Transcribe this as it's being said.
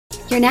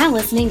You're now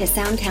listening to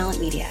Sound Talent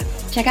Media.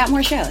 Check out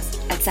more shows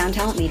at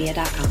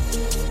soundtalentmedia.com.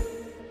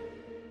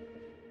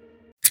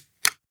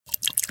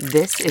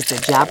 This is the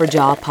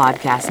Jabberjaw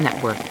Podcast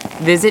Network.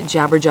 Visit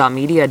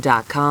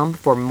jabberjawmedia.com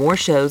for more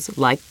shows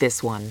like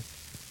this one.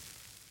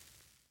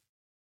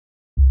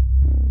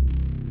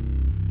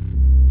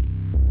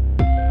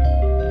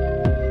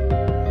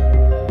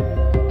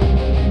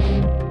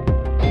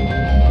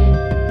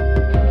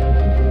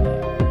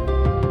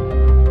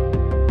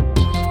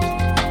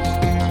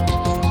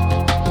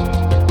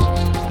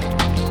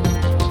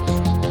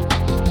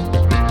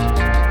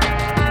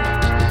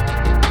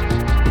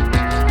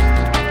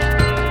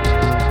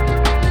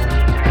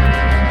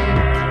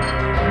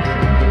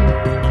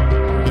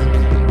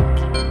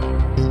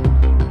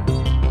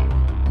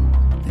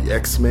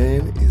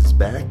 X-Men is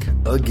back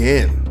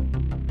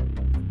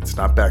again. It's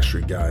not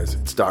Backstreet Guys,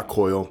 it's Doc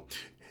Coyle.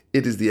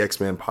 It is the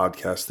X-Men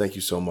podcast. Thank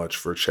you so much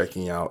for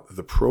checking out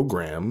the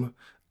program.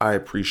 I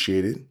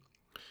appreciate it.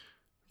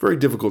 Very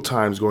difficult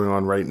times going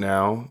on right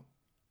now.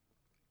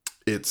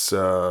 It's,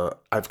 I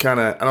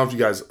don't know if you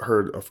guys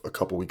heard a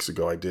couple weeks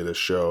ago, I did a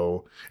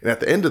show. And at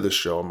the end of the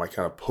show, my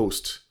kind of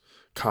post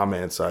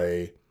comments,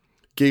 I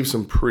gave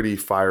some pretty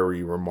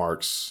fiery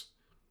remarks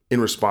in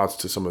response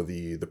to some of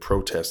the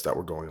protests that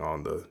were going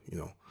on, the,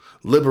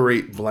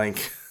 liberate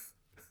blank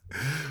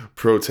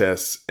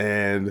protests.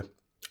 And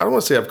I don't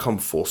want to say I've come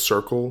full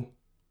circle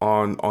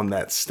on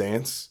that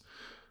stance,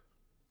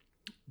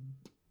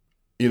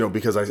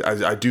 because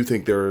I do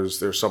think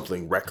there's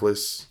something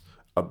reckless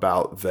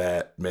about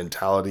that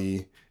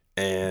mentality.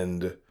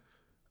 And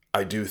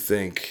I do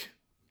think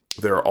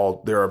there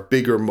are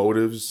bigger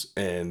motives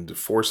and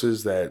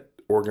forces that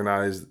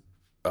organize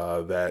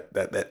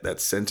that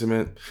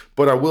sentiment.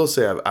 But I will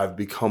say I've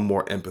become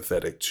more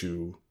empathetic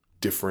to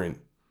different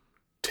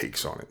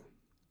takes on it.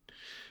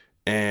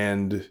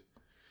 And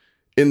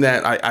in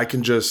that, I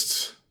can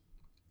just,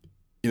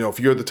 if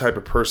you're the type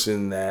of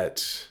person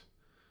that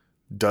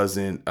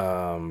doesn't,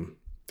 that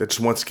just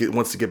wants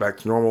to get back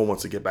to normal,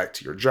 wants to get back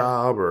to your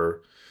job,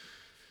 or,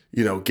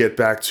 get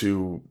back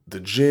to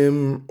the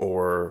gym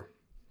or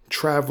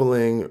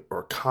traveling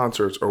or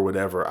concerts or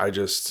whatever, I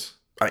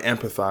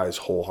empathize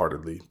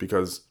wholeheartedly,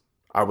 because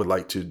I would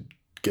like to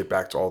get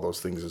back to all those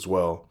things as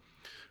well.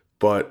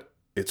 But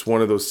it's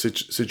one of those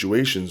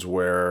situations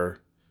where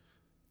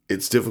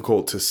it's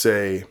difficult to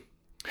say,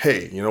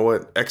 hey, you know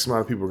what? X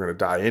amount of people are going to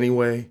die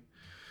anyway.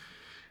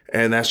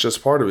 And that's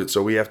just part of it.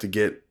 So we have to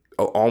get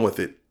on with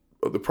it.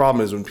 But the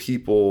problem is when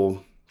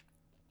people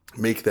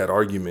make that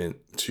argument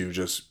to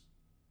just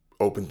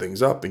open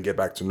things up and get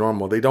back to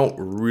normal, they don't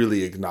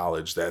really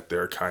acknowledge that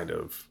they're kind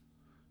of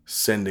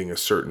sending a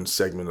certain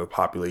segment of the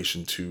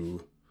population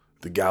to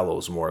the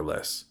gallows, more or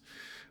less.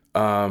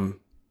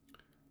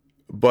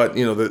 But,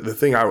 the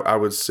thing I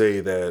would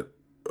say that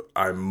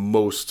I'm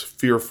most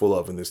fearful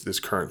of in this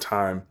current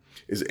time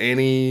is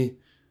any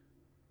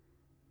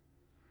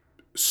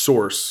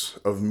source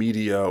of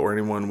media or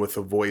anyone with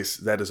a voice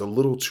that is a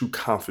little too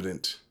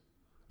confident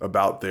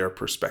about their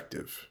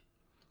perspective.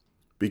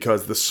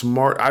 Because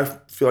I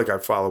feel like I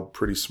follow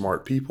pretty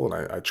smart people,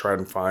 and I try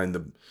to find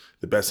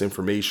the best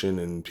information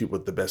and people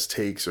with the best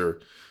takes,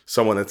 or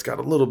someone that's got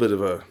a little bit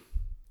of a,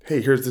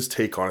 hey, here's this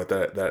take on it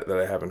that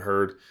I haven't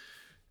heard.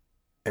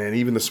 And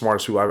even the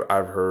smartest people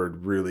I've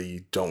heard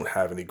really don't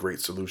have any great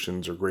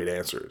solutions or great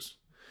answers.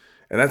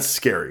 And that's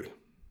scary,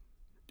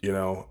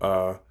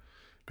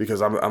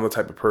 because I'm the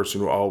type of person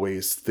who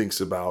always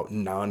thinks about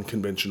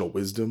non-conventional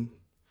wisdom,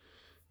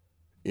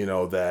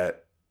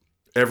 that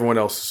everyone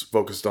else is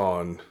focused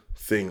on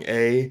thing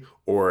A,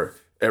 or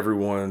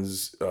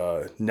everyone's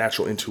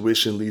natural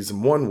intuition leads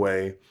them one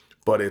way,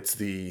 but it's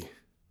the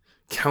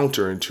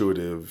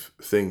counterintuitive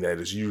thing that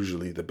is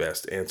usually the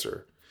best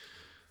answer.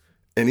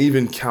 And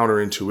even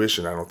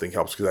counterintuition, I don't think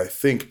helps, because I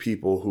think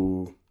people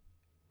who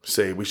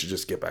say we should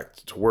just get back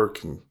to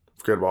work and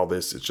forget about all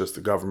this, it's just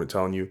the government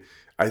telling you,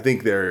 I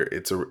think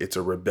it's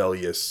a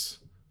rebellious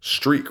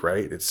streak,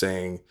 right? It's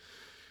saying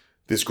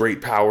this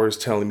great power is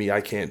telling me I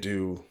can't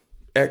do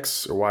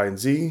X or Y and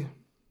Z,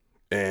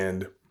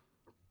 and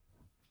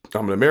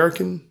I'm an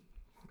American,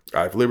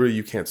 I have liberty,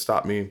 you can't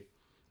stop me.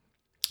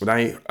 And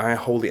I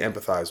wholly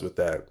empathize with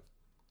that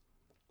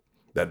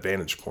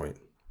vantage point,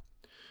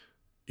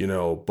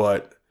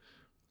 but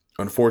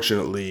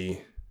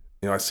unfortunately,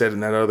 I said in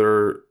that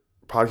other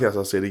podcast,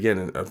 I'll say it again,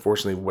 and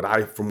unfortunately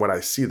from what I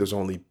see, there's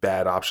only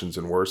bad options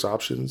and worse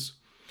options.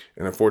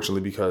 And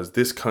unfortunately, because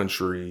this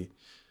country,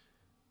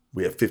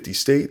 we have 50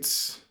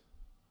 states.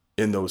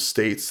 In those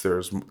states,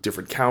 there's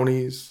different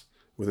counties.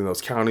 Within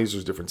those counties,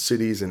 there's different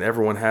cities, and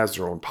everyone has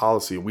their own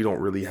policy. We don't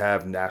really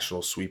have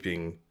national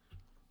sweeping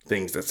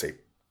things that say,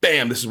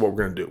 bam, this is what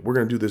we're going to do. We're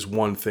going to do this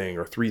one thing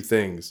or three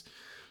things.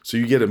 So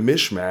you get a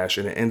mishmash,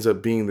 and it ends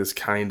up being this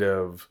kind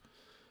of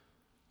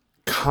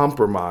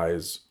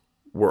compromise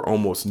where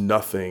almost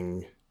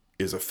nothing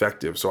is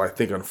effective. So I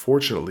think,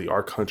 unfortunately,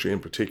 our country in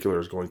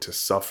particular is going to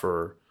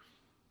suffer,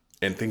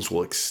 and things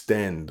will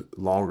extend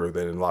longer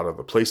than in a lot of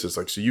the places.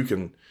 Like, so you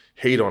can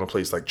hate on a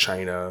place like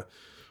China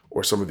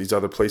or some of these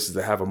other places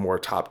that have a more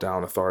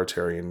top-down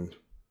authoritarian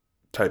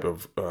type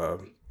of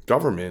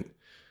government.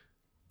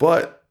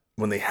 But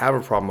when they have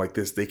a problem like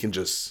this, they can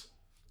just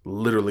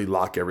literally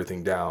lock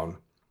everything down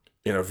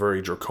in a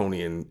very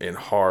draconian and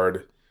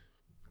hard,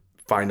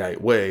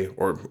 finite way,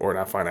 or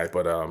not finite,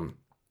 but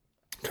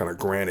kind of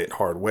granite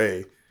hard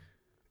way.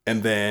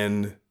 And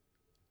then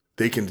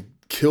they can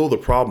kill the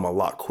problem a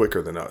lot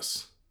quicker than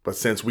us. But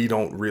since we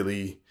don't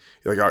really,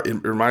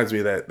 it reminds me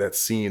of that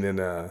scene in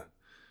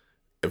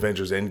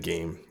Avengers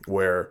Endgame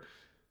where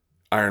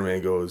Iron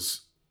Man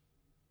goes,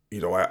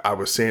 I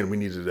was saying we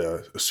needed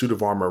a suit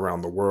of armor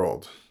around the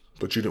world,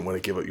 but you didn't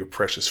want to give up your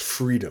precious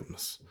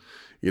freedoms.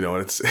 And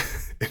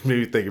it made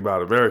me think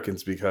about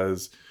Americans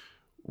because,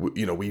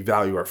 we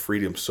value our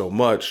freedom so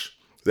much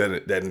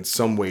that in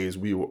some ways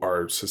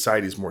our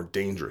society is more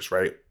dangerous,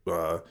 right?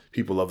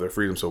 People love their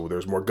freedom, so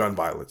there's more gun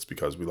violence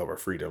because we love our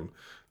freedom.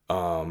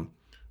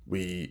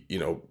 We,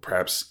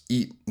 perhaps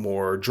eat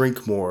more,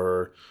 drink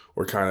more,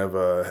 or kind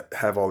of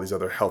have all these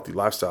other healthy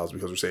lifestyles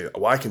because we're saying,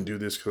 I can do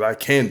this because I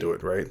can do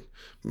it, right?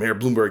 Mayor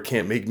Bloomberg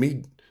can't make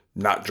me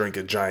not drink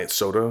a giant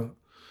soda.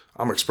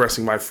 I'm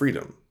expressing my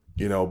freedom,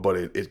 but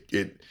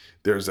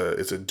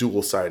it's a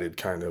dual-sided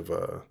kind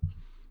of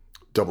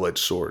double-edged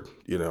sword,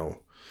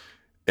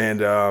 And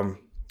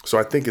so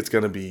I think it's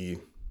going to be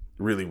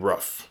really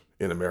rough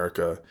in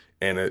America.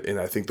 And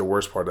I think the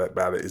worst part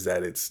about it is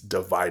that it's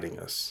dividing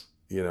us,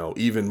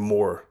 even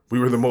more. We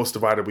were the most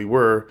divided we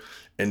were.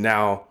 And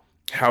now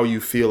how you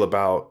feel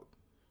about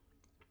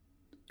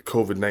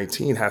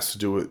COVID-19 has to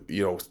do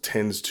with,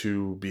 tends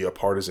to be a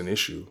partisan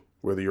issue,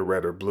 whether you're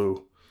red or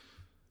blue.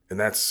 And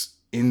that's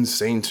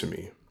insane to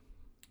me.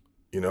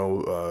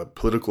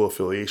 Political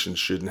affiliation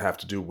shouldn't have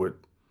to do with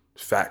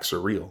facts are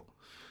real.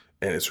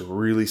 And it's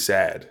really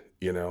sad,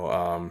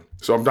 So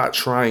I'm not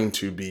trying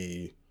to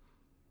be,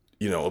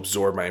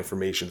 absorb my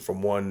information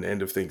from one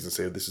end of things and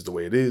say this is the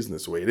way it is and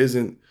this is the way it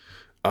isn't.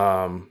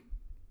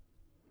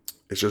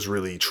 It's just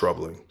really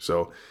troubling.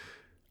 So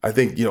I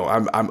think,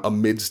 I'm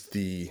amidst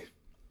the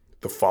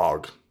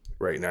fog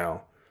right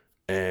now.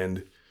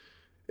 And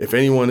if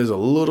anyone is a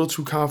little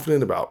too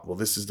confident about, well,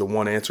 this is the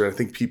one answer, I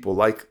think people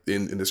like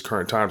in this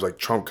current times, like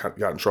Trump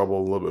got in trouble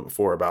a little bit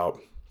before about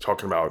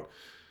talking about,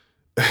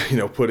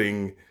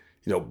 putting,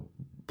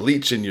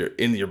 bleach in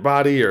your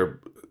body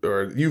or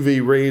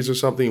UV rays or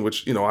something,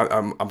 which,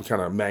 I'm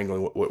kind of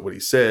mangling what he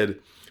said,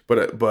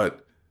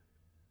 but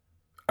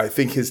I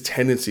think his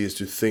tendency is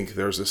to think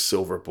there's a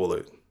silver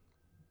bullet.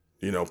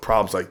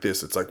 Problems like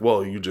this, it's like,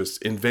 well, you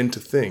just invent a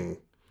thing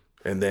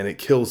and then it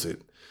kills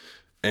it.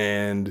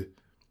 And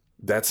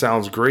that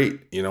sounds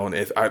great, and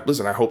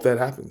I hope that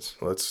happens.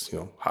 Let's,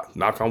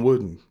 knock on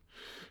wood and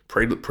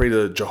pray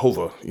to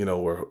Jehovah,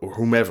 or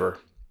whomever,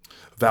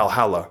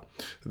 Valhalla,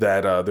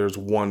 that there's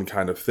one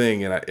kind of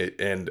thing,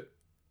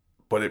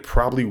 but it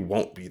probably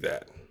won't be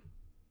that.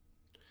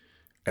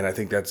 And I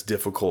think that's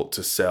difficult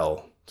to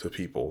sell to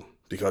people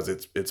because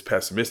it's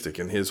pessimistic.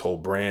 And his whole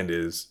brand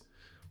is,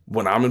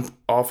 when I'm in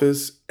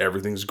office,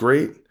 everything's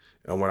great,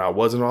 and when I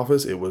was in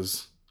office, it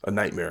was a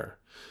nightmare.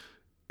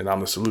 And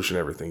I'm the solution to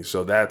everything.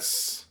 So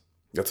that's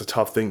a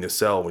tough thing to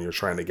sell when you're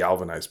trying to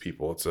galvanize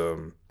people. It's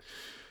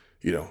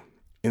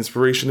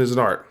inspiration is an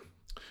art.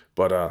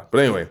 But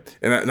anyway,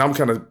 and I'm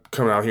kind of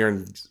coming out here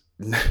and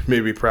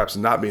maybe perhaps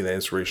not being that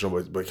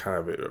inspirational, but kind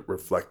of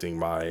reflecting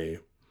my,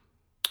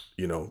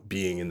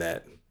 being in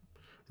that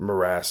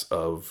morass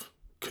of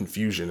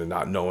confusion and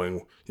not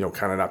knowing,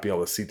 kind of not being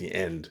able to see the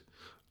end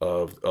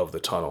of the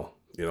tunnel.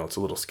 It's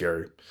a little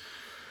scary.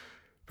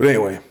 But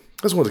anyway,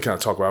 I just wanted to kind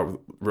of talk about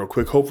real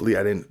quick. Hopefully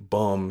I didn't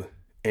bum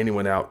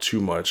anyone out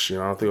too much. I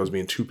don't think I was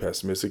being too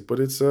pessimistic, but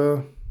it's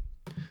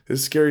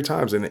scary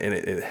times and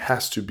it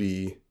has to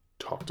be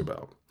talked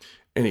about.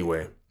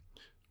 Anyway,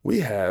 we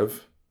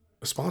have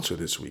a sponsor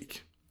this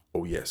week.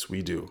 Oh yes,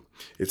 we do.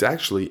 It's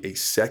actually a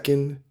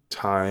second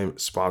time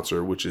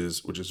sponsor, which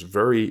is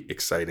very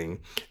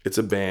exciting. It's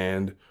a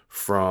band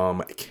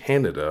from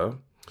Canada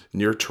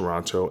near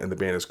Toronto, and the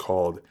band is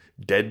called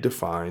Dead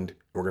Defined.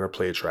 We're going to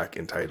play a track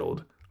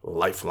entitled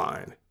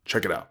Lifeline.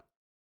 Check it out.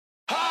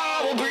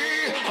 I'll be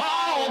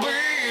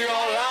your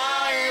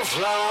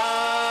lifeline.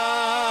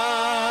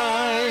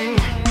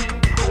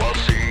 I'll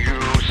see you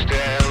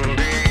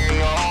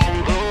standing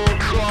on the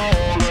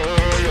corner,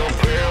 your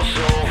pair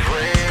so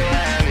frail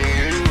and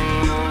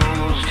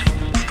used.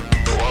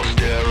 I'll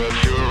stare at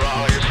your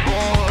eyes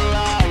for a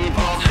long,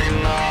 but see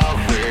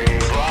nothing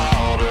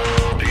but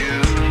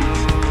abuse.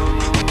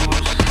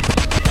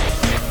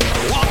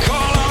 I'll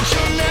call out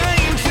your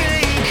name,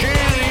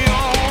 thinking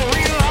you'll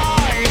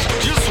realize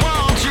just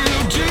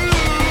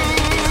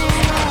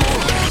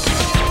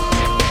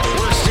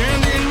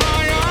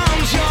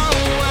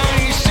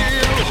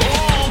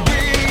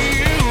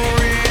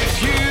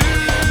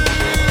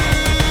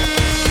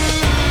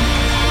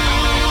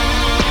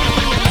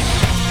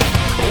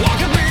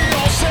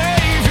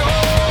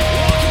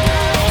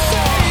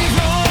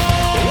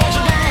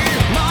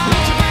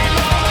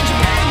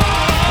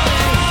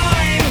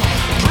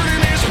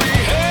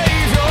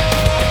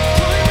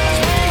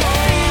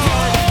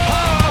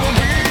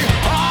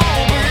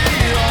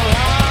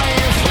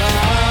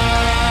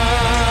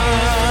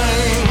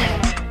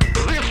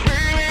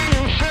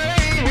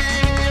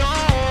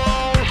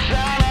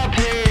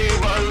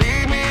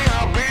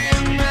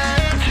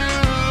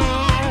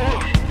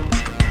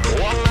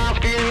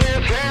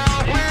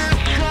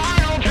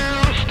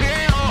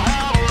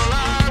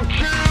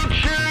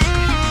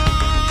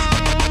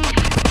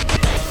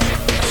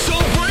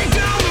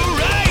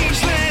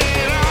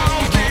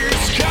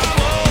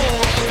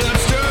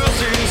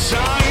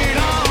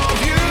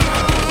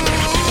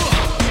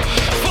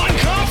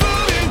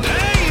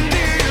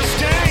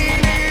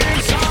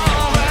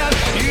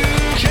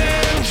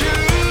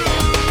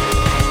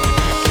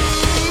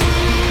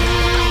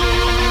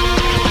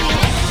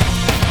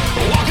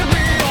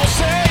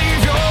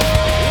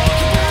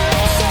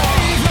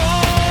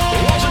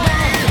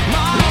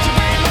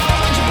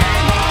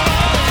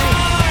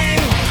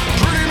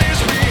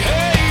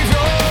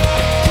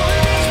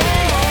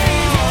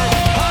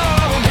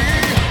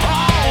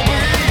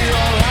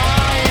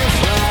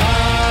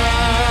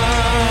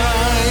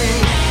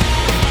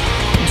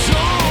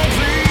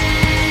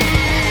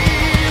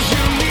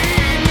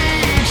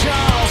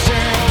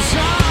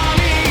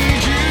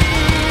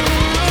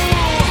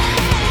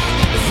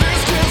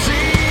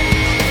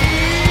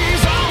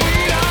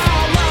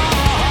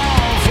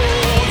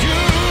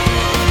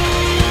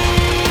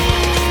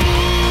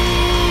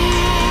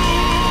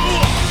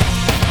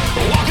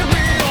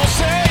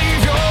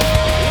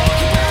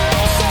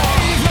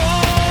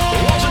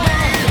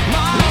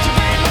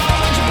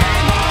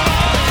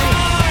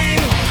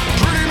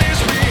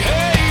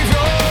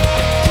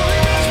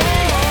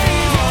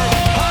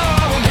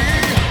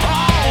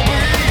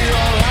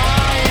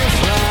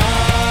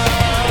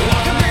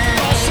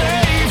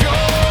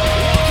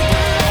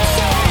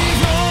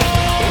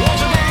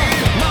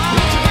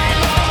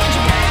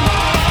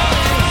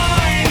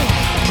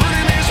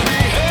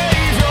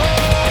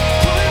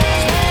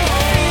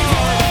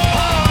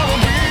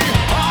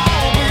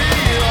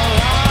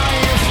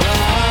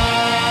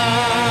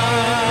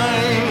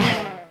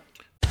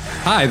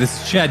Hi,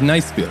 this is Chad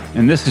Nicefield.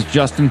 And this is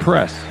Justin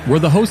Press. We're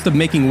the host of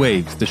Making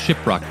Waves, the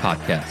Shiprock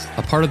podcast,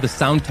 a part of the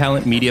Sound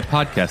Talent Media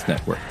Podcast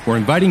Network. We're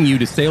inviting you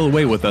to sail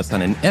away with us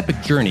on an epic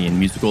journey in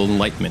musical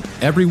enlightenment.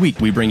 Every week,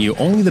 we bring you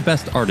only the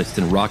best artists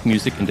in rock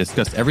music and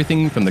discuss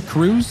everything from the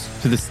cruise,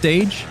 to the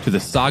stage, to the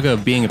saga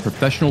of being a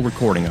professional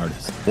recording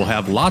artist. We'll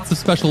have lots of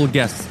special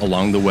guests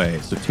along the way,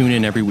 so tune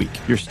in every week.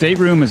 Your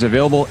stateroom is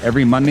available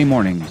every Monday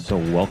morning, so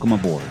welcome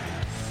aboard.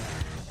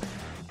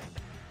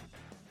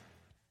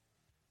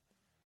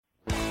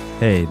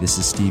 Hey, this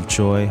is Steve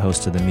Choi,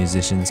 host of the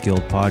Musicians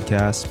Guild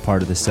podcast,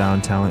 part of the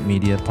Sound Talent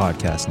Media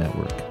Podcast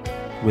Network.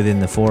 Within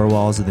the four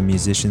walls of the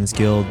Musicians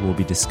Guild, we'll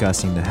be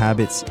discussing the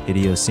habits,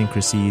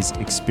 idiosyncrasies,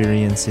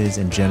 experiences,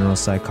 and general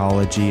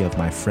psychology of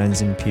my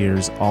friends and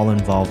peers, all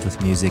involved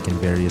with music in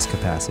various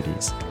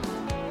capacities.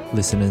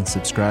 Listen and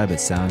subscribe at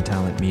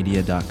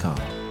soundtalentmedia.com.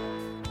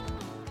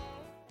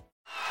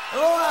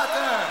 Hello out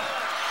there!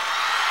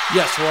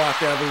 Yes, hello out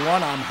there,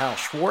 everyone. I'm Hal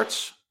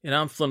Schwartz. And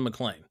I'm Flynn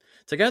McLean.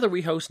 Together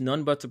we host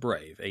None But the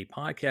Brave, a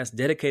podcast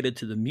dedicated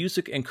to the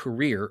music and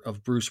career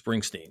of Bruce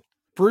Springsteen.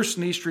 Bruce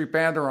and E Street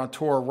Band are on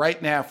tour right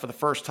now for the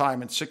first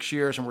time in 6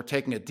 years, and we're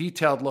taking a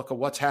detailed look at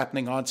what's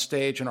happening on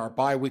stage in our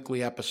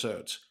bi-weekly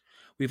episodes.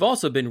 We've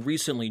also been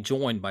recently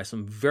joined by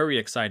some very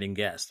exciting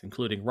guests,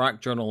 including rock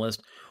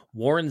journalist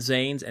Warren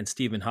Zanes and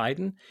Stephen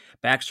Hayden,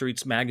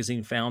 Backstreet's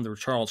Magazine founder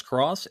Charles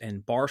Cross,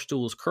 and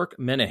Barstool's Kirk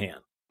Minahan.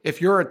 If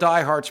you're a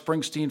diehard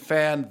Springsteen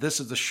fan, this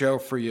is the show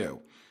for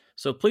you.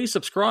 So please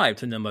subscribe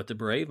to None But the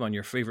Brave on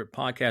your favorite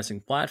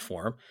podcasting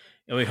platform,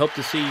 and we hope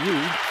to see you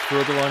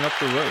further on up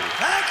the road.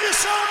 Thank you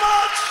so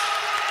much.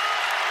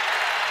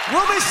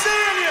 We'll be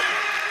seeing you.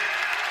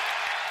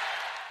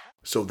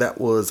 So that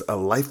was A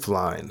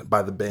Lifeline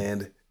by the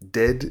band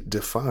Dead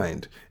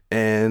Defined.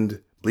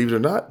 And believe it or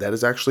not, that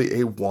is actually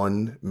a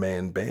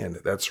one-man band.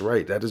 That's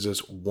right. That is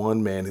just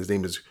one man. His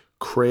name is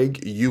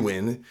Craig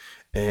Ewan.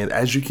 And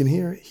as you can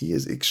hear, he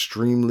is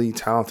extremely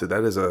talented.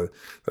 That's a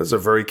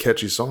very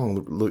catchy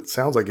song.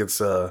 Sounds like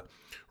it's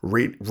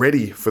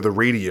ready for the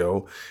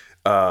radio.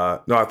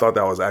 No, I thought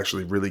that was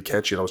actually really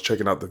catchy. And I was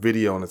checking out the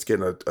video, and it's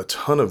getting a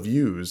ton of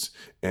views.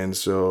 And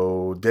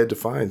so Dead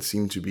Defined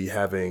seemed to be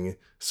having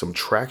some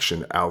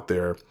traction out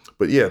there.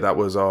 But yeah, that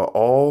was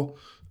all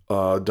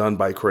done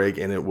by Craig,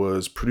 and it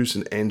was produced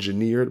and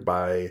engineered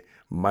by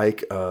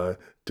Mike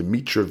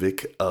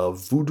Dimitrovic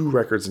of Voodoo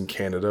Records in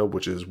Canada,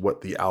 which is what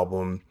the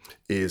album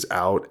is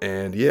out.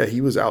 And yeah, he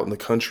was out in the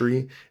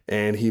country,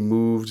 and he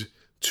moved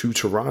to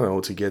Toronto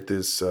to get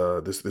this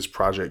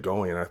project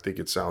going. And I think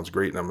it sounds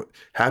great, and I'm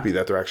happy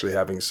that they're actually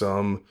having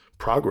some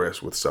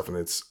progress with stuff, and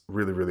it's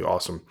really, really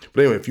awesome.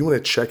 But anyway, if you want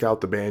to check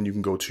out the band, you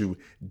can go to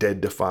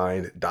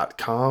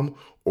deaddefined.com,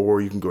 or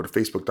you can go to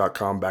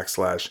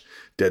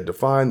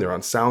facebook.com/deaddefined. They're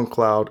on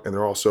SoundCloud, and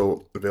they're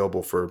also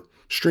available for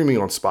streaming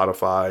on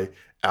Spotify,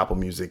 Apple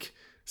Music,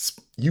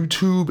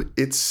 YouTube,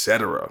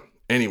 etc.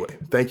 Anyway,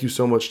 thank you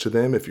so much to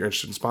them. If you're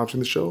interested in sponsoring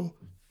the show,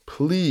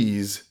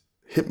 please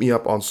hit me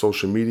up on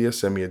social media,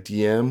 send me a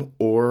DM,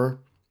 or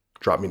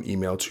drop me an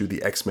email to the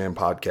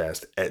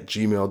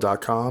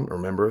xmanpodcast@gmail.com.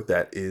 Remember,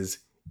 that is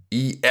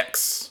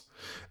EX.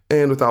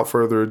 And without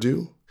further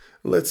ado,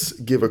 let's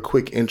give a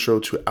quick intro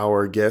to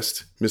our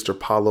guest, Mr.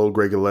 Paolo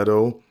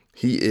Gregoletto.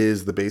 He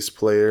is the bass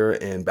player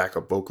and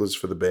backup vocalist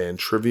for the band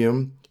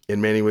Trivium. In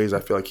many ways,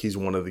 I feel like he's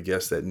one of the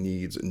guests that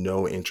needs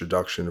no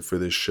introduction for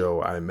this show.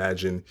 I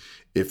imagine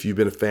if you've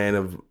been a fan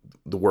of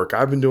the work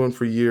I've been doing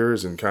for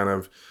years and kind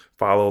of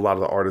follow a lot of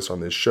the artists on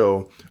this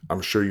show,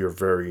 I'm sure you're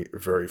very,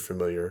 very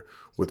familiar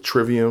with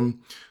Trivium.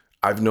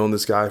 I've known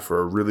this guy for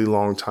a really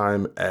long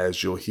time,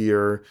 as you'll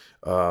hear.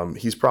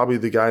 He's probably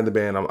the guy in the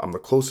band I'm the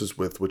closest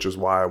with, which is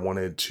why I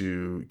wanted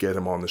to get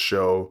him on the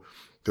show,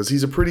 because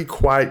he's a pretty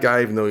quiet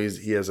guy, even though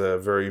he has a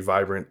very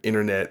vibrant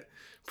internet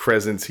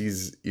presence.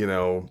 He's,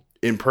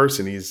 in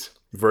person, he's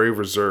very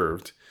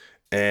reserved,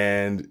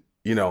 and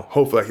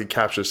hopefully I could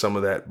capture some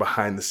of that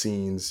behind the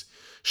scenes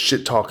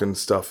shit talking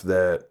stuff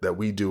that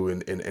we do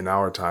in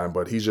our time.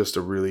 But he's just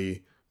a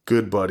really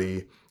good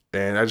buddy,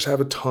 and I just have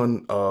a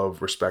ton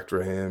of respect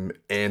for him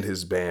and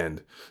his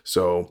band.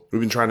 So we've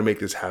been trying to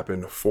make this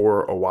happen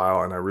for a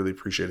while, and I really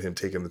appreciate him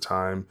taking the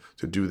time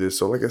to do this.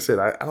 So like I said,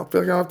 I don't feel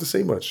like I don't have to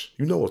say much.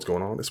 You know what's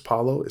going on. It's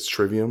Paolo, it's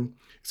Trivium.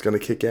 It's going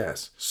to kick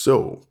ass.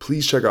 So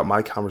please check out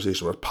my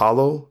conversation with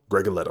Paolo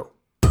Gregoletto.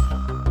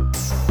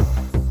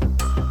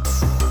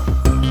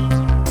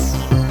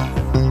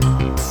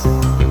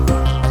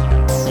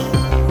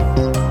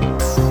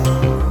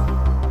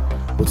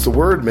 What's the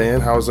word,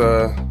 man? How's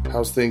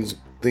things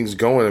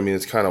going? I mean,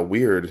 it's kind of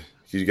weird.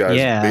 You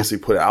guys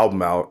basically put an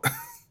album out.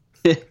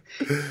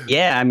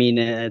 Yeah, I mean,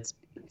 it's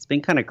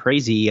been kind of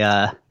crazy.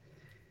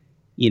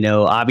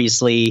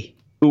 Obviously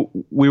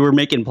we were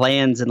making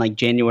plans in like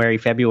January,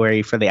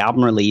 February for the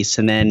album release,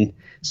 and then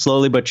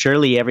slowly but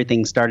surely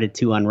everything started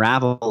to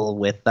unravel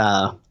with,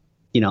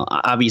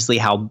 obviously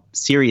how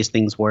serious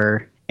things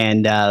were.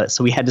 And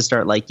so we had to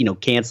start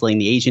canceling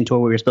the Asian tour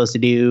we were supposed to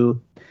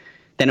do.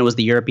 Then it was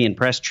the European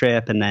press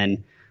trip. And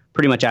then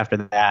pretty much after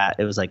that,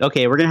 it was like,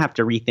 okay, we're going to have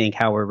to rethink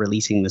how we're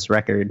releasing this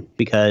record,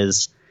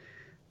 because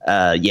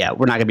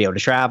we're not gonna be able to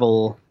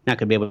travel, not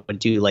gonna be able to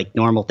do like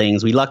normal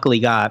things. We luckily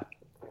got,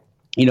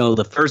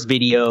 the first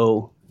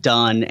video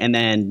done, and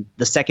then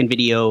the second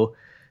video,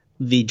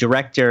 the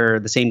director,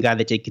 the same guy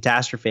that did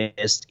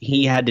Catastrophist,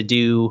 he had to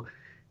do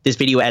this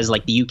video as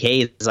like the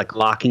UK is like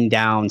locking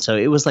down. So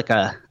it was like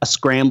a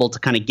scramble to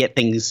kind of get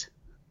things,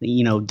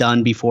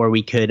 done before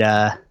we could,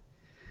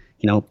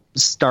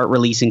 start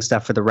releasing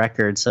stuff for the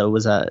record. So it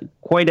was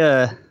quite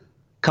a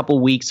couple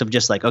weeks of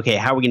just like, okay,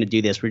 how are we going to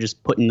do this? We're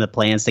just putting the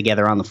plans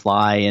together on the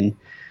fly, and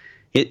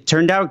it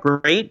turned out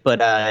great, but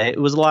it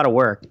was a lot of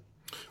work.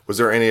 Was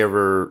there any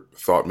ever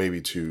thought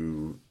maybe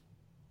to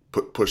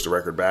push the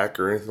record back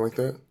or anything like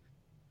that?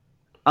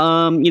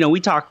 We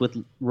talked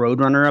with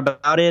Roadrunner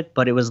about it,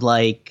 but it was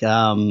like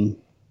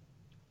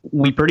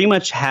we pretty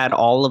much had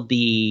all of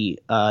the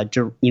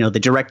the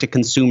direct to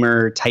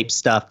consumer type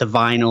stuff, the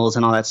vinyls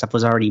and all that stuff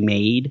was already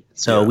made,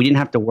 so we didn't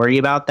have to worry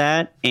about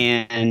that,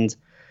 and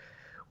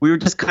we were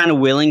just kind of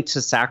willing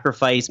to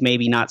sacrifice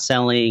maybe not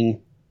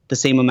selling the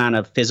same amount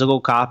of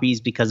physical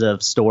copies because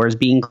of stores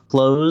being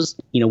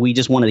closed. We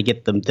just wanted to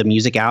get the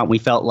music out. We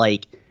felt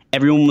like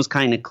everyone was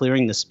kind of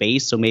clearing the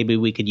space, so maybe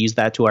we could use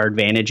that to our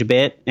advantage a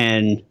bit.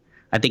 And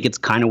I think it's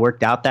kind of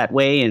worked out that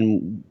way.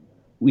 And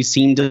we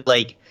seemed to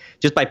like,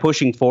 just by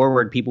pushing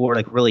forward, people were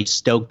like really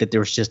stoked that there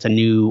was just a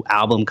new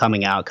album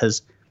coming out,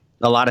 because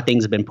a lot of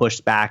things have been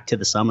pushed back to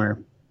the summer.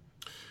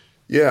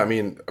 Yeah, I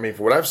mean,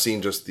 for what I've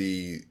seen, just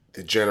the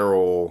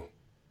general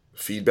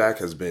feedback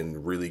has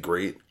been really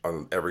great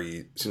on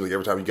seems like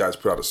every time you guys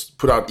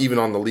put out even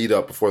on the lead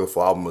up before the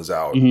full album was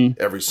out,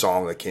 every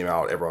song that came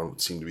out, everyone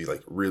seemed to be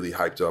like really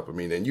hyped up. I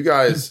mean, and you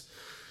guys,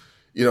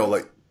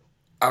 like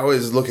I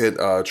always look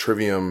at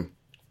Trivium,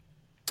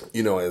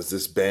 as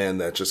this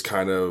band that just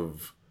kind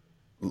of,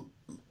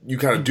 you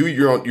kind of do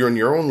you're in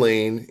your own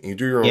lane and you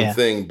do your own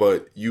thing,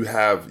 but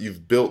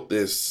you've built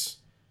this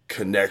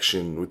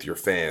connection with your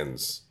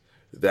fans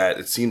that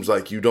it seems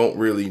like you don't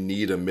really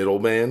need a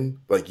middleman.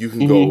 Like you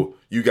can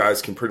you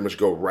guys can pretty much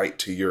go right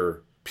to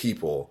your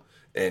people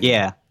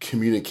and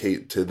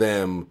communicate to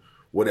them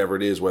whatever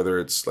it is, whether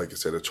it's, like I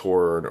said, a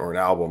tour or an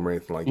album or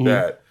anything like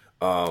that.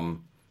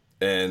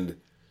 And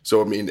so,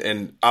 I mean,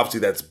 and obviously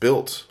that's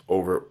built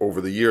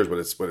over the years,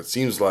 but it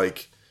seems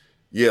like,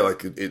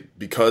 it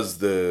because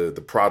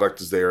the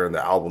product is there and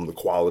the album, the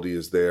quality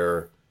is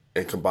there,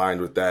 and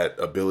combined with that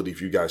ability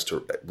for you guys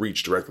to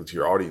reach directly to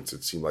your audience,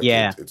 it seemed like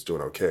it's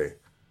doing okay.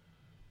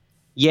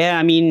 Yeah,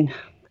 I mean,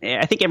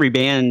 I think every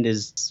band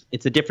it's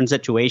a different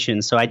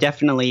situation. So I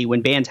definitely,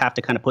 when bands have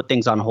to kind of put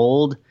things on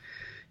hold,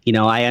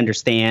 I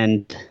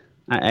understand.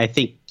 I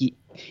think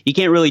you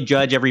can't really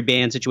judge every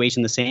band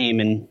situation the same.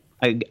 And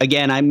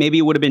maybe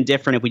it would have been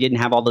different if we didn't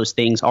have all those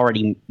things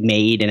already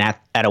made and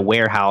at a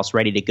warehouse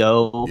ready to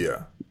go.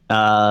 Yeah.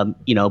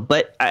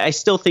 But I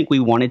still think we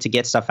wanted to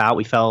get stuff out.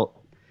 We felt,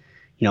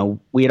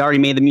 we had already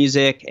made the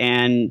music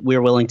and we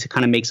were willing to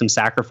kind of make some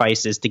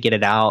sacrifices to get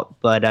it out.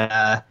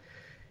 But,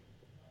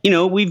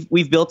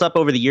 we've built up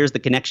over the years the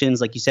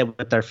connections, like you said,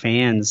 with our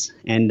fans,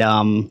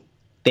 and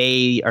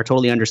they are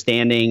totally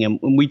understanding. And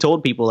we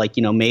told people, like,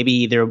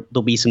 maybe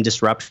there'll be some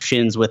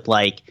disruptions with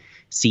like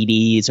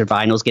CDs or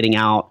vinyls getting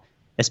out,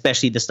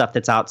 especially the stuff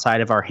that's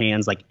outside of our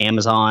hands, like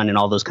Amazon and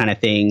all those kind of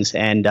things.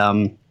 And,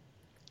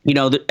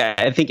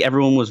 I think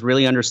everyone was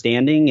really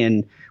understanding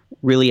and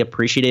really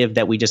appreciative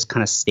that we just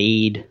kind of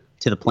stayed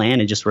to the plan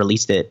and just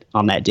released it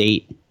on that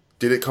date.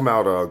 Did it come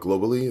out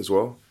globally as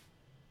well?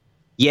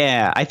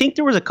 Yeah, I think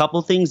there was a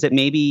couple things that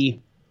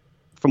maybe,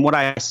 from what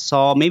I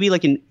saw, maybe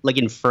like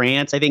in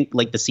France, I think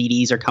like the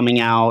CDs are coming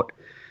out.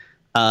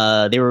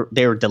 They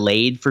were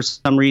delayed for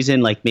some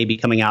reason, like maybe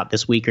coming out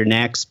this week or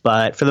next.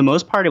 But for the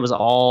most part, it was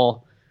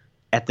all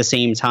at the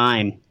same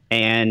time,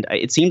 and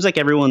it seems like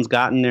everyone's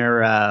gotten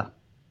their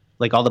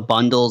like all the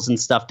bundles and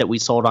stuff that we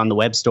sold on the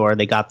web store.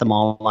 They got them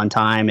all on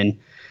time, and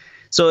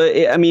so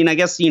I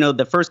guess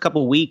the first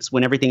couple of weeks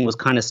when everything was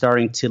kind of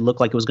starting to look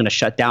like it was going to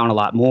shut down a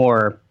lot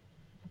more,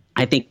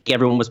 I think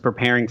everyone was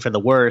preparing for the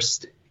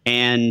worst,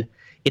 and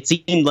it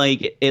seemed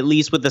like, at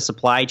least with the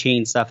supply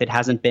chain stuff, it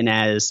hasn't been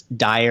as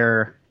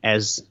dire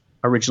as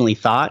originally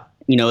thought,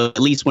 at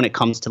least when it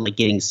comes to like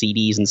getting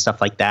CDs and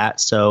stuff like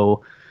that.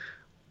 So,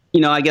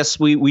 I guess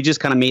we just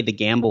kind of made the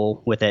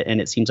gamble with it,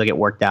 and it seems like it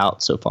worked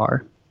out so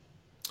far.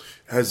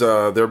 Has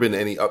there been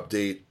any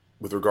update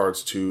with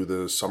regards to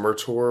the summer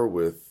tour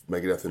with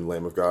Megadeth and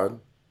Lamb of God?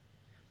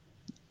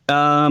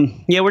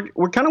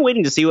 We're kind of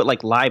waiting to see what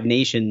like Live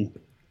Nation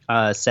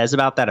says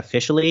about that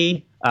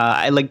officially.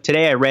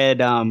 Today I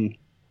read, I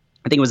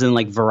think it was in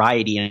like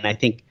Variety, and I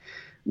think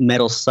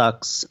Metal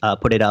Sucks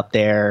put it up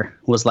there,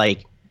 was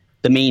like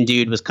the main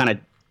dude was kind of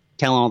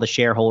telling all the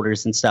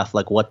shareholders and stuff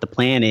like what the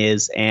plan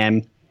is.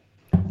 And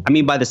I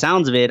mean, by the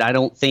sounds of it, I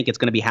don't think it's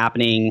going to be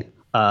happening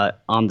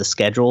on the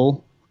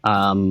schedule.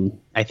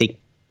 I think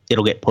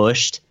it'll get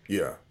pushed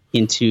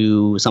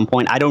into some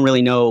point. I don't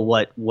really know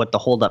what the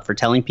holdup for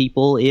telling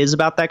people is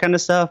about that kind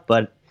of stuff,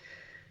 but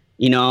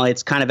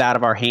it's kind of out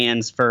of our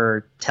hands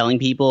for telling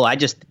people. I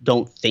just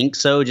don't think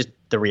so. Just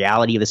the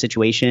reality of the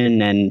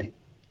situation, and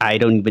I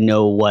don't even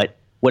know what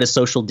what does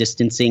social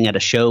distancing at a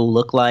show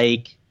look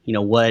like? You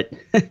know, what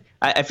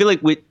I feel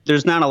like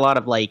there's not a lot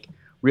of like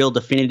real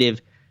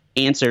definitive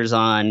answers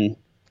on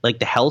like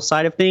the health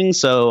side of things.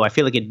 So I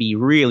feel like it'd be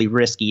really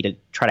risky to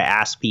try to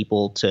ask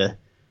people to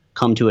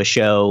come to a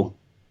show.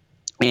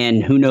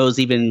 And who knows,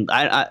 even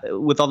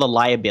with all the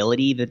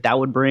liability that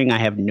would bring, I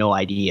have no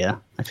idea.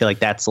 I feel like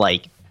that's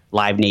like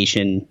Live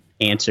Nation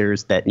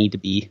answers that need to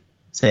be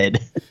said.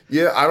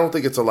 Yeah, I don't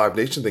think it's a Live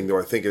Nation thing, though.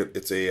 I think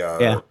it's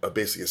a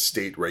basically a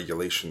state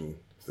regulation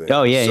thing.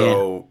 Oh, yeah,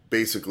 So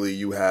basically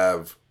you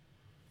have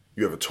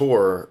a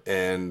tour,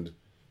 and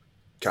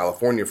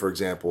California, for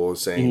example,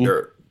 is saying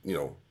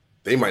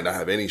they might not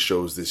have any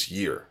shows this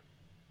year,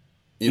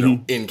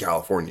 in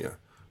California,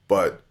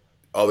 but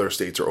other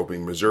states are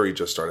opening. Missouri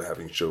just started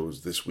having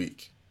shows this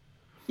week.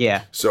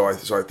 Yeah. So I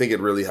think it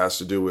really has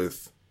to do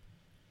with,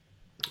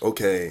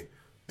 okay,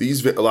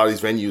 a lot of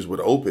these venues would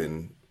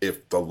open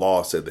if the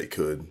law said they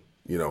could,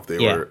 if they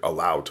were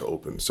allowed to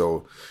open.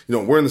 So,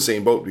 we're in the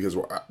same boat because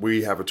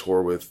we have a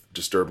tour with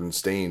Disturbed and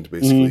Stained,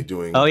 basically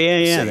doing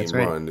the same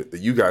run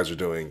that you guys are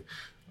doing.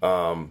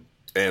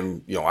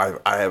 And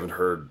I haven't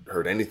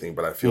heard anything,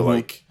 but I feel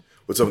like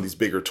with some of these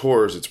bigger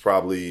tours, it's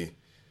probably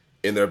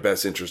in their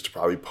best interest to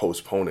probably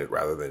postpone it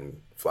rather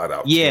than flat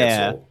out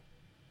cancel.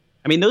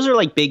 I mean, those are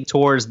like big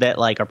tours that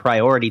like are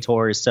priority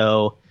tours.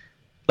 So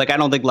like, I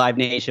don't think Live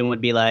Nation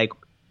would be like,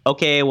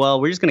 okay, well,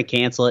 we're just going to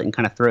cancel it and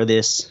kind of throw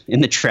this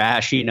in the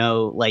trash.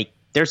 Like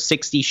there's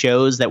 60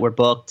 shows that were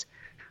booked.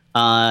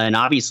 And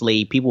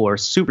obviously people were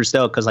super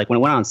stoked because like when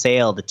it went on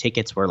sale, the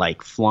tickets were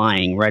like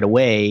flying right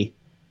away.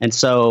 And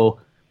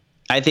so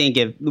I think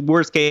if the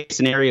worst case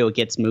scenario, it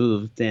gets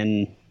moved,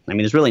 then I mean,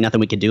 there's really nothing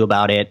we could do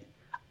about it.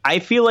 I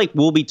feel like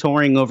we'll be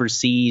touring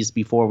overseas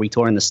before we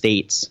tour in the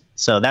States.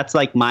 So that's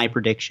like my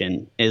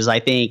prediction is I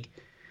think,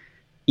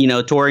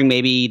 touring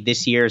maybe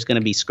this year is going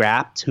to be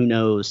scrapped. Who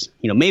knows?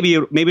 Maybe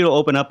it'll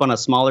open up on a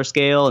smaller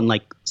scale and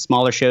like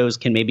smaller shows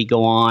can maybe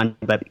go on.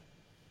 But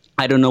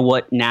I don't know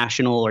what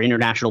national or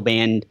international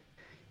band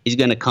is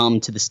going to come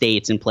to the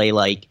States and play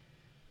like,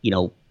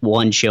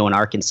 one show in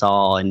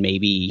Arkansas and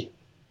maybe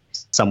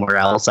somewhere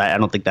else. I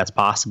don't think that's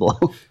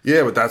possible.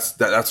 Yeah, but that's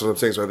what I'm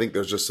saying. So I think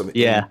there's just some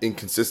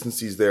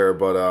inconsistencies there.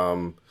 But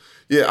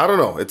I don't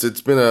know.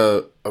 It's been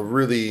a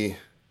really,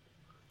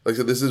 like I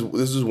said, this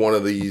is one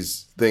of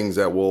these things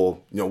that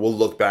we'll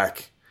look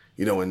back,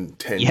 in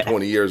 10,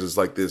 20 years as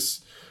like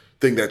this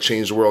thing that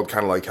changed the world,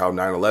 kind of like how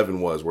 9/11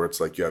 was, where it's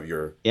like you have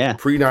your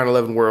pre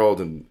 9/11 world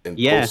and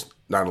post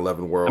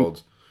 9/11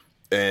 world.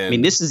 And I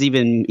mean, this is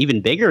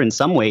even bigger in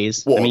some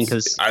ways. Well, I mean,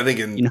 because I think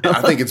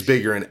I think it's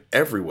bigger in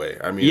every way.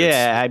 I mean,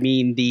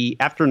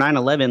 after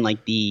 9/11,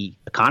 like the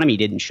economy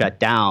didn't shut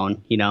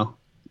down.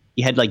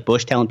 You had like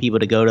Bush telling people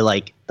to go to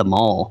like the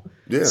mall.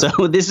 Yeah.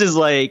 So this is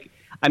like,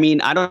 I mean,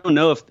 I don't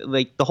know if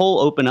like the whole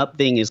open up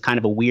thing is kind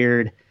of a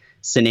weird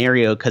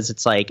scenario because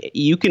it's like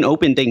you can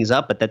open things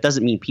up, but that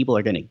doesn't mean people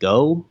are going to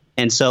go.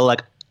 And so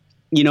like,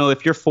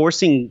 if you're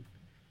forcing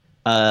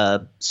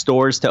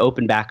stores to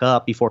open back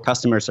up before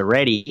customers are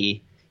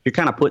ready, you're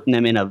kind of putting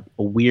them in a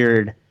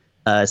weird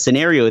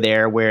scenario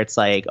there where it's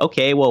like,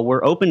 okay, well,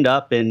 we're opened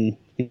up and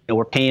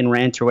we're paying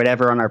rent or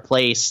whatever on our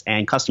place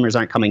and customers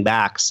aren't coming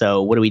back.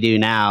 So what do we do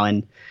now?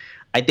 And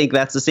I think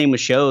that's the same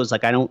with shows.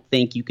 Like, I don't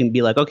think you can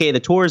be like, okay, the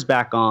tour's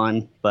back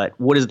on, but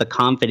what is the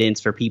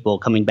confidence for people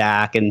coming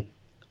back? And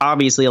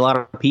obviously a lot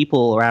of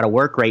people are out of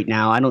work right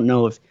now. I don't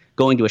know if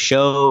going to a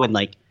show and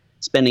like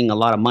spending a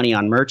lot of money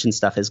on merch and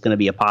stuff is going to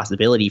be a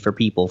possibility for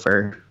people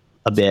for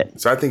a bit.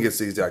 So I think it's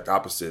the exact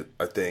opposite.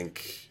 I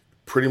think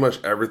pretty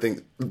much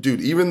everything,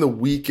 dude, even the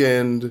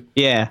weekend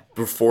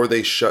before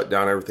they shut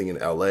down everything in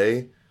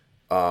LA,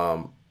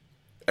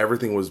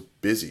 everything was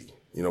busy.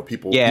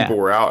 People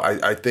were out.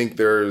 I think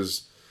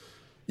there's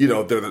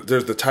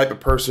the type of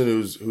person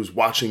who's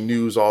watching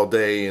news all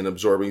day and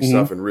absorbing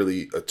stuff and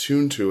really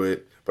attuned to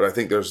it. But I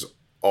think there's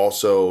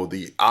also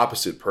the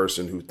opposite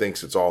person who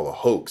thinks it's all a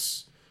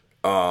hoax.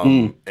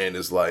 And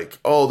is like,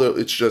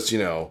 it's just,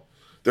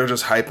 they're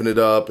just hyping it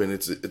up and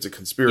it's a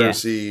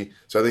conspiracy. Yeah.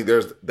 So I think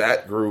there's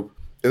that group.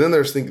 And then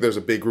there's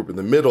a big group in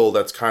the middle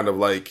that's kind of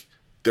like,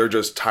 they're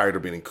just tired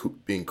of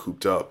being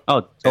cooped up.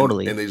 Oh,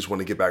 totally. And they just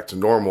want to get back to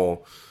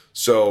normal.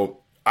 So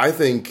I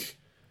think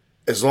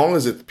as long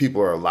as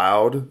people are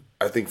allowed,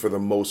 I think for the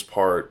most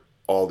part,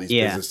 all these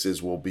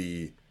businesses will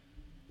be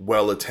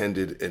well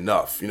attended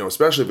enough,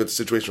 especially if it's a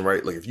situation,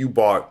 right? Like if you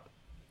bought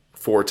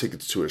 4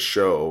 tickets to a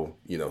show,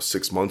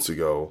 6 months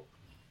ago,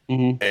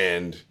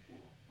 and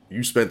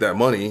you spent that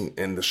money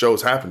and the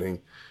show's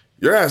happening,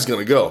 your ass is going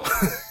to go.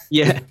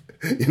 Yeah.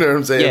 You know what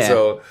I'm saying?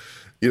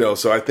 Yeah.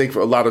 So I think for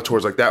a lot of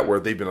tours like that, where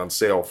they've been on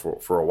sale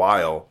for a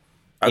while,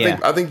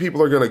 I think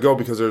people are going to go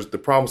because there's the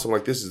problem with something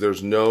like this is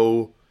there's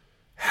no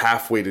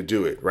halfway to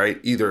do it, right?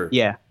 Either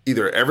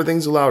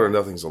everything's allowed or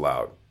nothing's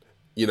allowed,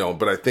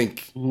 but I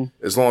think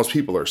as long as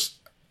people are,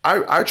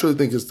 I truly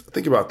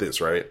think about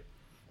this, right?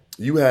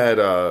 You had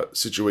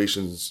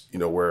situations,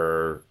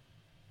 where,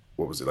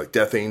 what was it, like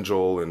Death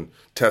Angel and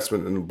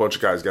Testament and a bunch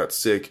of guys got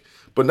sick,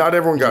 but not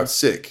everyone got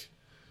sick.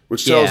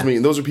 which tells me,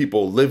 and those are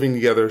people living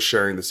together,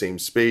 sharing the same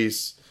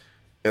space.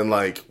 And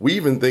like, we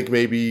even think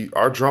maybe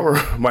our drummer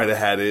might have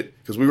had it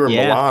because we were in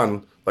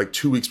Milan like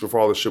 2 weeks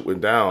before all this shit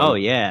went down. Oh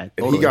yeah.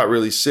 Totally. And he got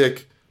really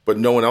sick, but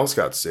no one else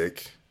got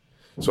sick.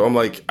 So I'm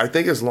like, I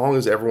think as long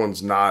as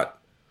everyone's not,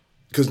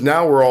 because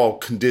now we're all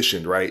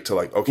conditioned, right? To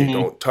like, okay,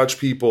 don't touch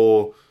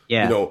people.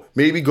 Yeah. You know,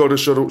 maybe go to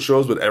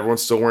shows, but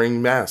everyone's still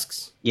wearing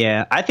masks.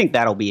 Yeah. I think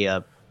that'll be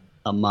a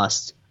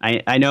must.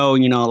 I know,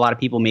 you know, a lot of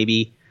people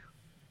maybe,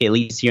 at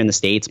least here in the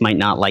States, might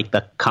not like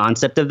the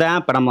concept of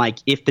that. But I'm like,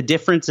 if the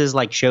difference is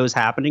like shows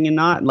happening and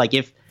not, like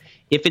if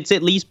it's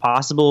at least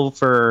possible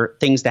for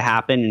things to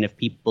happen, and if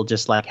people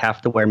just like have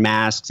to wear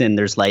masks and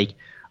there's like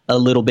a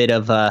little bit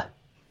of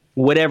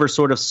whatever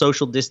sort of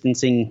social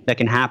distancing that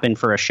can happen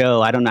for a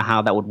show. I don't know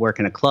how that would work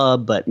in a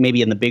club, but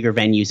maybe in the bigger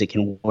venues it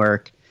can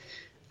work.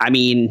 I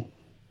mean,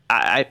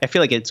 I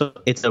feel like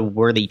it's a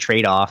worthy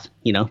trade-off,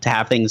 you know, to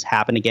have things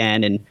happen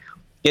again. And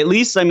at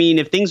least, I mean,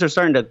 if things are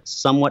starting to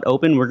somewhat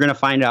open, we're going to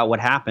find out what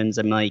happens.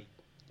 I'm like,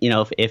 you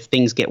know, if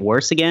things get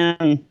worse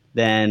again,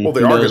 then well, they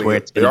who are knows going where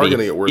it's going to be. They are going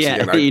to get worse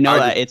again. You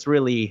know, it's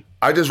really.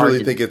 I just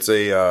really think it's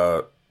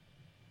a,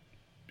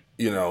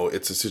 you know,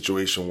 it's a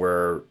situation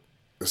where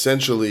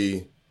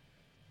essentially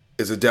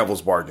it's a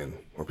devil's bargain.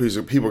 Where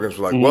people are going to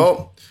be like,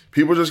 well,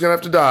 people are just going to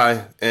have to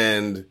die,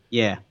 and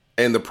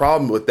and the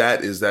problem with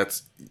that is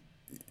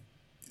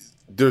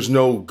there's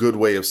no good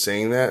way of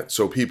saying that.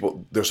 So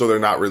they're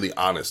not really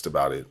honest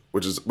about it,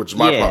 which is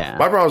my problem.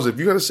 My problem is if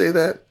you're going to say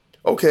that,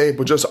 okay,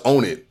 but just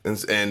own it and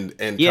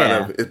kind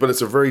of. But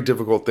it's a very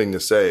difficult thing to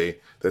say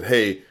that,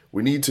 hey,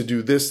 we need to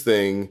do this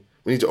thing.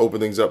 We need to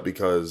open things up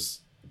because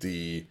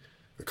the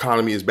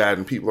economy is bad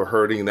and people are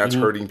hurting, and that's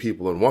hurting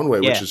people in one way,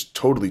 which is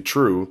totally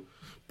true.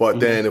 But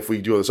then if we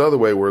do it this other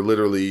way, where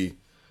literally,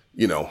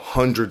 you know,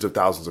 hundreds of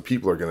thousands of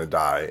people are going to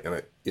die,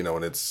 and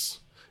it's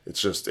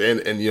just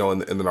and you know,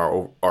 and then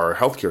our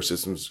healthcare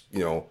systems, you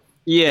know,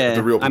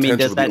 the real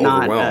potential to be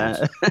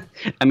overwhelmed.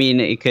 I mean,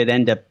 it could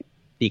end up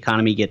the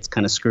economy gets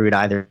kind of screwed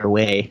either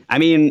way. I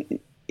mean,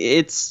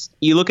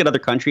 you look at other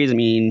countries. I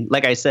mean,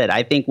 like I said,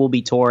 I think we'll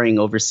be touring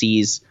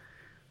overseas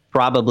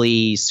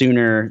probably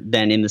sooner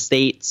than in the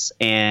States,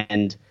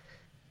 and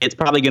it's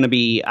probably going to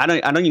be, I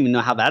don't even know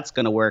how that's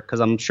going to work,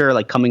 because I'm sure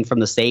like coming from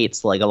the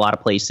States, like a lot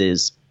of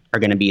places are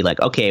going to be like,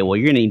 okay, well,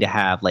 you're going to need to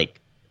have like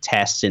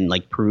tests and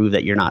like prove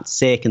that you're not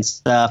sick and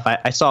stuff.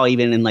 I saw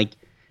even in like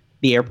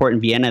the airport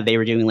in Vienna, they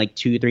were doing like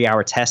 2-3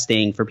 hour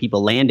testing for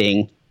people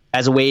landing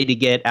as a way to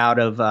get out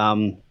of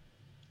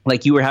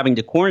like you were having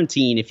to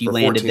quarantine if you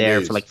landed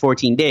there for like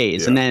 14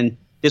 days. And then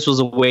this was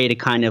a way to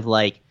kind of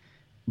like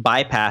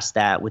bypass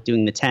that with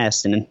doing the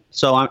test. And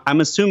so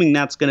I'm assuming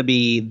that's going to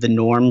be the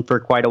norm for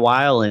quite a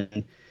while.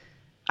 And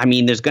I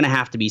mean, there's going to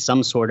have to be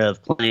some sort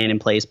of plan in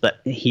place, but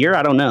here,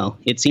 I don't know.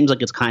 It seems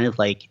like it's kind of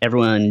like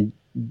everyone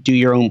do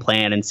your own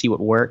plan and see what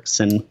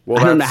works. And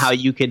I don't know how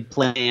you could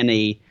plan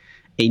a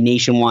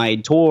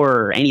nationwide tour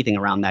or anything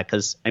around that.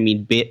 Cause I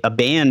mean, a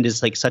band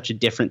is like such a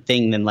different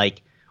thing than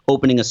like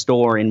opening a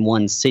store in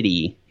one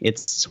city.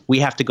 We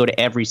have to go to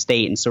every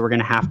state. And so we're going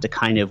to have to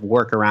kind of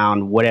work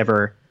around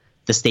whatever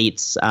the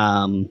state's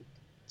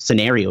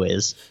scenario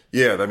is.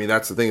 Yeah, I mean,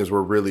 that's the thing, is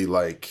we're really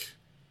like,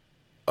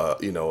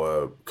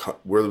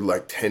 we're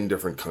like 10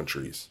 different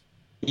countries,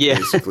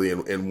 basically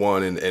in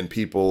one, and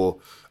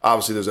people,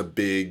 obviously there's a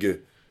big,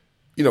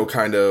 you know,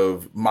 kind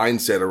of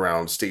mindset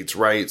around states'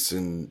 rights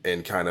and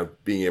kind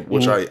of being able,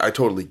 which I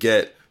totally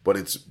get,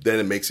 but then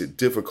it makes it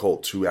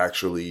difficult to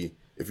actually,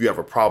 if you have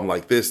a problem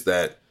like this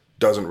that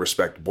doesn't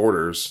respect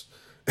borders,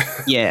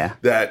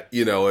 that,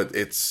 you know, it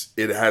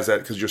has that,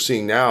 because you're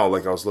seeing now,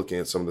 like I was looking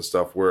at some of the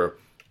stuff where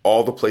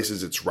all the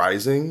places it's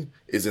rising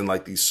is in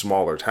like these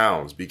smaller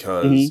towns,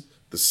 because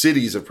the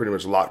cities have pretty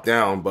much locked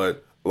down,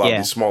 but a lot of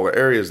these smaller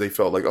areas, they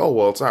felt like, oh,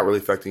 well, it's not really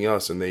affecting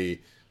us, and a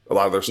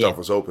lot of their stuff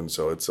was open,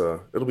 so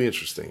it'll be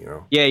interesting, you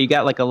know. Yeah, you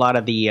got like a lot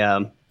of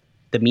the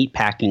meat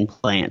packing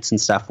plants and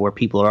stuff where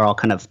people are all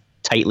kind of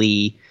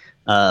tightly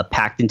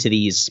packed into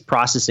these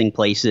processing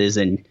places,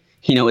 and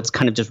you know, it's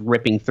kind of just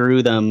ripping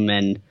through them,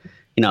 and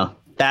you know,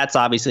 that's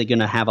obviously going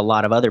to have a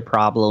lot of other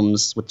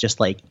problems with just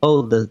like,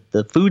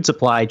 the food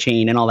supply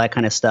chain and all that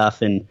kind of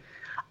stuff. And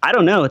I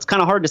don't know, it's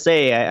kind of hard to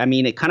say. I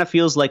mean, it kind of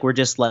feels like we're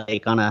just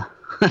like on a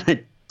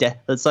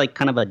it's like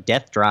kind of a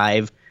death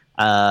drive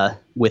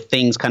with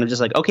things kind of just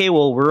like, okay,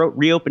 well, we're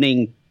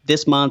reopening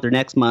this month or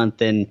next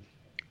month, and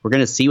we're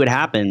going to see what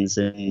happens.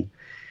 And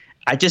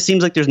it just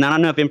seems like there's not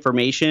enough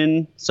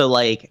information. So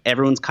like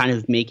everyone's kind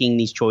of making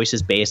these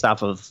choices based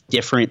off of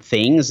different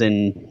things,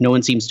 and no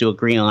one seems to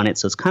agree on it.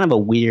 So it's kind of a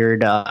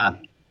weird,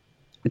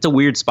 it's a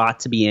weird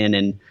spot to be in.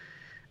 And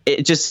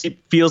it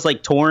feels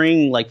like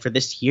touring like for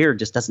this year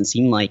just doesn't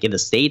seem like, in the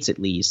States at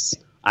least,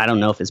 I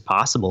don't know if it's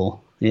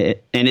possible.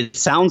 And it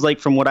sounds like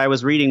from what I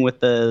was reading with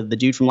the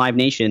dude from Live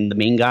Nation, the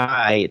main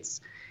guy,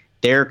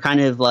 they're kind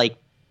of like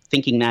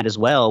thinking that as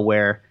well,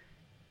 where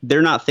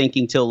they're not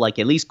thinking till like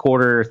at least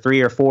quarter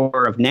 3 or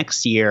 4 of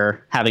next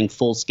year having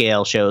full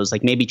scale shows,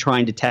 like maybe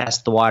trying to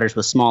test the waters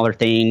with smaller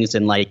things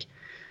and like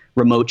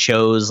remote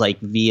shows like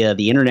via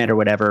the internet or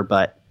whatever,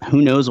 but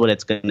who knows what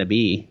it's going to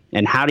be.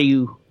 And how do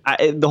you,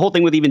 the whole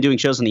thing with even doing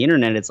shows on the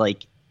internet, it's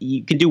like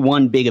you can do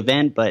one big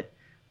event, but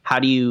how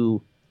do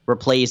you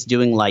replace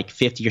doing like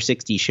 50 or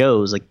 60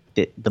 shows? Like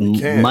the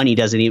money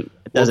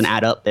doesn't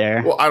add up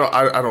there. Well,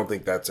 I don't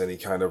think that's any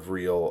kind of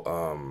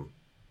real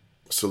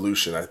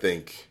solution. I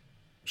think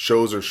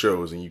shows are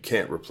shows and you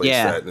can't replace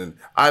that. And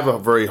I have a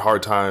very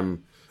hard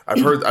time. I've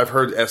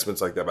heard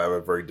estimates like that, but I have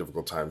a very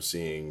difficult time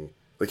seeing,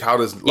 like, how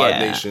does Live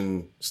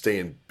Nation stay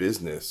in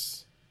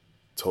business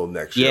till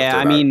next year? Yeah,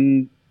 I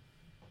mean,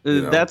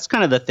 that's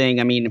kind of the thing.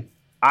 I mean,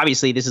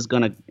 obviously this is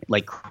going to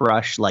like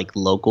crush like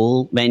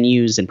local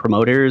venues and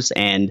promoters,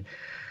 and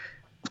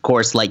of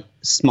course like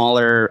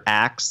smaller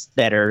acts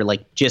that are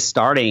like just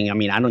starting. I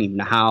mean, I don't even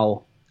know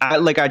how.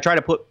 I try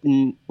to put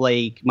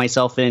like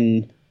myself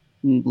in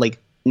like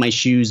my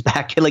shoes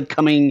back, like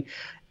coming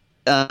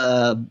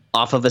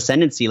off of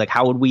Ascendancy. Like,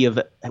 how would we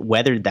have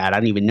weathered that? I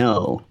don't even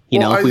know.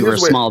 If we were a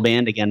small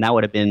band again, that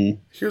would have been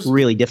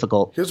really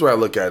difficult. Here's where I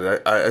look at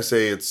it. I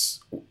say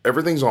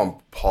everything's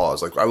on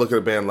pause. Like, I look at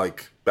a band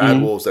like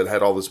Bad Wolves that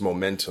had all this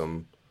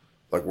momentum,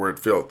 like where it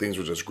felt things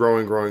were just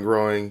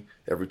growing.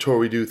 Every tour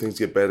we do, things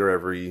get better.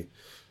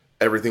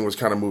 Everything was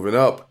kind of moving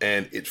up,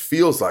 and it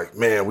feels like,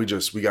 man, we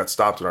got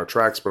stopped in our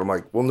tracks. But I'm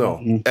like, well,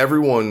 no,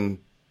 everyone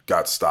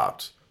got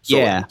stopped.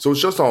 So, so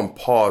it's just on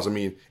pause. I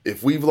mean,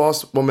 if we've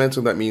lost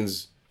momentum, that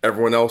means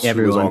everyone else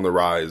who was on the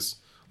rise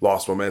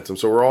lost momentum.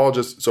 So we're all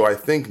so I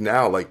think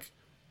now, like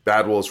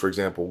Bad Wolves, for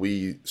example,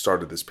 we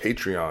started this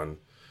Patreon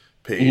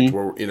page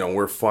where,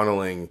 we're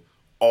funneling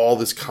all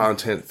this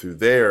content through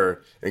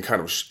there and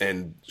kind of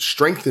and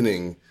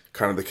strengthening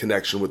kind of the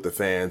connection with the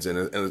fans.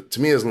 And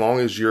to me, as long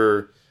as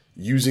you're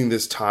using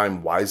this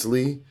time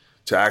wisely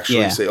to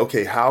actually say,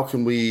 okay, how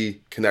can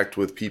we connect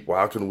with people?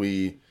 How can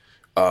we,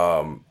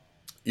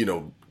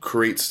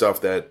 create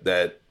stuff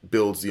that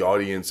builds the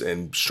audience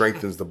and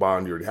strengthens the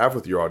bond you already have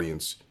with your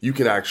audience, you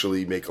can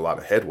actually make a lot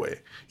of headway.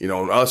 And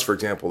us, for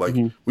example, like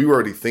we were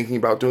already thinking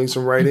about doing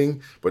some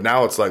writing, but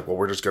now it's like, well,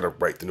 we're just going to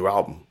write the new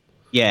album.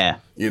 Yeah.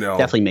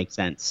 Definitely makes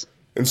sense.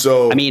 And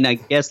so, I mean, I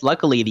guess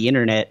luckily the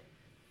internet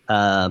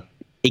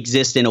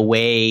exists in a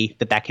way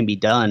that can be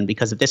done,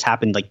 because if this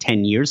happened like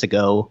 10 years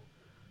ago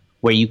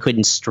where you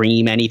couldn't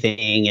stream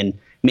anything and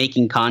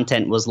making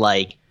content was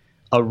like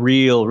a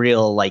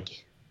real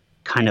like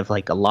kind of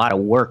like a lot of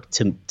work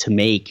to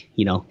make,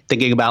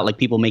 thinking about like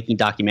people making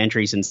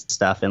documentaries and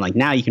stuff, and like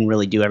now you can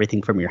really do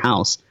everything from your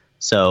house.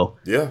 So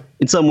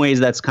in some ways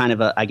that's kind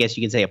of I guess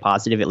you could say a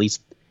positive. At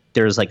least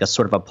there's like a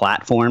sort of a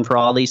platform for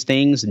all these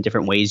things and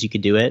different ways you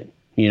could do it,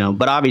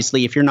 but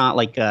obviously if you're not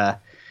like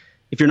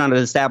if you're not an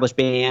established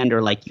band,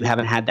 or like you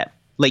haven't had that,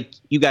 like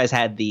you guys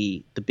had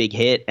the big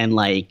hit and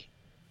like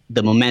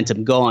the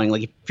momentum going,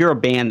 like if you're a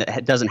band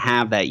that doesn't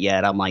have that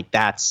yet, I'm like,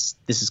 this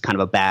is kind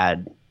of a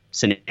bad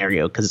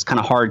scenario, because it's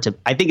kind of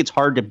I think it's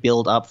hard to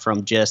build up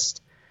from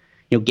just,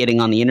 getting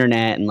on the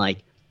internet and like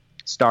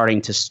starting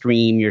to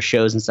stream your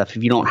shows and stuff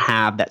if you don't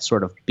have that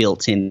sort of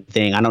built-in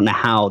thing. I don't know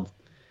how.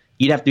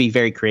 You'd have to be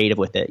very creative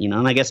with it,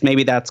 and I guess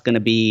maybe that's going to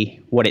be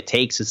what it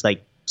takes, is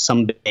like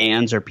some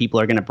bands or people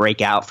are going to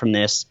break out from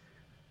this,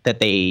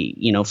 that they,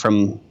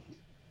 from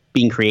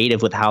being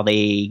creative with how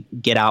they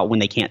get out when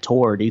they can't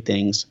tour or do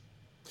things.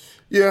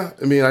 Yeah,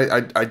 I mean, I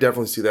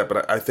definitely see that,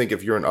 but I think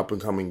if you're an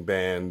up-and-coming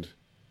band,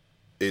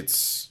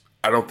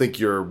 I don't think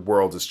your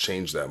world has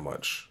changed that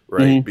much,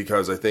 right?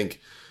 Because I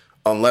think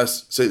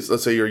let's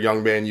say you're a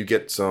young band, you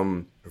get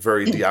some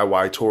very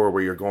DIY tour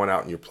where you're going out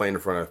and you're playing in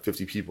front of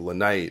 50 people a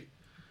night.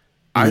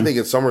 I think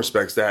in some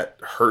respects that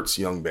hurts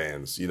young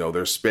bands.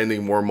 They're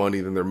spending more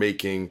money than they're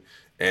making,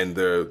 and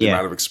the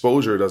amount of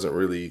exposure doesn't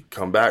really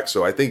come back.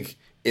 So I think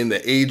in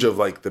the age of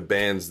like the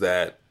bands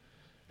that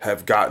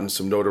have gotten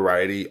some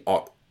notoriety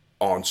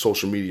on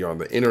social media, on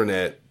the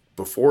internet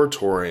before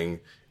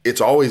touring,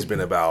 it's always been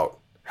about,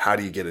 how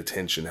do you get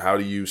attention? How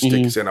do you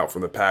stand out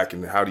from the pack?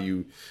 And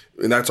and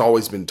that's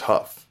always been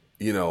tough,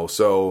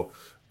 So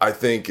I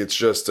think it's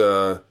just,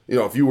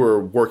 if you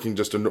were working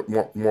just a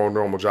more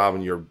normal job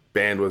and your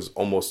band was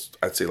almost,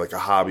 I'd say like a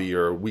hobby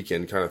or a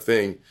weekend kind of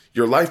thing,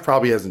 your life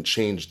probably hasn't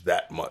changed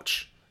that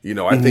much.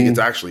 I think it's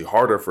actually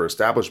harder for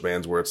established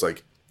bands where it's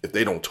like, if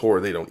they don't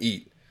tour, they don't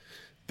eat.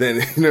 Then,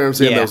 you know what I'm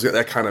saying?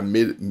 That kind of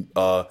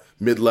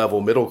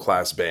mid-level,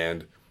 middle-class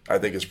band, I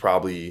think is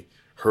probably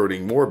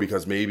hurting more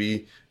because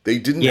maybe they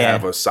didn't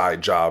have a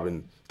side job,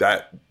 and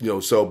that,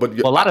 but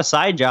a lot of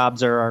side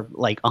jobs are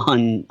like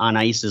on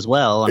ice as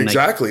well. And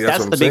exactly.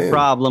 That's the big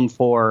problem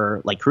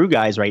for like crew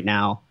guys right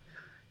now.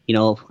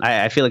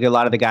 I feel like a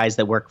lot of the guys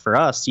that work for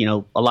us,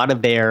 a lot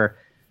of their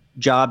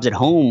jobs at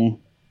home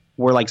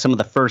were like some of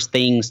the first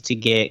things to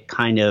get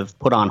kind of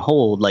put on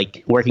hold,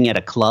 like working at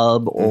a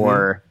club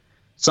or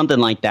something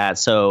like that.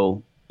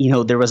 So,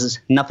 there was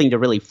nothing to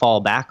really fall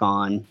back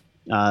on.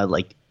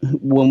 Like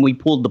when we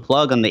pulled the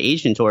plug on the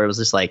Asian tour, it was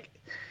just like,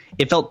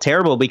 it felt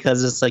terrible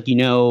because it's like,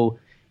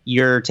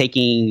 you're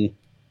taking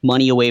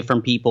money away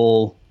from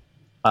people,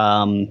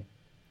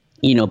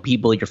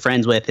 people you're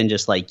friends with, and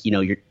just like,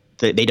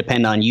 they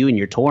depend on you and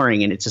you're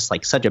touring, and it's just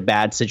like such a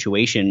bad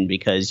situation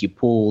because you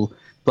plug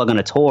on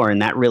a tour,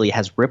 and that really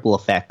has ripple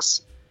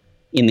effects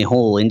in the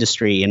whole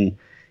industry. And,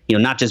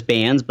 not just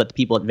bands, but the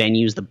people at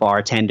venues, the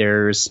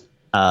bartenders,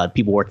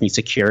 people working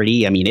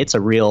security. I mean, it's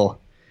a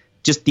real,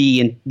 just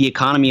the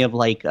economy of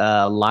like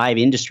live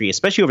industry,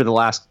 especially over the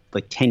last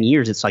like 10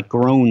 years, it's like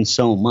grown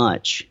so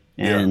much.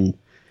 And,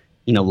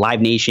 Live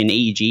Nation,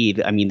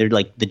 AEG, I mean, they're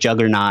like the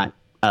juggernaut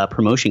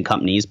promotion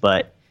companies,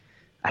 but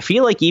I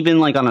feel like even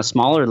like on a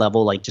smaller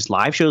level, like just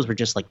live shows were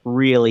just like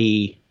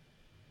really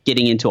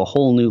getting into a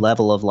whole new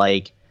level of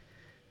like,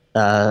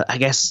 I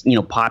guess,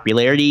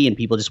 popularity and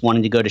people just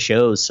wanting to go to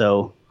shows.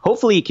 So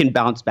hopefully it can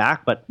bounce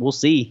back, but we'll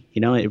see.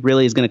 It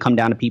really is going to come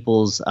down to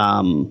people's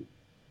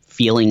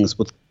feelings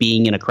with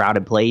being in a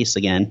crowded place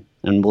again,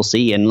 and we'll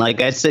see. And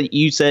like I said,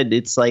 you said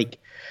it's like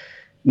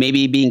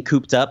maybe being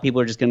cooped up, people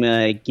are just going to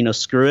be like,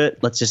 screw it.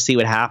 Let's just see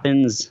what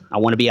happens. I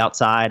want to be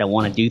outside. I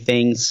want to do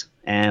things,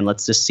 and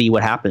let's just see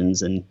what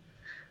happens. And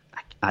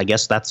I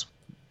guess that's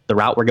the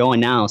route we're going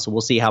now. So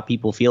we'll see how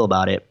people feel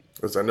about it.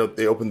 Because I know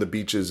they opened the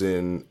beaches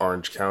in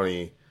Orange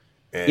County,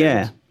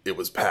 and it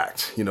was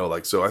packed.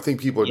 So I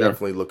think people are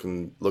definitely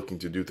looking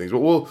to do things. But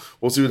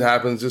we'll see what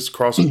happens. Just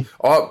cross it.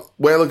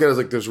 Way I look at it is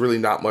like there's really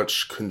not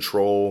much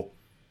control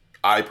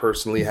I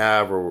personally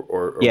have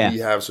or we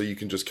have, so you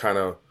can just kind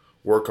of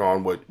work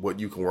on what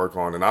you can work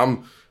on. And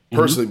I'm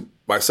personally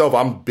myself,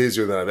 I'm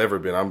busier than I've ever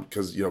been.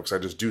 Because I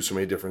just do so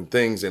many different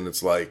things, and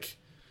it's like,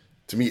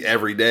 to me,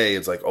 every day,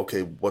 it's like,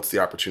 okay, what's the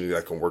opportunity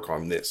I can work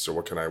on this, or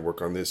what can I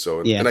work on this? So,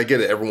 and I get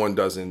it. Everyone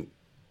doesn't,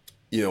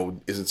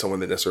 isn't someone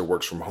that necessarily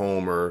works from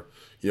home or,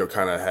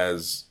 kind of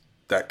has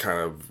that kind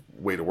of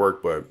way to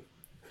work. But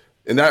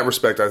in that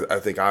respect, I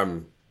think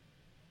I'm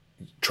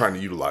trying to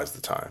utilize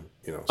the time,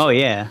 So. Oh,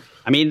 yeah.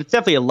 I mean, it's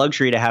definitely a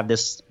luxury to have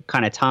this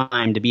kind of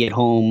time to be at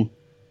home,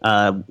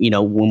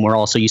 when we're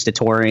also used to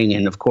touring.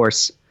 And of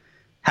course,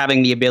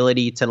 having the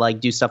ability to like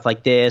do stuff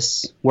like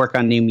this, work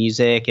on new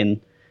music,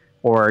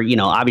 or,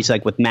 obviously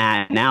like with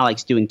Matt and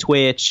Alex doing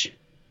Twitch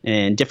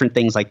and different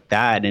things like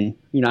that. And,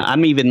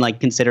 I'm even like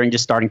considering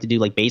just starting to do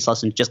like bass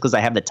lessons just because I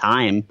have the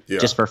time,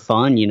 just for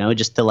fun,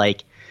 just to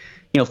like,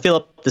 fill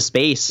up the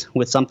space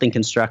with something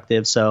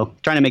constructive. So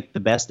trying to make the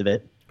best of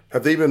it.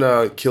 Have they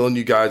been killing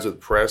you guys with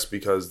press,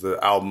 because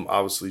the album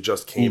obviously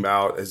just came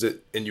out?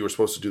 And you were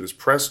supposed to do this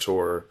press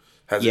tour.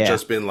 Has it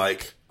just been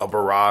like a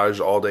barrage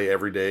all day,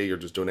 every day? You're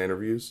just doing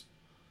interviews?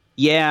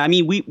 Yeah, I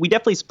mean, we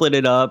definitely split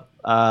it up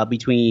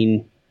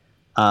between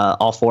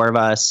all four of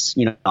us,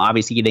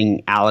 obviously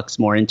getting Alex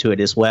more into it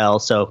as well.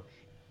 So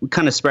we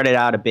kind of spread it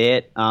out a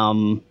bit.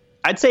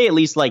 I'd say at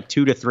least like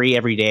 2 to 3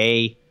 every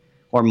day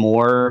or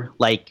more,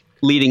 like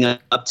leading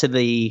up to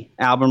the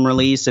album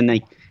release. And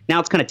like, now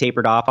it's kind of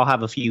tapered off. I'll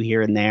have a few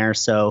here and there.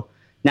 So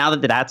now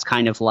that that's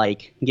kind of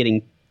like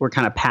we're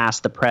kind of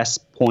past the press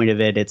point of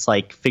it. It's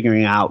like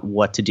figuring out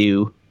what to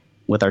do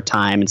with our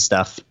time and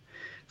stuff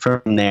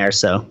from there.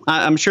 So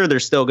I'm sure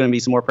there's still going to be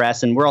some more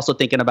press. And we're also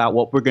thinking about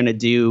what we're going to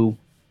do.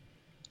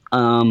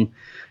 Of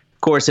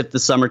course, if the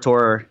summer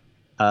tour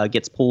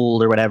gets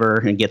pulled or whatever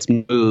and gets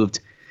moved,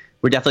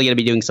 we're definitely going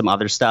to be doing some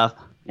other stuff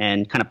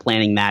and kind of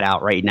planning that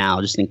out right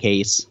now, just in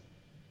case.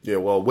 Yeah,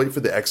 well, wait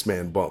for the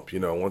X-Man bump.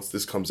 Once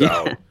this comes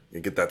out, you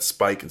get that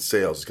spike in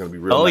sales. It's going to be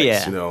real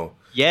nice.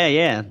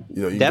 Yeah.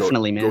 You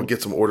definitely, man.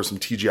 Go order some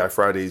TGI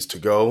Fridays to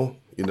go.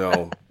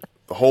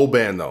 The whole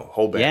band, though.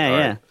 Whole band. Yeah, right?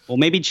 yeah. Well,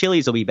 maybe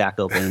Chili's will be back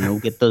open, and we'll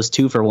get those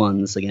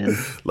 2-for-1s again.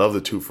 Love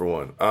the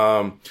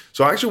 2-for-1.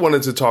 So I actually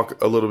wanted to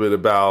talk a little bit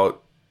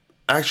about,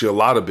 a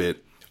lot of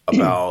it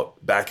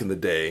about back in the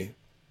day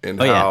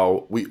and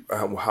how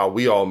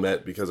we all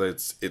met, because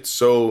it's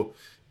so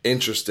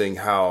interesting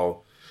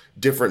how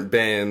different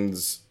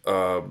bands'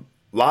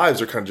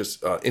 lives are kind of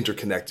just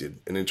interconnected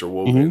and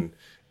interwoven.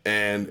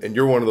 And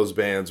you're one of those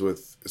bands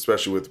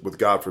especially with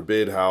God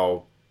Forbid,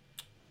 how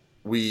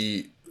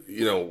we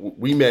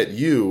met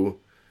you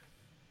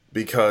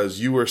because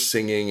you were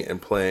singing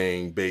and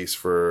playing bass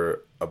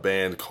for a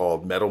band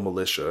called Metal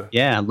Militia.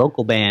 Yeah,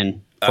 local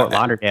band, Fort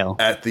Lauderdale.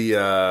 At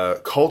the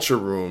Culture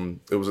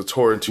Room. It was a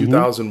tour in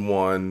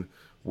 2001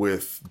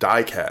 with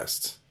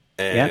Diecast.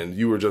 And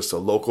you were just a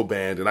local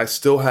band. And I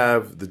still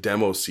have the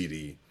demo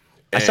CD.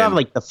 I saw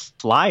like the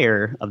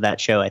flyer of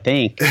that show, I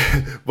think.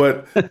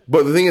 but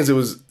the thing is, it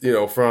was,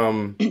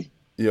 from,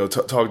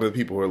 talking to the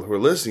people who are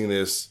listening to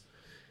this,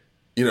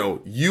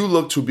 you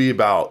look to be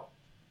about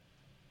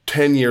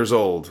 10 years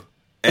old,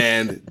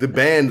 and the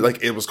band,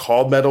 like, it was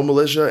called Metal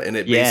Militia, and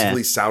it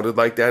basically sounded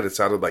like that. It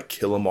sounded like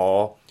Kill 'Em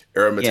All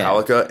era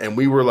Metallica, and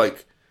we were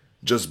like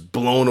just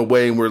blown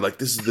away, and we're like,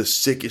 this is the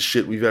sickest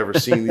shit we've ever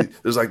seen.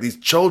 There's like these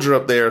children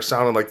up there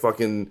sounding like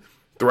fucking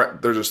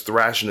they're just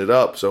thrashing it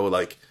up. So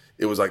like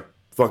it was like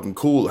fucking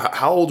cool.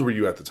 How old were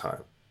you at the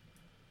time?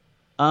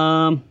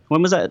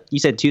 When was that? You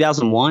said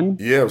 2001?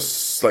 Yeah, it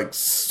was like,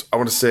 I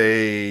want to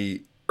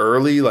say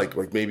early, like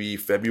maybe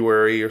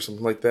February or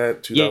something like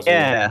that. 2001.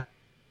 Yeah.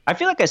 I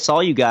feel like I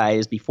saw you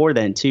guys before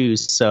then too.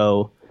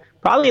 So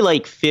probably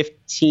like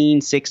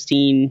 15,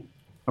 16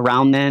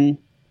 around then.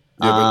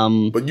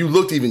 Yeah, but you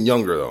looked even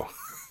younger though.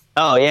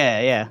 Oh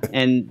yeah.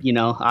 And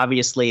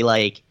obviously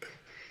like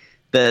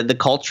the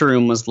Culture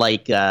Room was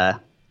like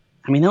that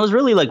was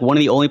really like one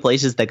of the only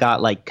places that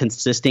got like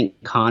consistent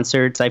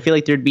concerts. I feel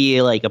like there'd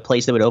be like a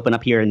place that would open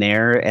up here and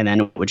there and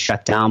then it would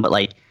shut down. But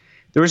like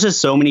there was just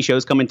so many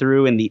shows coming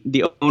through, and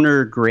the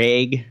owner,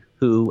 Greg,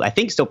 who I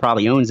think still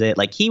probably owns it,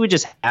 like he would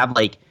just have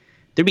like,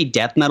 there'd be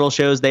death metal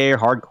shows there,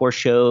 hardcore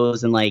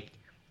shows. And like,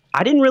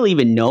 I didn't really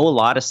even know a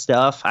lot of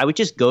stuff. I would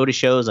just go to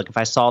shows. Like if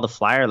I saw the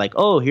flyer, like,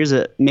 oh,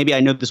 maybe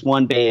I know this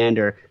one band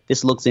or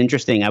this looks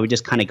interesting. I would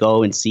just kind of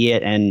go and see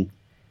it. And,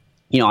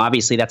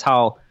 obviously that's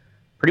how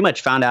pretty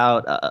much found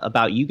out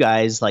about you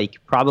guys, like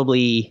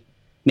probably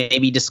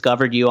maybe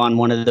discovered you on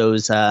one of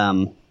those, I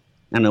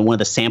don't know, one of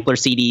the sampler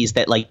CDs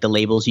that like the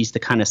labels used to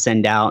kind of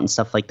send out and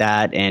stuff like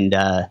that. And,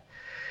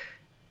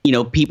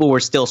 people were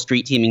still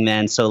street teaming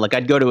then. So like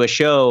I'd go to a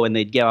show and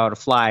they'd give out a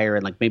flyer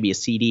and like maybe a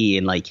CD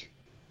and like,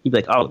 you'd be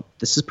like, oh,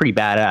 this is pretty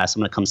badass.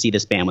 I'm going to come see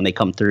this band when they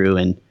come through.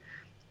 And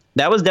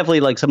that was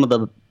definitely like some of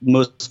the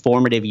most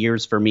formative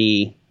years for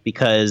me,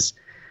 because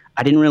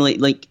I didn't really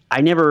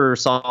I never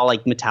saw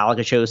like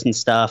Metallica shows and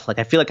stuff. Like,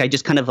 I feel like I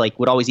just kind of like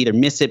would always either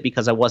miss it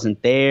because I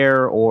wasn't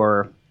there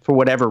or for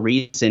whatever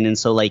reason. And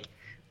so like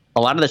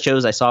a lot of the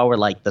shows I saw were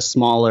like the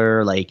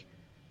smaller, like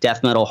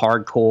death metal,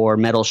 hardcore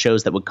metal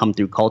shows that would come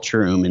through Culture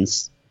Room. And,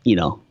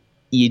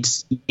 you'd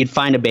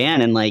find a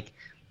band and like,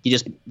 you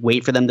just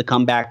wait for them to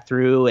come back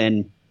through.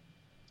 And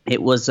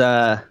it was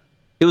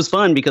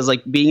fun because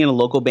like being in a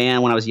local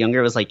band when I was younger,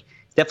 it was like,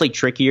 it's definitely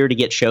trickier to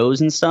get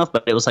shows and stuff,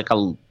 but it was like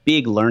a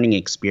big learning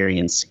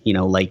experience,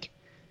 like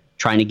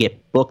trying to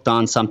get booked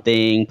on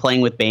something,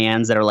 playing with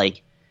bands that are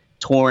like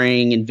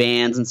touring in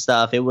vans and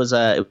stuff. It was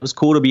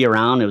cool to be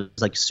around. It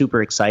was like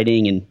super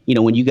exciting. And,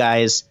 when you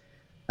guys,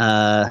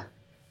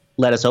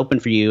 let us open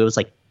for you, it was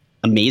like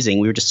amazing.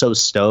 We were just so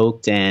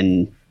stoked,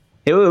 and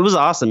it was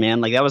awesome,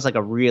 man. Like that was like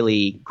a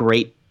really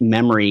great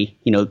memory,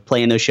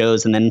 playing those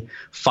shows and then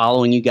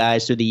following you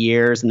guys through the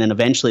years. And then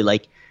eventually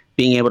like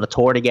being able to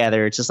tour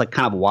together. It's just like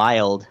kind of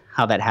wild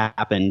how that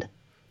happened.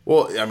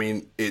 Well, I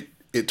mean, it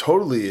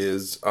totally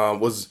is.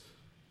 Was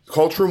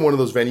Culture Room one of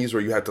those venues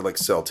where you had to like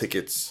sell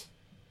tickets?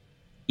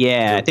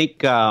 Yeah, I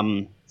think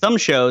some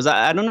shows,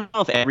 I don't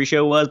know if every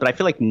show was, but I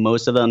feel like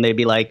most of them, they'd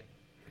be like,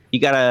 you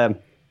gotta,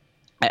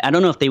 I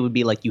don't know if they would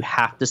be like, you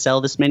have to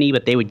sell this many,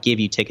 but they would give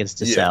you tickets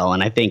to sell.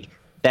 And I think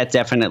that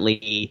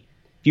definitely,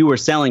 if you were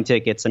selling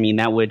tickets, I mean,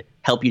 that would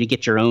help you to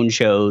get your own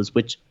shows,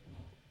 which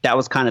that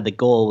was kind of the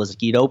goal, was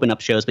you'd open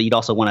up shows, but you'd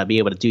also want to be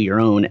able to do your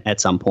own at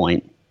some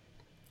point.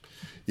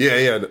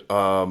 Yeah.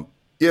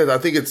 I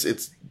think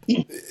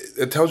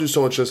it tells you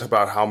so much just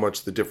about how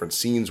much the different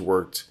scenes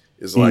worked.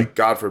 Is like,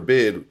 God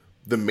forbid,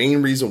 the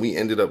main reason we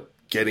ended up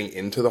getting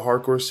into the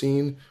hardcore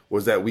scene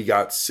was that we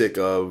got sick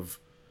of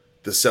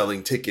the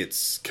selling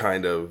tickets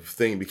kind of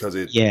thing, because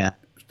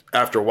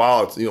after a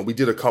while, it's, we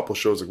did a couple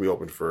shows. Like we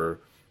opened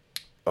for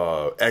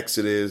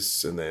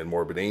Exodus and then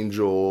Morbid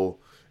Angel,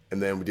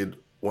 and then we did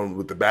one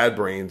with the Bad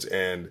Brains,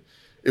 and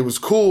it was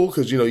cool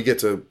because you get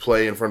to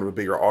play in front of a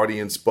bigger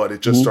audience, but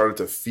it just started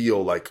to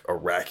feel like a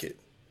racket,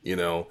 and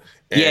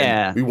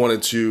we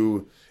wanted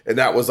to, and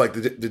that was like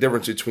the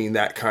difference between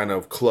that kind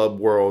of club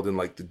world and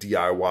like the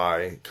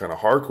DIY kind of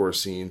hardcore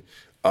scene,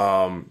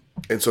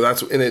 and so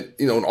that's in it,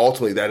 and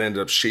ultimately that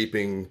ended up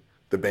shaping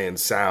the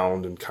band's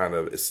sound and kind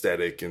of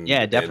aesthetic and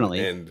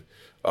definitely and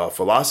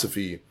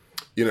philosophy,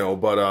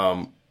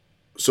 but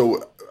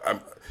so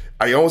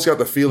I almost got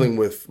the feeling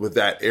with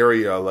that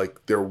area, like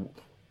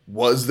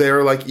was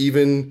there like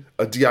even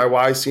a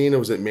DIY scene, or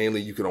was it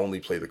mainly you could only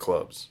play the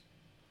clubs?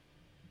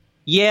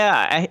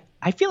 Yeah,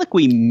 I feel like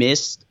we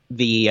missed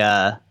the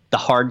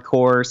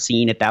hardcore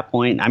scene at that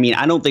point. I mean,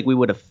 I don't think we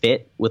would have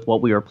fit with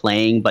what we were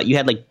playing, but you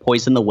had like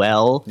Poison the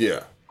Well,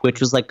 which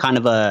was like kind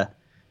of the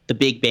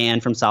big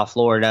band from South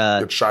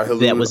Florida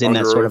that was in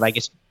that sort of, I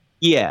guess,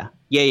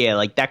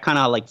 like that kind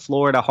of like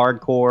Florida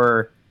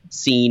hardcore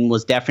scene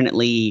was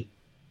definitely.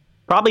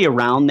 Probably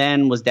around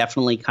then was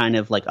definitely kind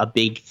of like a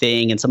big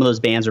thing. And some of those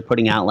bands were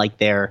putting out like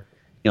their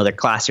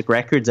classic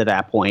records at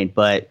that point,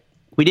 but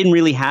we didn't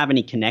really have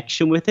any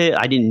connection with it.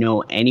 I didn't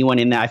know anyone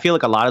in that. I feel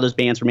like a lot of those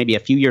bands were maybe a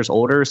few years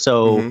older.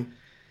 So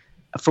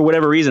for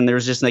whatever reason, there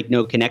was just like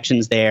no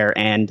connections there.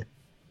 And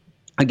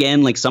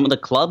again, like some of the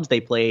clubs they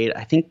played,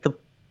 I think the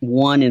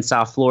one in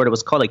South Florida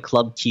was called like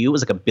Club Q. It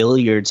was like a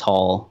billiards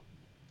hall.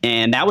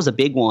 And that was a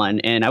big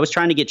one. And I was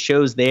trying to get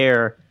shows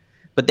there,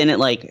 but then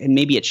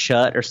maybe it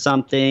shut or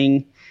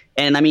something.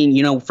 And I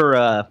mean, for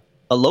a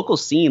local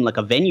scene, like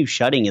a venue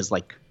shutting is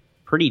like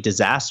pretty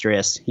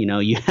disastrous.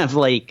 You have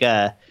like, you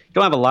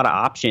don't have a lot of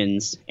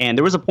options. And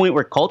there was a point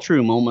where Culture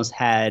Room almost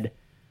had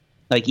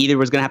like either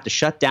was going to have to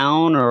shut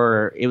down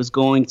or it was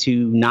going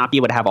to not be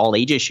able to have all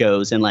ages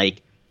shows. And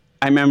like,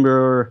 I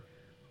remember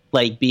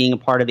like being a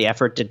part of the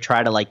effort to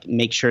try to like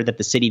make sure that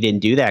the city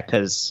didn't do that.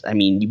 Cause I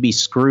mean, you'd be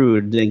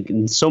screwed.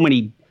 And so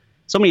many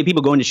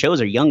people going to shows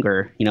are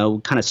younger,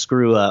 kind of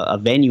screw a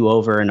venue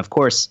over. And of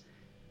course,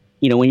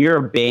 when you're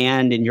a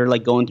band and you're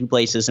like going through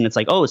places and it's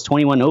like, oh, it's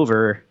 21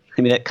 over.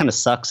 I mean, that kind of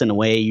sucks in a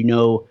way,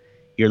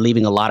 you're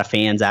leaving a lot of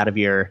fans out of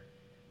your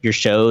your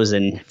shows.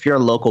 And if you're a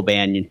local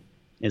band,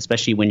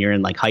 especially when you're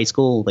in like high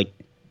school, like,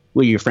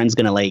 well, your friend's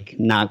gonna like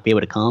not be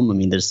able to come. I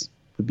mean,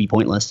 would be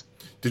pointless.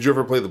 Did you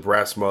ever play the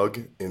Brass Mug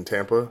in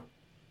Tampa?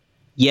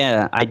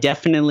 Yeah, I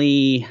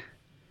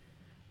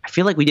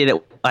feel like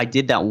I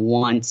did that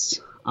once.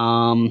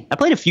 I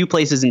played a few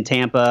places in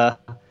Tampa,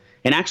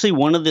 and actually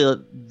one of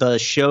the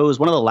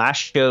last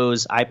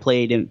shows I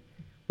played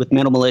with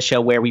Metal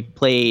Militia, where we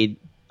played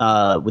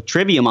with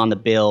Trivium on the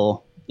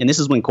bill, and this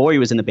is when Corey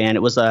was in the band.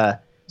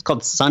 It's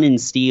called Sun and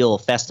Steel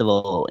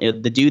Festival.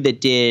 The dude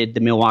that did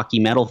the Milwaukee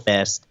Metal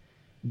Fest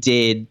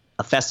did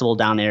a festival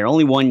down there.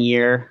 Only 1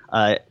 year.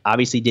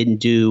 Obviously didn't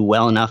do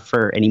well enough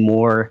for any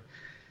more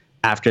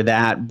after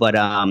that. But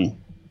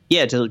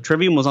so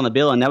Trivium was on the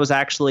bill, and that was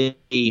actually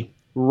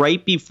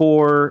right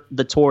before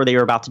the tour they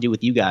were about to do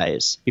with you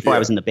guys, before I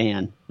was in the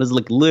band. It was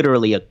like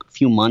literally a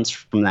few months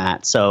from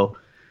that. So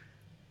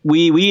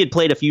we had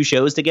played a few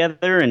shows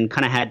together and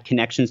kind of had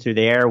connections through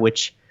there,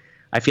 which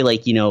I feel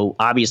like,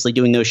 obviously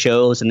doing those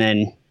shows and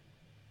then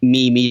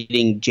me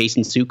meeting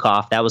Jason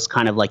Sukoff, that was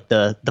kind of like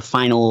the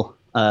final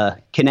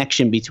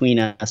connection between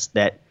us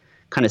that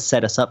kind of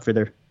set us up for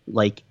their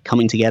like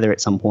coming together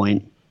at some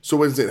point. So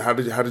how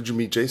did you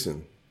meet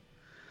Jason?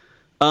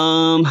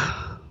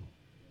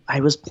 I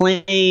was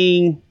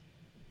playing.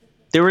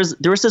 There was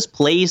this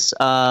place,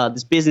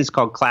 this business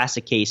called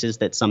Classic Cases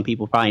that some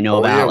people probably know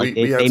about. Yeah, like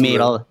they made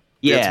all.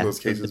 Yeah, those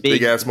cases,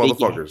 big ass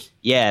motherfuckers.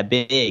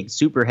 Big,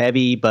 super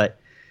heavy, but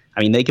I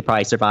mean they could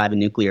probably survive a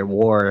nuclear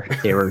war.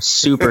 They were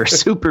super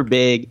super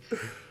big.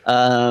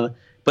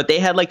 But they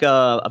had like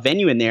a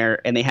venue in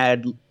there, and they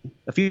had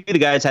a few of the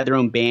guys had their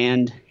own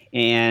band,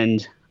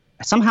 and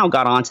I somehow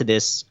got onto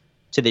this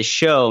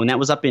show, and that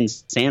was up in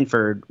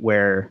Sanford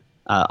where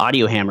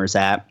Audio Hammer's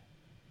at.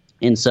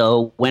 And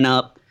so went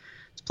up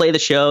to play the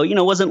show. It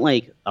wasn't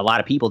like a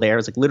lot of people there. It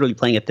was like literally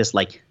playing at this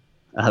like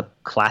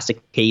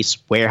Classic Case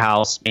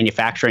warehouse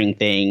manufacturing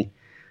thing.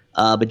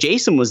 But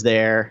Jason was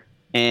there,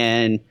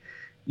 and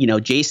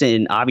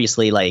Jason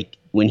obviously, like,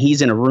 when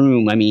he's in a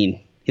room, I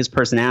mean, his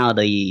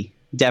personality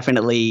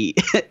definitely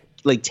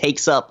like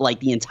takes up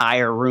like the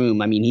entire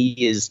room. I mean,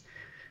 he is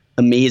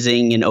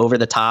amazing and over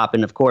the top.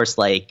 And of course,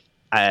 like,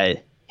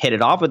 I hit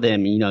it off with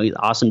him. He's an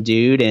awesome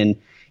dude, and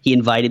he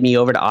invited me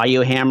over to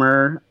Audio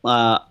Hammer.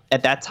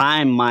 At that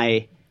time,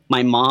 my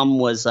mom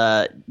was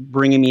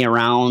bringing me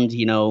around,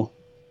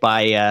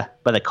 by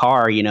the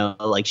car.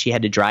 Like she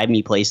had to drive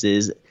me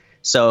places.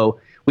 So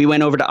we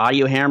went over to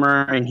Audio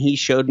Hammer, and he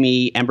showed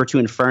me Ember to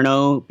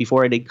Inferno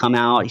before it had come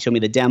out. He showed me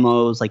the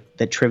demos, like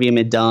that Trivium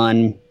had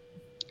done,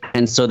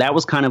 and so that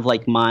was kind of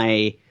like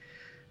my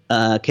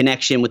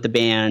connection with the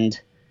band.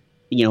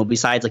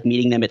 Besides like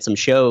meeting them at some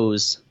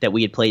shows that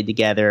we had played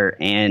together,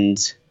 and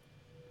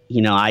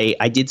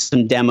I did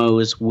some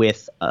demos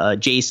with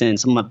Jason,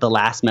 some of the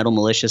last Metal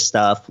Militia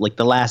stuff, like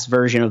the last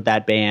version of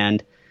that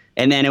band.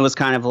 And then it was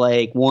kind of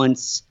like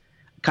once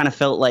kind of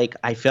felt like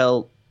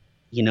the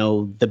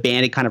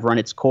band had kind of run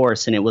its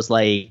course, and it was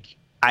like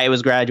I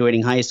was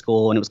graduating high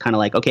school, and it was kind of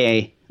like,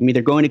 okay, I'm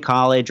either going to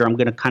college or I'm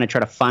going to kind of try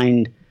to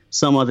find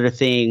some other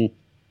thing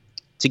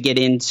to get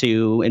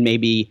into and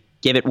maybe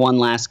give it one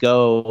last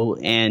go.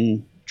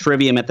 And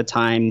Trivium at the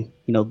time,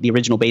 the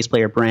original bass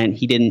player, Brent,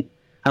 I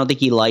don't think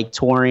he liked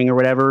touring or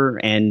whatever.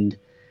 And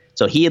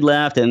so he had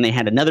left, and they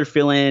had another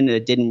fill-in.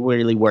 It didn't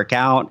really work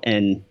out.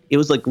 And it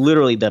was like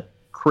literally the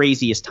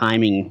craziest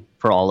timing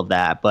for all of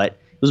that. But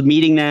it was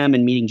meeting them,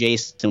 and meeting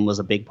Jason was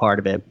a big part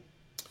of it.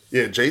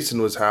 Yeah,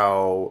 Jason was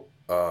how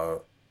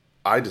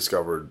I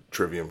discovered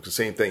Trivium. Because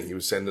same thing. He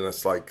was sending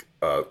us like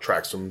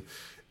tracks from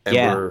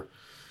Ember.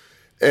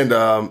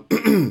 Yeah.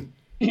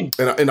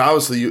 And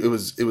obviously it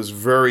was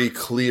very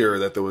clear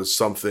that there was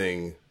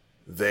something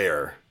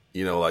there.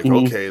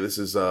 Okay, this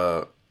is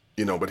but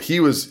he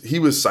was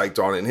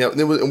psyched on it,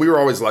 and we were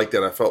always like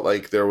that. I felt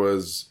like there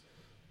was,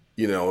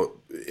 in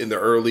the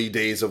early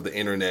days of the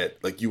internet,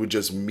 like you would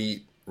just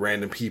meet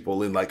random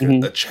people in like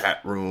a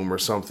chat room or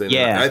something.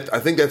 Yeah, and I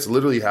think that's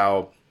literally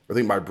how I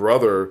think my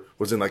brother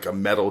was in like a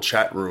metal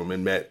chat room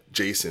and met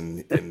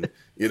Jason, and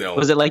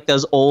was it like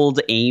those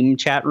old AIM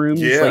chat rooms?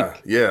 Yeah,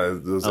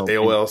 those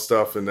AOL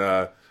stuff, and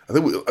I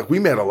think we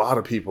met a lot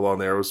of people on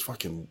there. It was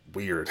fucking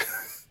weird.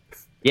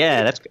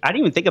 Yeah, I didn't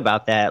even think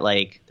about that.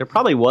 Like, there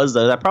probably was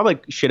those. I probably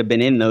should have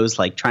been in those,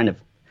 like, trying to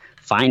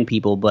find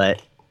people.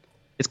 But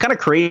it's kind of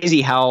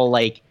crazy how,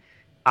 like,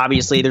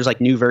 obviously there's, like,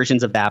 new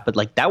versions of that. But,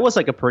 like, that was,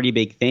 like, a pretty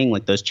big thing.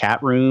 Like, those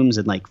chat rooms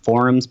and, like,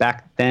 forums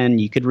back then.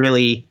 You could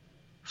really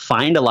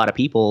find a lot of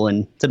people.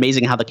 And it's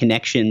amazing how the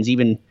connections,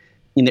 even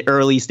in the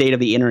early state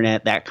of the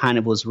internet, that kind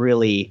of was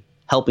really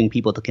helping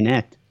people to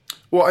connect.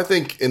 Well, I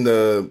think in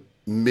the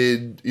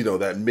mid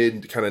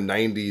kind of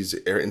 90s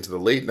era into the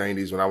late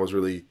 90s when I was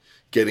really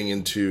getting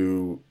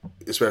into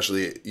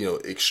especially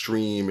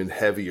extreme and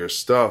heavier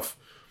stuff,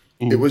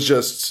 it was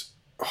just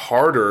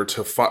harder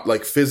to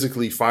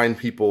physically find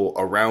people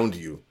around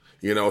you,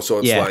 so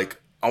it's like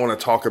I want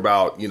to talk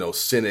about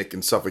Cynic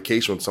and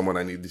Suffocation with someone,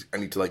 I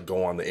need to like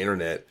go on the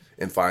internet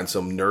and find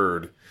some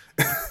nerd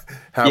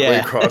halfway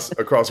across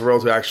the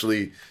world who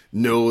actually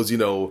knows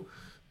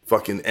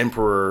fucking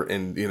Emperor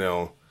and,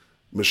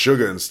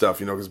 Meshuggah and stuff,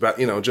 because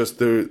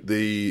just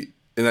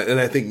and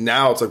I think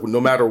now it's like no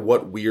matter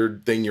what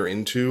weird thing you're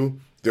into,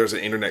 there's an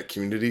internet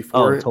community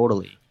for it. Oh,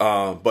 totally.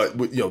 But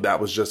that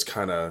was just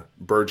kind of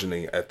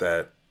burgeoning at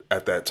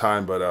that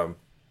time. But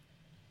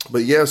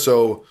yeah,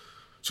 so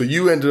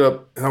you ended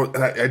up, and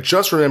I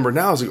just remember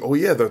now, I was like, oh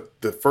yeah,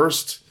 the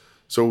first,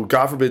 so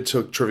God Forbid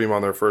took Trivium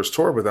on their first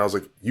tour, but I was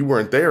like, you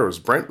weren't there. It was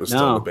Brent was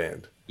still in the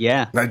band.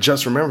 Yeah. And I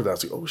just remembered that. I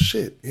was like, oh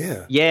shit,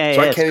 yeah. Yeah.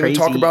 So I can't even crazy.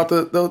 talk about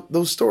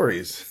those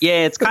stories.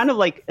 Yeah, it's kind of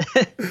like,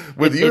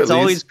 With you, it's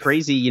always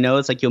crazy,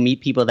 it's like you'll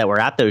meet people that were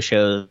at those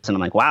shows and I'm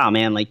like, wow,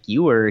 man, like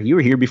you were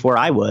here before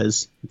I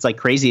was. It's like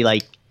crazy,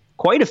 like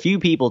quite a few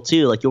people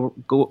too. Like you'll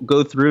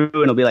go through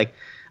and it'll be like,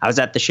 I was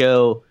at the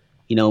show,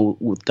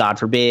 with God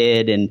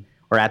Forbid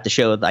or at the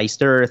show with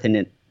Iced Earth,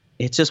 and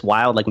it's just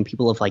wild. Like when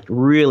people have like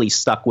really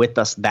stuck with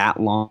us that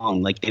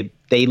long, like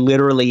they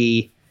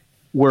literally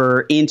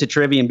were into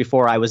Trivium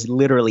before I was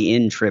literally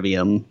in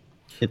Trivium.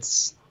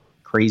 It's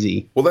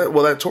crazy. Well,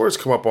 that tour has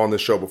come up on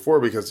this show before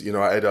because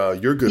I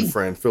had your good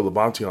friend Phil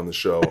Labonte on the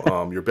show,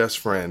 your best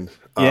friend,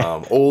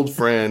 old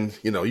friend,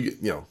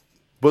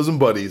 bosom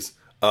buddies.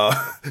 No,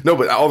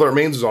 but All That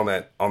Remains was on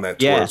that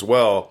tour as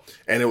well,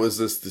 and it was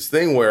this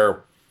thing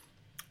where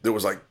there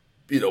was like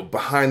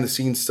behind the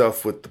scenes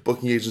stuff with the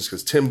booking agents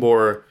because Tim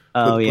Bohr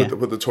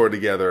put the tour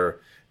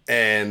together,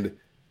 and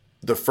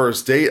the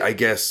first date, I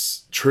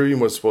guess Trivium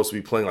was supposed to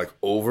be playing like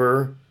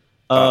over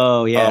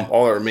All That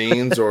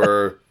Remains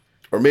or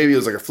maybe it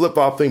was like a flip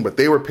flop thing, but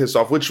they were pissed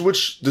off,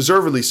 which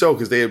deservedly so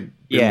because they had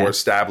been more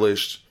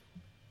established.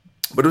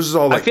 But it was just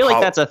all like I feel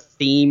like that's a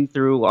theme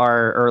through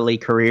our early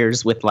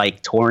careers with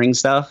like touring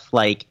stuff.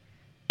 Like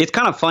it's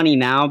kind of funny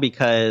now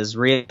because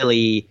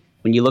really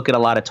when you look at a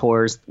lot of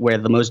tours where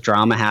the most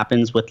drama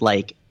happens with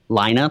like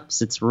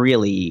lineups,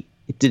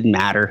 it didn't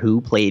matter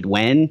who played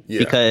when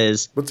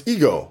because it's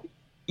ego.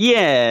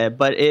 Yeah,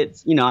 but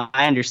it's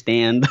I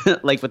understand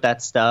like with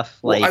that stuff.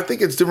 Like I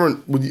think it's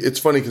different. It's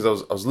funny because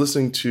I was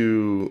listening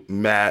to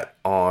Matt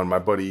on my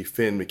buddy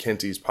Finn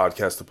McKenty's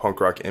podcast, The Punk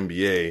Rock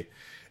MBA,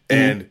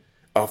 and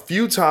a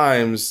few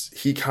times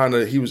he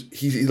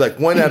like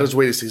went out his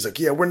way to say he's like,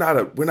 yeah, we're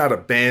not a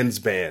band's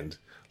band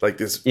like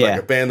this, like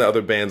a band that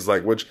other bands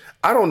like. Which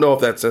I don't know if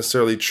that's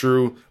necessarily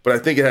true, but I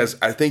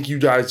think you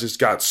guys just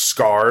got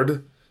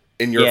scarred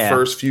in your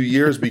first few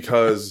years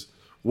because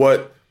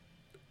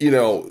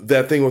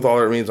that thing with All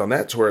That Remains on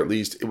that tour, at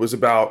least, it was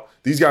about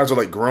these guys are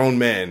like grown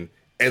men,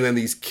 and then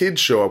these kids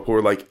show up who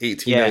are like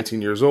 18,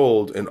 19 years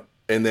old, and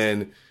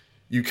then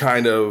you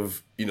kind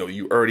of,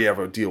 you already have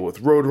a deal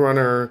with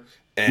Roadrunner,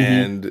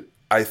 and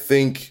I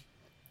think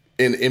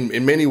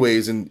in many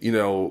ways, and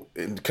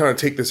kind of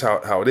take this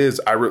how it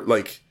is,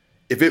 like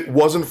if it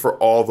wasn't for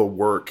all the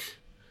work,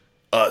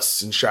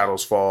 us and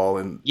Shadows Fall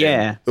and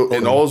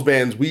all those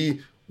bands,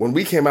 when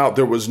we came out,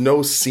 there was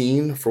no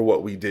scene for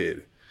what we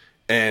did,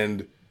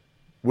 and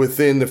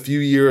within the few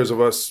years of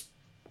us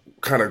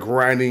kind of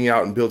grinding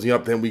out and building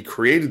up, then we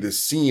created this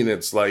scene.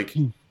 It's like,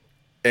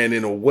 and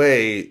in a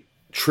way,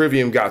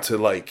 Trivium got to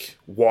like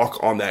walk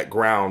on that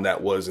ground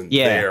that wasn't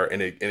there,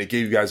 and it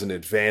gave you guys an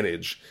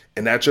advantage.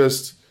 And that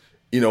just,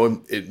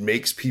 it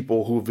makes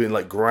people who've been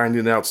like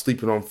grinding out,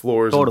 sleeping on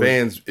floors and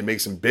bands, it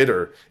makes them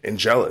bitter and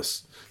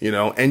jealous,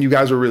 and you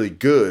guys are really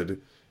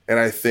good. And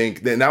I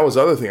think that was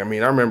the other thing. I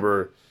mean, I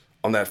remember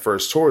on that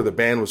first tour, the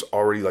band was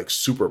already like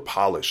super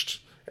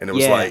polished, and it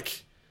was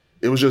like,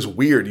 it was just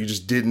weird. You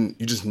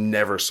just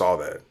never saw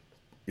that.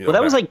 Well,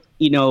 that was like,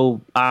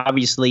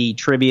 obviously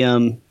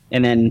Trivium,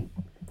 and then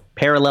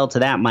parallel to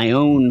that, my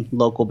own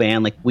local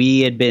band, like we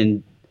had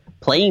been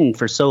playing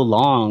for so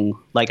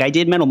long. Like I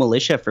did Metal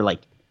Militia for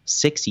like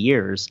 6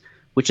 years,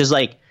 which is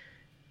like,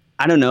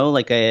 I don't know,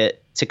 like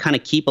to kind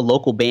of keep a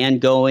local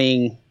band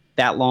going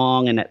that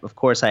long. And of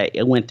course I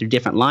went through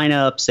different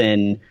lineups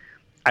and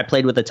I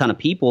played with a ton of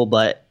people,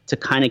 but to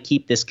kind of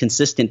keep this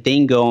consistent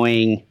thing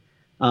going,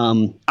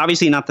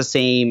 obviously not the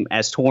same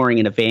as touring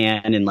in a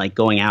van and like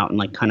going out and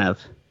like kind of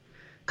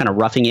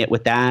roughing it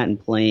with that and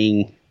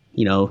playing,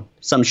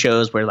 some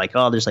shows where like,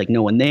 oh, there's like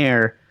no one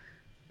there,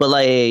 but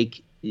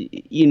like,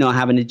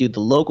 having to do the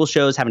local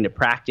shows, having to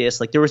practice,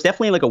 like there was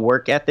definitely like a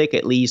work ethic,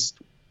 at least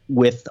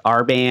with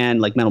our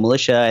band, like Metal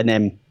Militia. And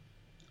then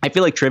I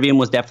feel like Trivium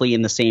was definitely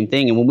in the same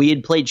thing. And when we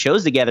had played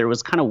shows together, it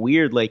was kind of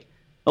weird. Like,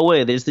 oh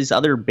wait, there's this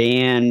other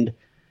band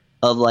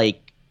of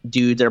like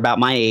dudes that are about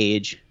my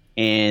age.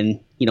 And,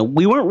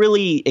 we weren't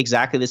really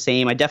exactly the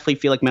same. I definitely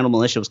feel like Metal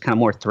Militia was kind of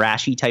more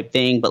thrashy type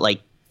thing, but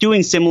like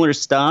doing similar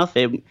stuff.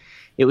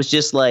 It was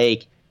just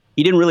like,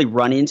 you didn't really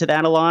run into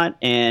that a lot.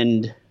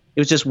 And it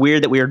was just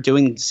weird that we were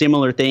doing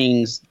similar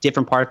things,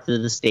 different parts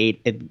of the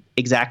state at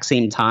exact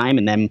same time.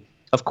 And then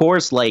of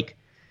course, like,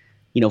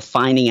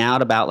 finding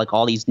out about like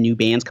all these new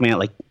bands coming out,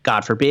 like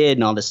God Forbid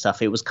and all this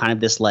stuff. It was kind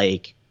of this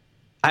like,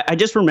 I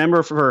just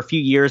remember for a few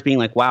years being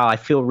like, wow, I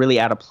feel really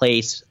out of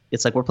place.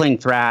 It's like we're playing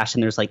thrash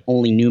and there's like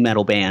only new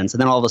metal bands.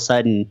 And then all of a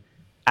sudden,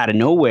 out of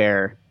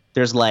nowhere,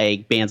 there's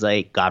like bands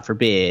like God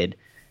Forbid,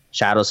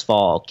 Shadows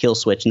Fall, Kill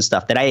Switch, and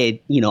stuff that I,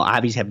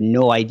 obviously have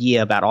no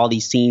idea about all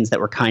these scenes that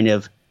were kind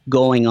of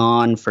going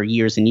on for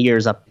years and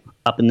years up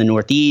in the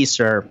Northeast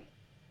or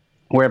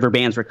wherever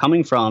bands were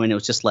coming from. And it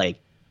was just like,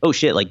 oh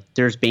shit, like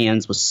there's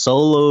bands with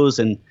solos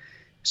and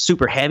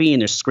super heavy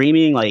and they're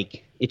screaming.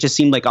 Like it just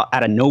seemed like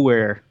out of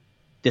nowhere,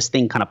 this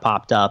thing kind of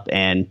popped up.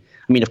 And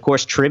I mean, of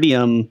course,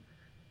 Trivium,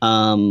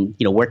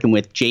 working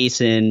with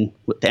Jason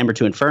with the Ember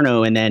to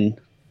Inferno. And then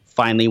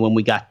finally, when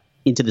we got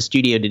into the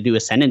studio to do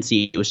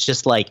Ascendancy, it was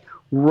just like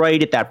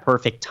right at that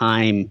perfect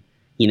time,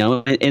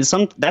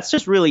 and that's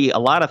just really a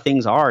lot of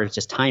things are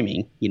just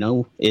timing,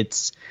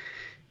 it's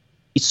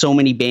so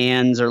many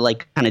bands are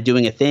like kind of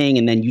doing a thing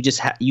and then you just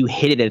you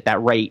hit it at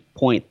that right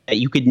point that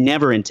you could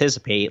never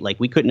anticipate. Like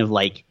we couldn't have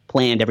like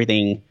planned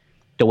everything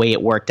the way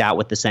it worked out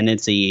with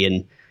Ascendancy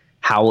and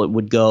how it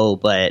would go.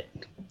 But,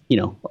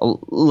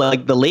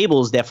 like the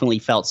labels definitely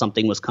felt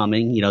something was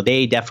coming.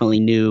 They definitely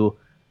knew,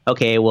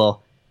 okay,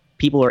 well,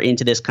 people are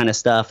into this kind of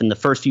stuff. And the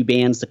first few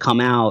bands to come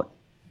out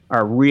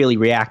are really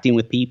reacting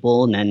with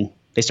people. And then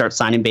they start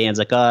signing bands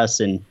like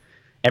us and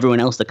everyone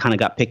else that kind of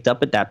got picked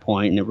up at that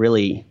point. And it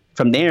really,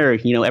 from there,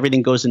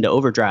 everything goes into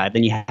overdrive.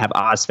 Then you have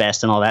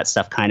Ozfest and all that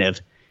stuff kind of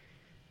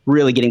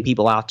really getting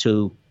people out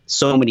to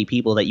so many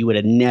people that you would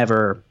have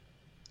never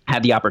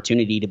had the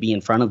opportunity to be in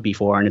front of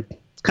before. And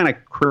it's kind of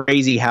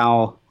crazy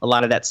how a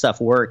lot of that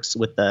stuff works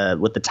with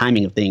the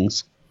timing of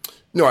things.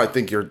 No, I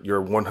think you're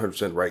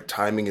 100% right.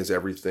 Timing is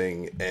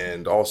everything,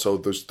 and also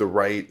there's the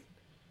right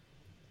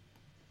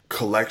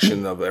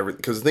collection of everything.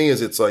 Because the thing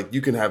is, it's like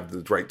you can have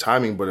the right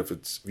timing, but if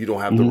you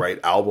don't have the right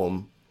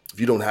album, if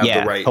you don't have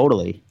the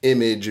right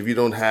image, if you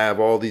don't have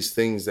all these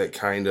things that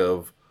kind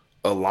of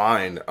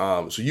align.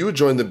 So you would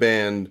join the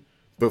band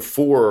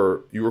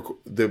before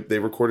they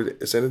recorded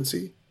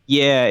Ascendancy?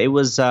 Yeah, it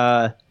was.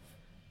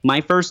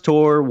 My first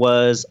tour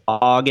was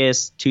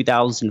August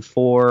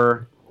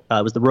 2004.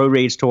 It was the Road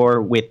Rage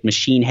tour with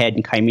Machine Head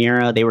and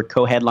Chimera. They were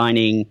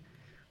co-headlining.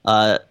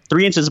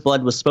 3 Inches of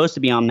Blood was supposed to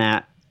be on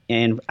that,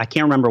 and I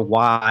can't remember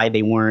why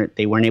they weren't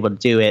able to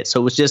do it. So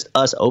it was just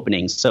us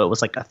opening. So it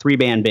was like a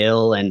 3-band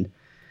bill, and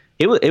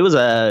it was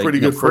a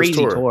pretty good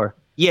crazy first tour.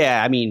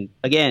 Yeah, I mean,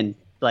 again,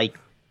 like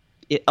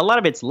a lot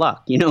of it's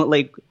luck.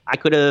 Like I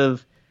could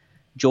have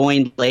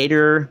joined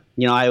later.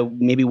 I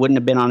maybe wouldn't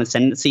have been on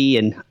Ascendancy,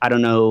 and I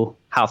don't know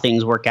how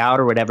things work out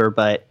or whatever,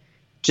 but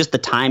just the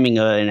timing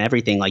and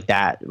everything like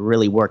that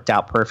really worked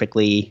out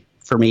perfectly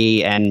for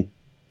me. And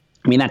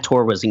I mean, that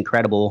tour was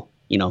incredible.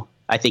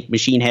 I think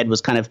Machine Head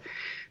was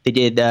they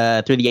did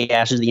Through the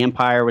Ashes of the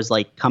Empire was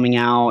like coming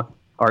out,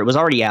 or it was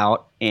already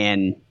out.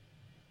 And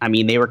I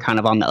mean, they were kind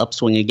of on the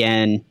upswing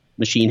again,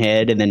 Machine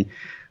Head. And then,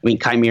 I mean,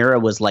 Chimera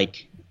was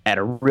like at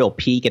a real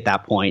peak at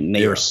that point, and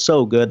they were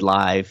so good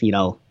live,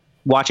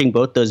 watching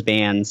both those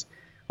bands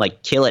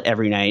like kill it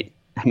every night.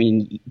 I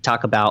mean,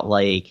 talk about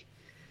like,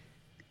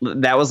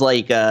 that was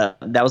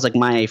like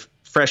my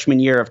freshman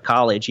year of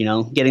college,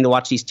 getting to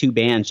watch these two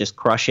bands just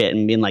crush it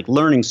and being like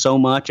learning so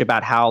much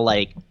about how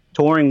like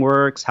touring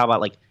works, how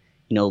about like,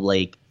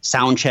 like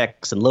sound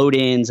checks and load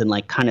ins and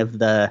like kind of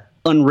the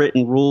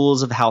unwritten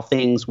rules of how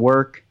things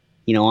work,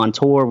 on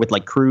tour with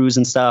like crews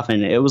and stuff.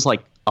 And it was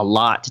like a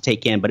lot to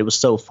take in, but it was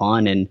so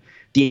fun. And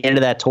the end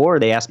of that tour,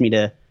 they asked me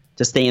to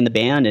stay in the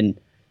band. And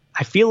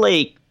I feel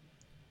like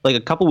a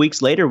couple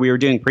weeks later, we were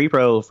doing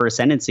pre-pro for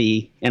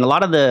Ascendancy, and a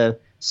lot of the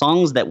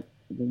songs that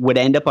would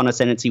end up on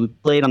Ascendancy we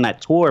played on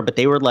that tour, but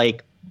they were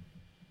like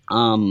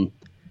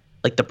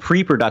the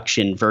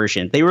pre-production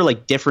version. They were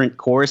like different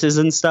choruses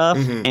and stuff.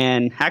 Mm-hmm.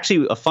 And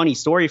actually a funny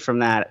story from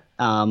that.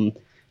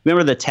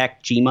 Remember the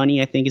tech G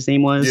Money, I think his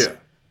name was? Yeah.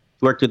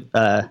 He worked with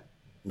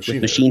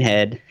Machine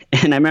Head.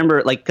 And I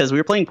remember cause we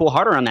were playing Pull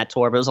Harder on that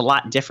tour, but it was a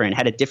lot different. It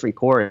had a different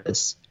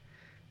chorus.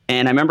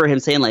 And I remember him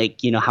saying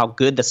how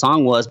good the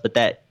song was, but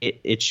that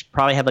it should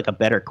probably have like a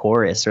better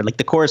chorus, or like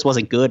the chorus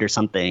wasn't good or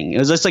something. It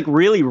was just like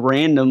really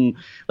random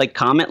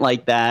comment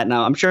like that.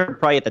 Now I'm sure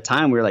probably at the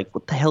time we were like,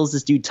 what the hell is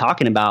this dude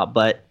talking about?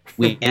 But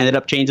we ended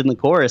up changing the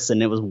chorus,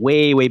 and it was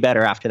way, way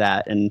better after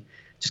that. And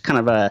just kind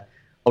of a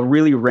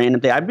really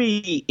random thing. I'd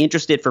be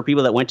interested for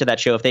people that went to that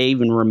show if they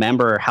even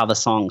remember how the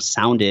song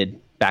sounded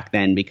back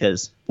then,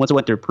 because once it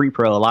went through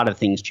pre-pro, a lot of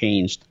things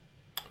changed.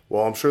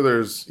 Well, I'm sure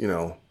there's,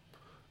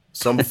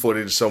 some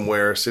footage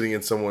somewhere sitting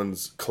in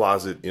someone's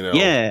closet,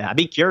 Yeah, I'd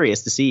be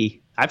curious to see.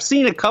 I've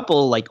seen a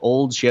couple like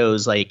old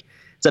shows. Like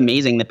it's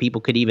amazing that people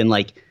could even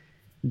like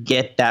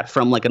get that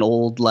from like an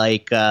old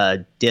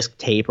disc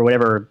tape or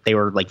whatever they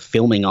were like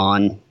filming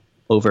on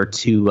over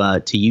to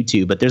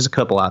YouTube. But there's a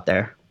couple out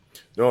there.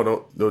 No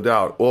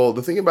doubt. Well,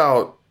 the thing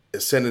about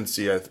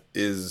Ascendancy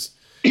is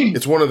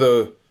it's one of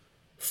the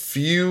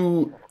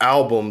few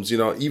albums,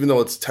 even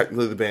though it's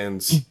technically the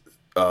band's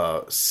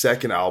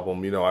second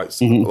album, a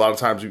lot of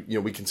times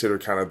we consider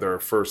kind of their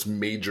first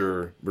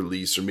major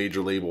release or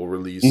major label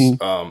release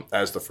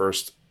as the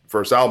first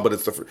album, but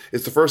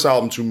it's the first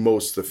album to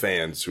most of the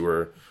fans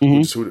who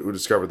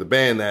discovered the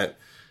band, that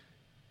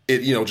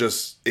it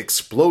just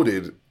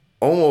exploded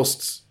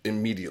almost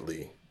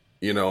immediately.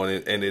 you know,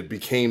 and it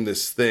became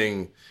this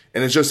thing,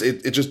 and it's just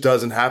it just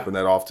doesn't happen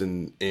that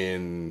often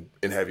in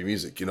heavy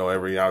music. You know,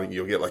 every now and then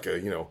you'll get like a,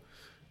 you know,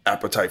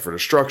 Appetite for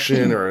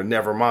Destruction or a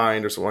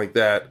Nevermind or something like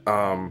that.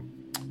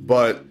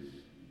 But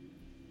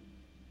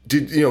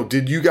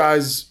did you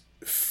guys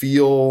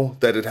feel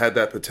that it had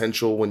that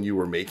potential when you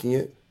were making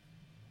it?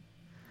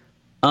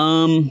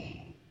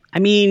 I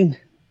mean,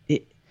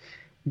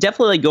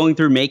 definitely like going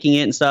through making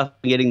it and stuff,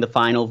 getting the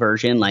final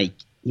version, like,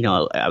 you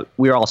know,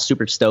 we were all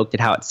super stoked at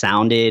how it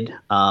sounded.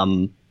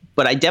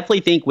 But I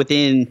definitely think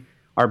within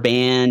our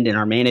band and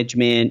our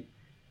management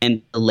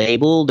and the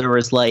label, there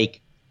was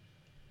like,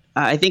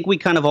 I think we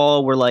kind of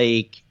all were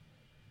like,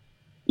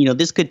 you know,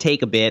 this could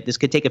take a bit. This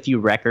could take a few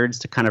records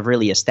to kind of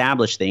really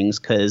establish things.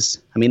 Cause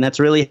I mean, that's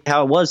really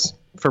how it was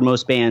for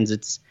most bands.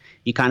 It's,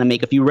 you kind of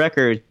make a few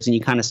records and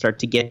you kind of start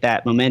to get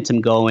that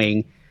momentum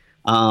going.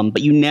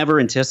 But you never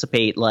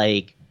anticipate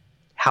like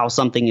how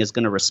something is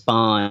going to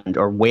respond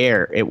or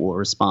where it will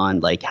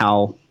respond, like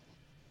how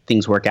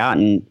things work out.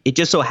 And it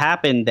just so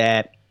happened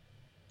that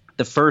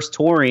the first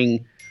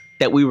touring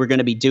that we were going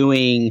to be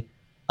doing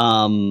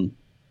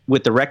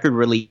with the record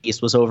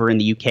release was over in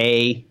the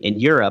UK and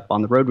Europe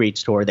on the Road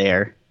Rage tour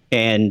there.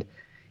 And,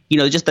 you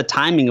know, just the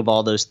timing of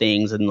all those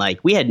things. And like,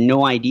 we had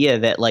no idea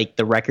that like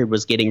the record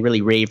was getting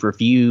really rave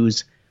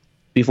reviews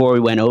before we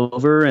went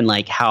over, and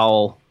like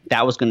how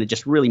that was going to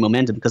just really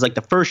momentum. Because like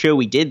the first show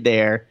we did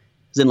there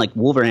was in like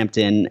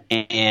Wolverhampton,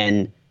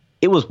 and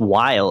it was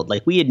wild.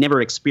 Like we had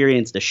never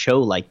experienced a show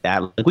like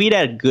that. Like we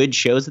had good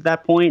shows at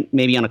that point,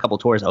 maybe on a couple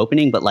tours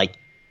opening, but like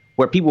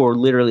where people were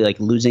literally like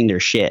losing their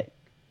shit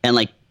and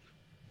like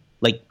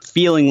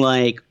feeling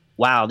like,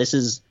 wow, this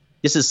is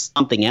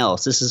something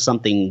else. This is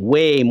something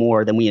way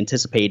more than we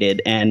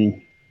anticipated.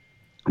 And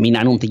I mean,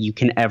 I don't think you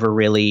can ever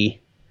really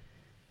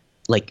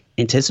like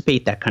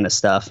anticipate that kind of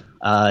stuff.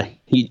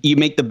 You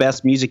make the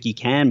best music you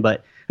can, but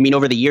I mean,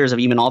 over the years of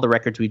even all the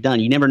records we've done,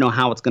 you never know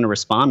how it's going to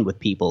respond with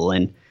people.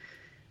 And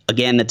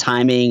again, the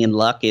timing and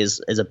luck is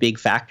a big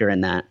factor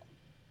in that.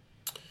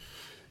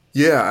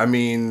 Yeah, I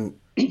mean,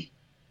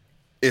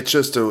 it's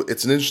an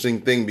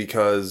interesting thing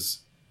because,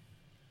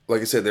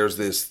 like I said, there's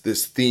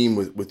this theme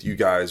with you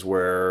guys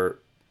where,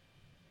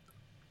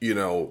 you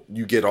know,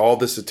 you get all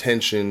this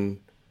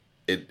attention,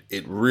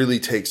 it really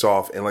takes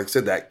off, and like I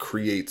said, that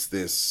creates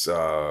this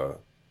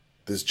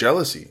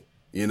jealousy,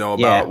 you know,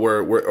 about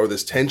where or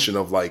this tension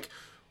of like,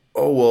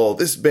 oh well,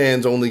 this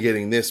band's only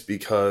getting this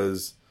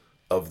because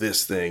of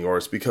this thing, or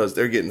it's because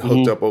they're getting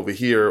hooked up over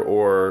here,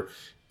 or,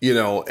 you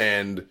know,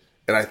 and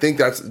I think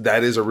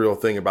that is a real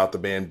thing about the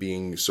band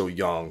being so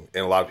young,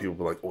 and a lot of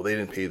people are like, well, they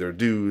didn't pay their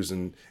dues,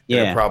 and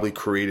it probably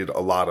created a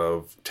lot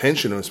of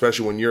tension,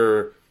 especially when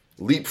you're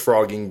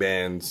leapfrogging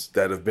bands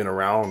that have been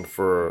around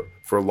for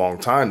a long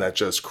time. That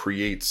just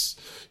creates,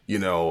 you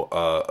know,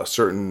 a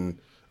certain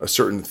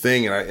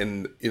thing,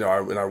 and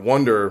I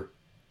wonder,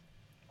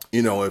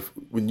 you know, if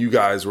when you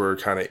guys were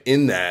kind of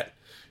in that,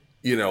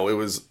 you know, it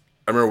was.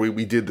 I remember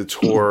we did the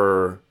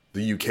tour,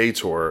 the UK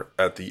tour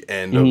at the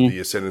end of the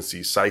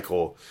Ascendancy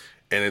cycle.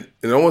 And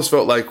it almost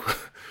felt like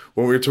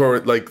when we were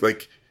touring,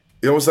 like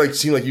it almost like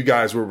seemed like you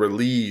guys were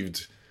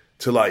relieved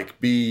to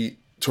like be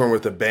touring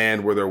with a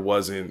band where there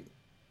wasn't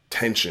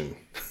tension.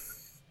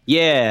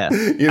 Yeah,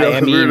 you know,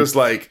 I mean, we were just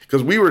like,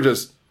 because we were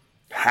just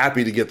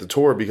happy to get the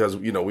tour because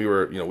we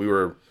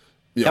were.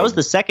 That was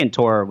the second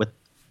tour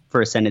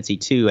for Ascendancy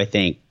too, I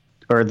think,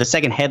 or the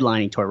second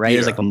headlining tour, right? Yeah. It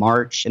was like a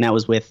March, and that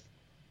was with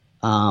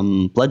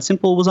Blood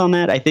Simple was on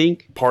that, I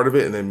think. Part of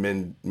it, and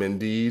then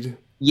Mendeed.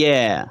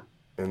 Yeah.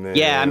 And then,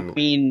 yeah, I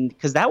mean,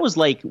 because that was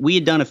like, we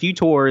had done a few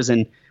tours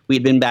and we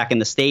had been back in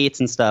the States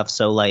and stuff.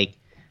 So like,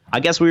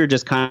 I guess we were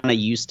just kind of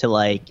used to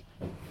like,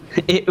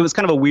 it was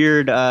kind of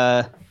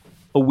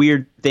a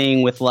weird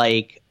thing with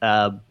like,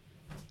 you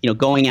know,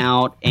 going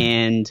out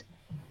and,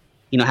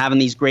 you know, having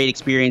these great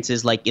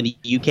experiences. Like in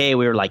the UK,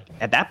 we were like,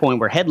 at that point,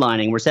 we're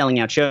headlining, we're selling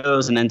out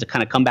shows, and then to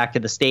kind of come back to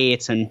the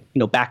States and, you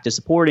know, back to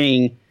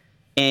supporting,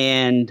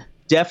 and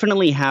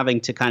definitely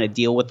having to kind of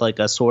deal with like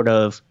a sort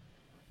of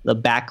the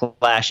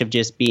backlash of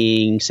just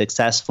being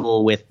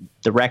successful with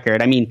the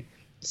record. I mean,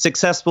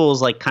 successful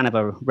is like kind of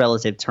a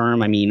relative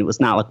term. I mean, it was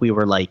not like we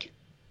were like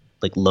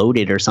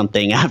loaded or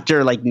something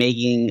after like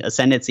making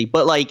Ascendancy,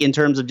 but like in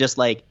terms of just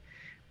like,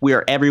 we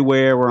are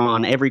everywhere. We're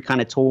on every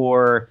kind of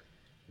tour.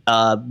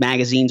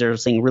 Magazines are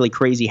saying really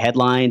crazy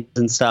headlines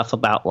and stuff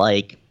about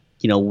like,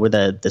 you know, we're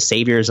the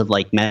saviors of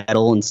like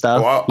metal and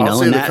stuff. Well, I'll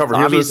say the cover.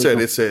 Here's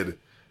what it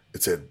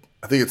said.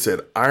 I think it said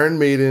Iron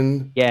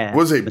Maiden. Yeah. What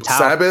was it?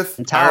 Sabbath,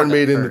 Metallica Iron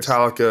Maiden, first,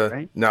 Metallica,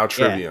 right? now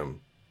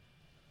Trivium.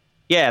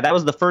 Yeah, that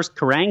was the first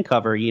Kerrang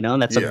cover, you know.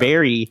 That's a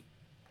very,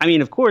 I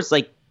mean, of course,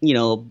 like, you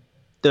know,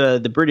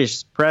 the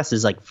British press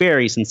is like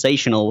very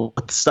sensational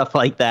with stuff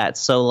like that.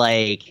 So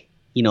like,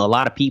 you know, a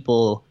lot of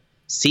people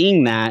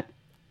seeing that,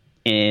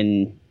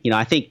 and, you know,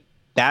 I think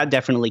that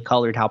definitely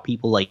colored how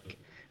people like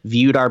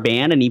viewed our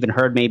band and even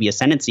heard maybe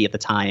Ascendancy at the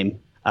time.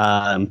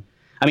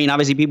 I mean,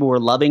 obviously people were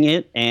loving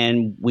it,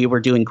 and we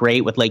were doing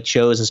great with like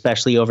shows,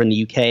 especially over in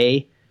the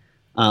UK.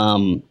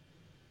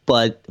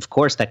 but of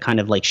course that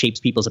kind of like shapes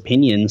people's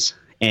opinions,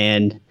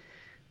 and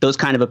those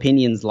kind of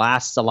opinions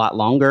last a lot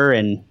longer.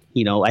 And,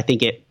 I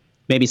think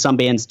maybe some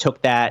bands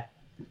took that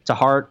to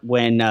heart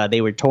when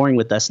they were touring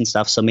with us and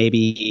stuff. So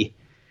maybe,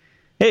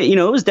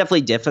 it was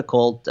definitely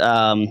difficult.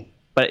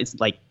 But it's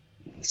like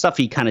stuff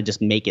you kind of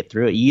just make it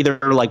through it. You either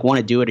like want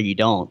to do it or you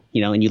don't,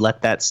 and you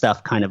let that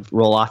stuff kind of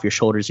roll off your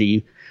shoulders,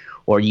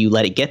 or you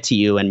let it get to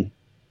you. And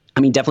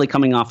I mean, definitely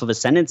coming off of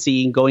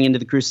Ascendancy and going into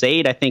the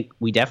Crusade, I think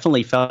we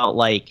definitely felt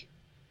like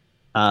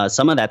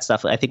some of that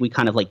stuff. I think we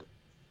kind of like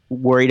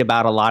worried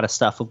about a lot of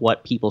stuff of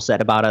what people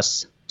said about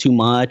us too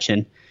much,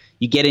 and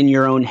you get in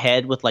your own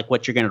head with like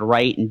what you're going to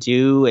write and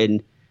do,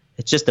 and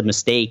it's just a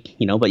mistake,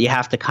 but you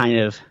have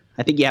to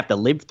I think you have to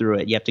live through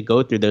it. You have to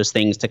go through those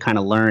things to kind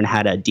of learn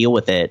how to deal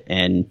with it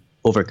and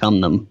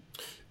overcome them.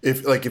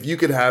 If you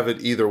could have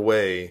it either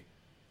way,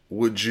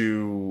 would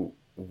you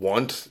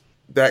want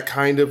that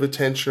kind of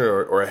attention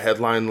or a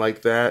headline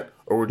like that?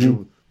 Or would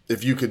you,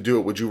 if you could do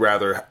it, would you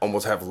rather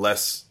almost have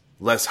less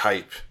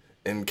hype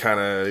and kind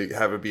of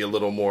have it be a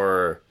little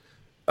more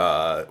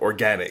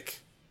organic?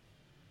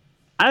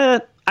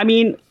 I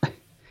mean,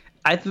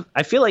 I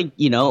feel like,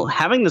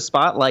 having the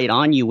spotlight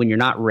on you when you're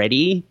not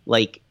ready,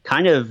 like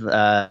kind of,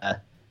 I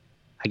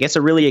guess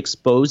it really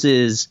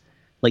exposes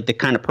like the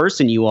kind of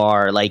person you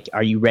are. Like,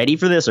 are you ready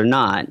for this or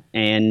not?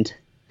 And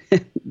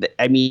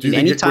I mean,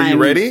 anytime.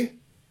 Were you ready?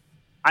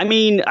 I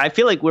mean, I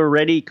feel like we're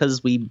ready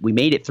because we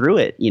made it through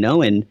it,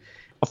 and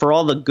for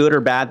all the good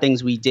or bad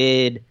things we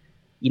did,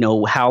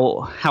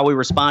 how we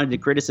responded to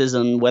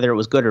criticism, whether it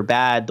was good or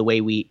bad, the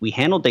way we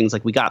handled things,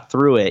 like we got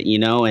through it,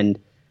 and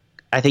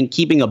I think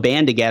keeping a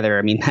band together,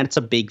 I mean, that's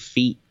a big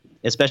feat,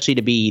 especially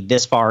to be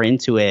this far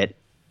into it.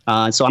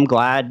 So I'm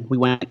glad we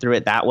went through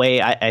it that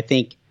way. I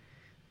think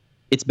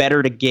it's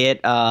better to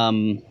get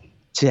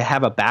to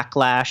have a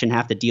backlash and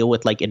have to deal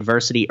with like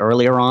adversity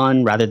earlier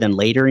on rather than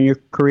later in your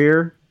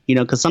career,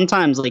 because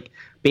sometimes like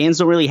bands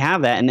don't really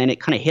have that. And then it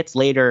kind of hits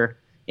later,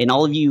 and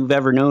all of you've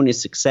ever known is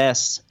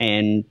success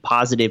and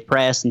positive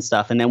press and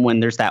stuff. And then when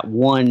there's that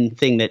one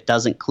thing that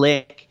doesn't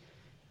click,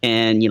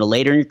 and,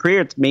 later in your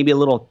career, it's maybe a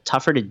little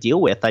tougher to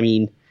deal with. I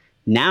mean,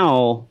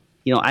 now,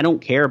 I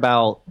don't care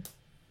about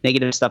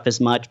negative stuff as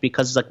much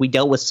because it's like we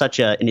dealt with such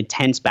an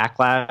intense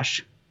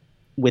backlash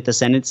with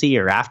Ascendancy,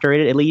 or after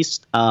it at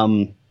least,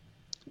 that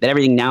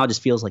everything now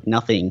just feels like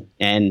nothing.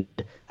 And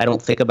I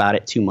don't think about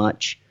it too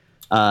much.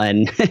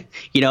 And, it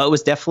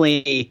was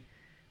definitely,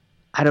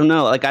 I don't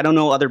know, like I don't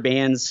know other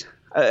bands.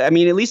 I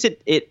mean, at least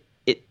it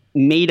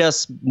made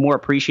us more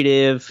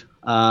appreciative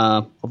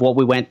of what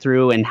we went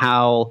through and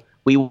how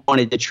we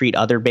wanted to treat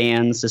other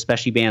bands,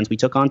 especially bands we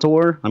took on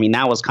tour. I mean,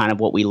 that was kind of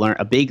what we learned,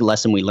 a big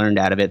lesson we learned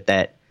out of it,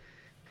 that,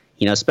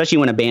 especially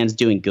when a band's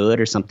doing good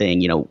or something,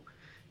 you don't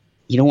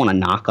want to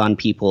knock on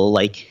people.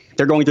 Like,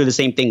 they're going through the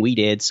same thing we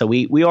did. So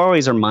we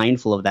always are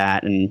mindful of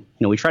that. And,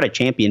 we try to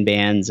champion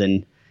bands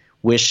and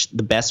wish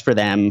the best for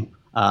them.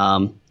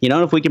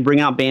 If we can bring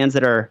out bands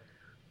that are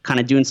kind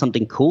of doing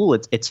something cool,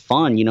 it's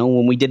fun.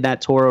 When we did that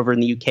tour over in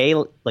the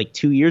UK, like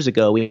 2 years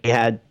ago, we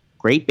had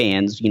great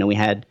bands. We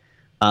had,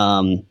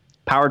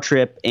 Power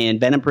Trip and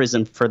Venom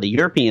Prism for the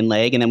European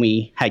leg, and then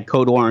we had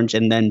Code Orange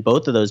and then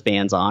both of those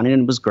bands on,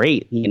 and it was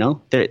great.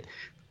 They're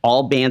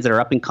all bands that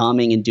are up and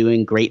coming and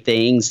doing great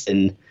things,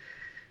 and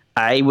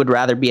I would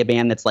rather be a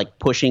band that's like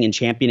pushing and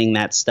championing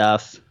that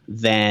stuff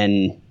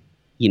than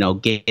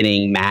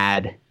getting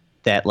mad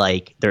that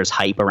like there's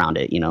hype around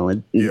it.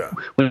 And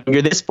when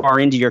you're this far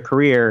into your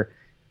career,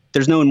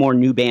 there's no more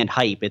new band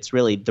hype. It's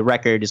really the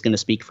record is going to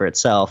speak for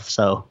itself.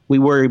 So we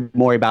worry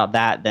more about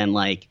that than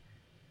like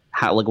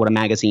what a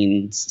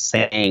magazine's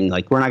saying.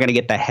 Like, we're not going to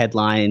get the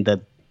headline,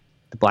 the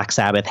Black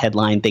Sabbath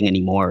headline thing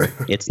anymore.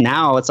 It's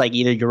like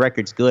either your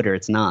record's good or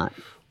it's not.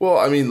 Well,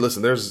 I mean,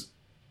 listen, there's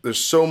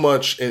so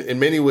much in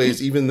many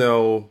ways, even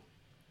though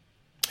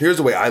here's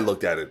the way I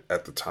looked at it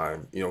at the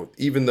time,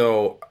 even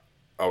though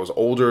I was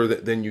older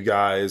than you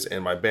guys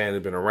and my band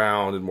had been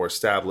around and more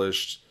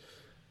established,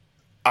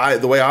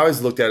 the way I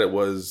always looked at it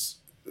was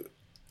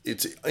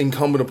it's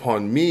incumbent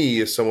upon me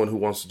as someone who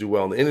wants to do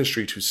well in the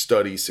industry to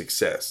study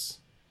success.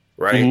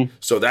 Right. Mm-hmm.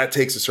 So that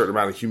takes a certain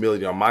amount of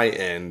humility on my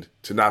end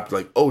to not be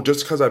like, oh,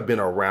 just because I've been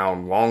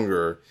around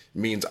longer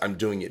means I'm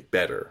doing it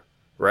better.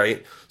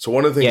 Right. So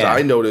one of the things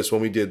I noticed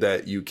when we did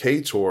that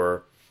UK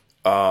tour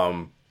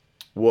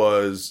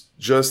was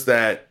just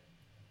that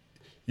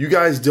you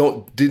guys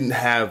didn't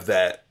have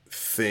that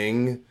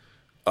thing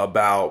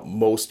about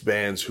most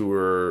bands who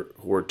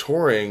were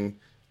touring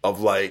of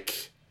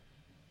like,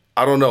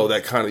 I don't know,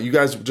 that kind of, you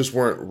guys just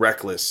weren't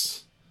reckless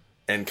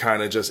and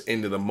kind of just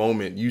into the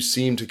moment. You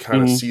seemed to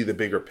kind of see the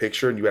bigger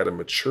picture, and you had a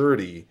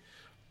maturity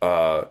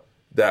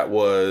that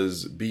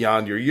was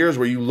beyond your years,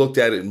 where you looked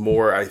at it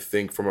more, I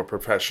think, from a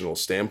professional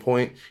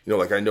standpoint.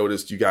 Like I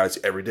noticed you guys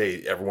every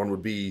day, everyone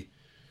would be,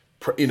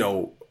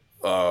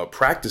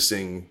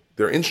 practicing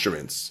their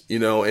instruments,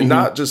 and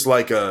not just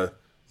like a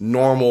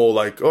normal,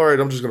 like, all right,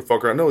 I'm just going to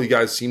fuck around. No, you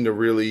guys seem to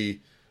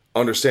really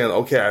understand,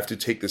 okay, I have to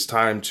take this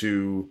time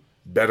to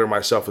better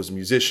myself as a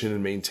musician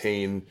and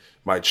maintain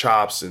my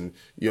chops. And,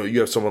 you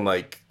have someone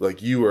like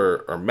you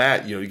or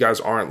Matt, you guys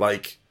aren't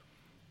like,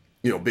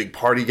 big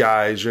party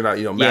guys. You're not,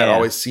 Matt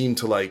always seemed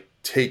to like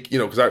take,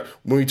 because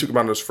when we took him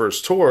on his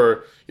first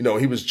tour,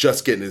 he was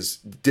just getting his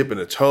dip in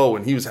a toe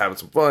and he was having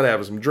some fun,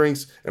 having some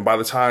drinks. And by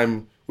the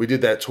time we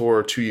did that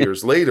tour 2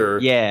 years later,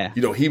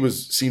 he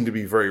seemed to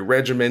be very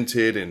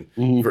regimented and,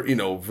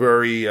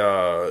 very,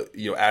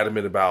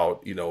 adamant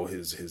about,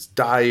 his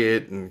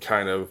diet and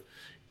kind of,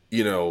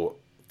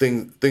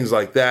 things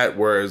like that.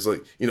 Whereas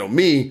like,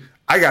 me,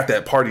 I got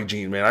that party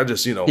gene, man. I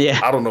just,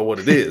 I don't know what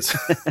it is.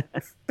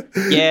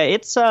 Yeah,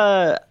 it's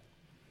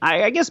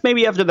I guess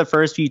maybe after the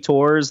first few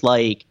tours,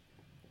 like,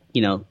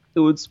 it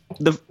was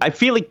I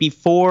feel like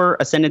before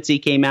Ascendancy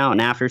came out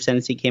and after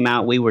Ascendancy came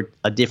out, we were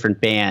a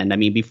different band. I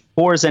mean,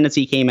 before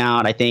Ascendancy came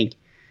out, I think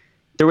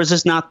there was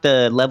just not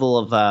the level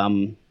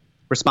of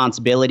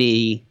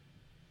responsibility,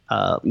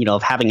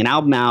 of having an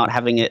album out,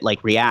 having it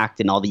like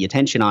react and all the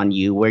attention on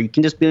you, where you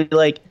can just be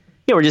like,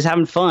 yeah, we're just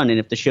having fun. And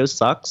if the show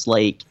sucks,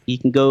 like you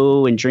can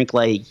go and drink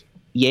like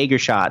Jaeger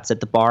shots at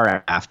the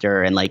bar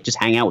after and like just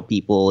hang out with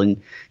people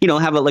and,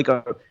 have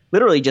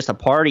literally just a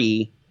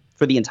party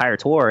for the entire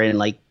tour. And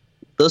like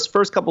those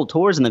first couple of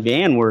tours in the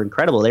van were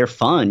incredible. They were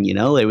fun.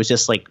 It was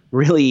just like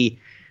really,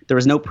 there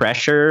was no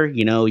pressure,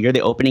 you're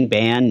the opening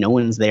band. No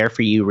one's there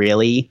for you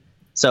really.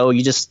 So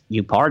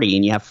you party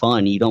and you have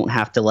fun. You don't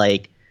have to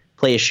like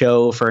play a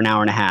show for an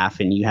hour and a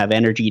half and you have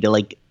energy to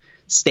like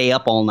stay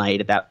up all night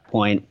at that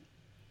point.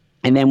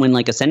 And then when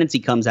like Ascendancy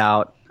comes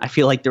out, I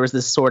feel like there was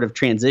this sort of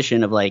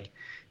transition of like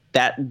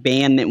that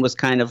band that was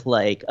kind of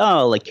like,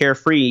 oh, like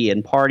carefree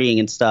and partying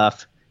and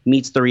stuff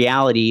meets the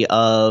reality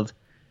of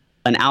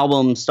an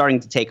album starting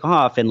to take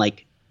off and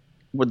like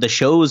where the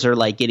shows are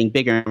like getting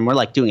bigger and we're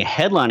like doing a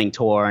headlining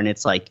tour. And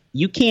it's like,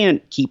 you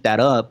can't keep that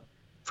up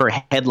for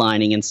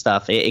headlining and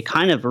stuff. It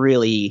kind of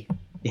really,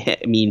 I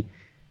mean,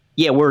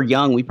 yeah, we're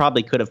young. We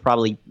could have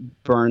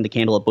burned the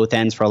candle at both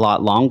ends for a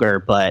lot longer,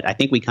 but I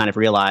think we kind of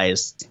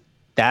realized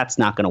that's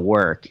not going to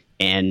work.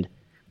 And,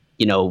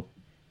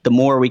 the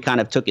more we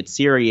kind of took it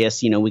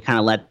serious, we kind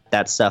of let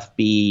that stuff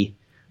be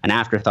an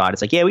afterthought.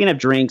 It's like, yeah, we can have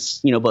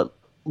drinks, but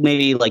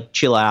maybe like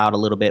chill out a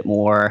little bit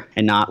more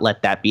and not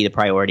let that be the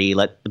priority.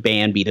 Let the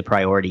band be the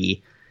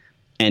priority.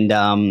 And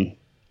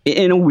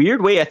in a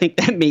weird way, I think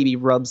that maybe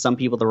rubs some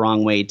people the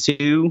wrong way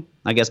too.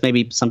 I guess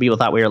maybe some people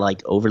thought we were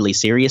like overly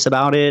serious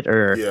about it.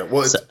 Or yeah,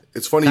 well,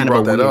 it's funny you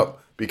brought that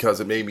up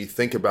because it made me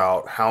think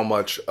about how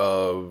much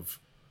of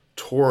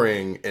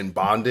touring and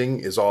bonding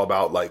is all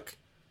about like,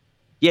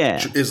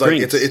 is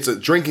like it's a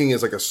drinking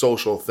is like a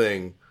social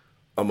thing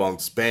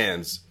amongst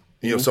bands.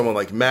 Someone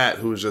like Matt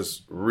who's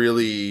just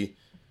really,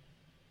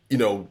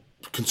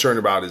 concerned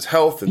about his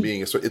health and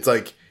being it's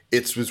like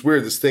it's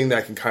weird, this thing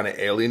that can kind of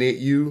alienate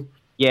you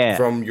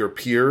from your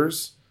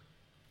peers,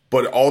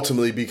 but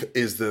ultimately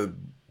is the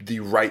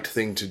right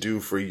thing to do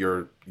for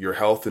your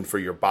health and for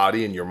your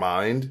body and your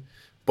mind.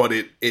 But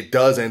it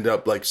does end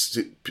up like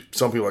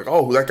some people are like,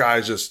 oh, that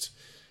guy's just.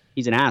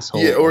 He's an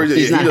asshole. Yeah, or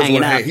he doesn't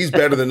want to hang. He's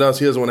better than us.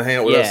 He doesn't want to hang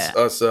out with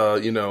us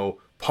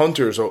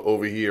punters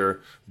over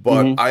here.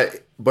 But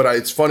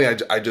it's funny.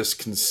 I just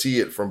can see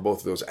it from both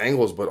of those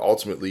angles. But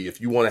ultimately,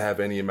 if you want to have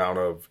any amount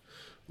of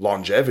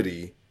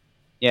longevity,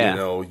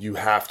 you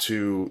have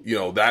to,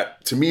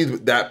 that to me,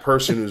 that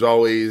person who's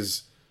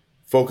always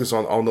focused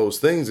on those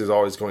things is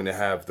always going to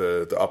have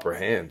the upper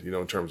hand,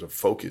 in terms of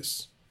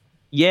focus.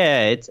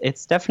 Yeah,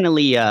 it's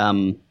definitely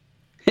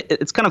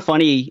it's kind of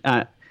funny.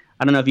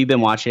 I don't know if you've been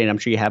watching it. I'm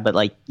sure you have, but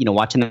like,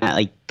 watching that,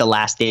 like The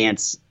Last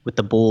Dance with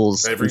the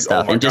Bulls and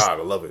stuff. Oh my God,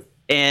 I love it.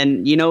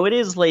 And, it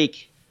is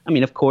like, I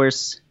mean, of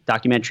course,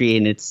 documentary,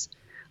 and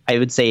I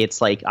would say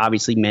it's like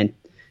obviously meant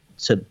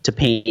to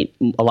paint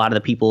a lot of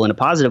the people in a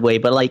positive way.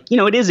 But like,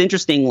 it is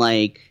interesting.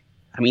 Like,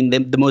 I mean,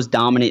 the most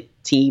dominant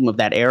team of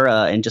that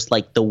era and just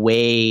like the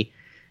way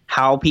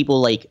how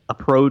people like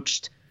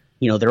approached,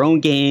 their own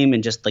game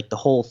and just like the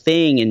whole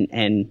thing.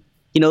 And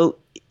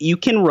you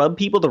can rub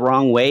people the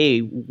wrong way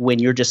when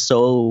you're just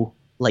so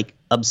like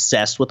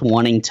obsessed with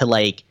wanting to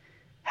like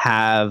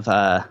have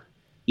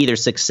either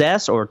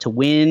success or to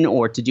win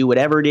or to do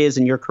whatever it is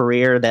in your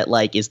career that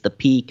like is the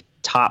peak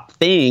top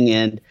thing.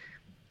 And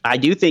I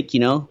do think,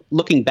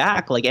 looking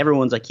back, like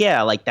everyone's like,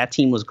 yeah, like that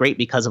team was great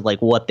because of like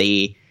what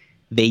they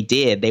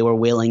did. They were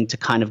willing to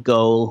kind of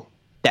go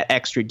that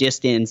extra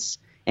distance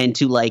and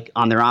to like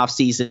on their off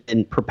season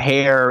and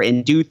prepare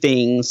and do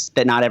things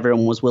that not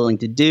everyone was willing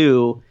to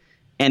do.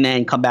 And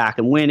then come back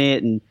and win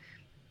it. And,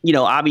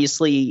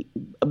 obviously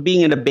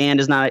being in a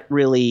band is not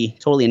really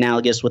totally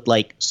analogous with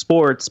like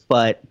sports,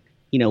 but,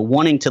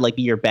 wanting to like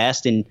be your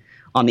best and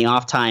on the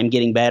off time,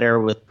 getting better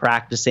with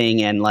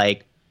practicing and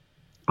like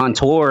on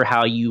tour,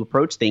 how you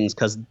approach things.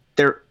 Cause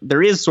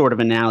there is sort of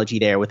an analogy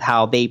there with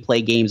how they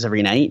play games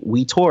every night.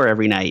 We tour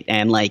every night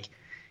and like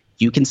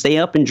you can stay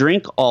up and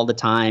drink all the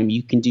time.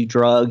 You can do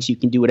drugs, you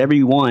can do whatever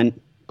you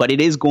want, but it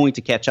is going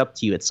to catch up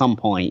to you at some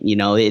point.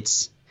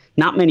 It's,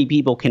 not many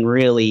people can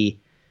really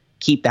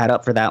keep that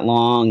up for that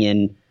long.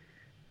 And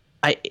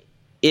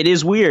it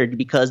is weird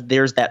because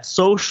there's that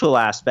social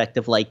aspect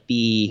of like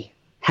the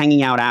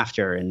hanging out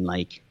after, and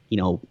like, you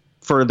know,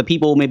 for the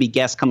people, maybe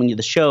guests coming to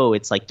the show,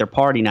 it's like their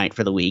party night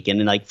for the week.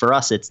 And like for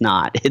us, it's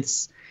not.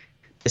 This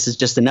is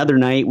just another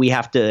night.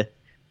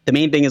 The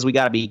main thing is we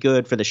got to be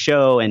good for the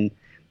show, and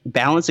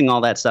balancing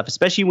all that stuff,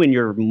 especially when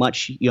you're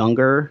much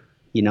younger,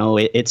 you know,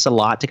 it's a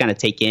lot to kind of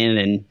take in,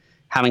 and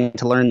having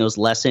to learn those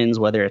lessons,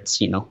 whether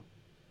it's, you know,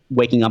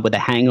 waking up with a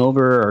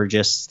hangover or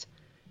just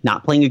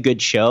not playing a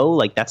good show.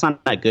 Like, that's not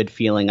a good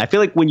feeling. I feel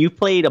like when you've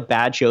played a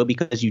bad show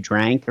because you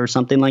drank or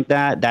something like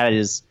that, that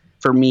is,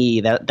 for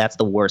me, that's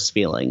the worst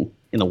feeling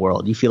in the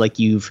world. You feel like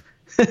you've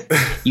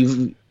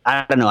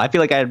I don't know. I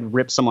feel like I'd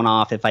rip someone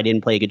off if I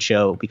didn't play a good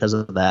show because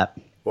of that.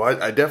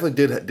 Well, I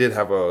definitely did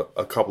have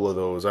a couple of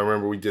those. I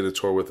remember we did a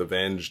tour with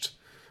Avenged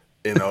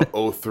in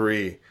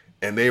 03,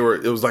 and it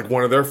was like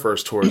one of their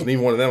first tours, and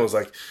even one of them was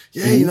like,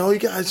 yeah, you know, you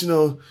guys,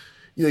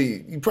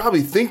 you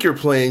probably think you're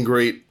playing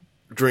great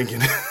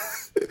drinking.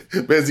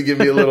 Basically give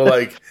me a little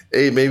like,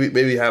 hey,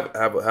 maybe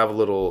have a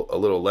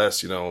little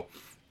less, you know.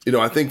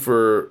 I think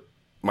for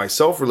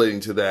myself relating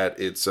to that,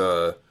 it's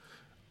I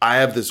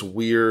have this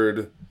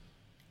weird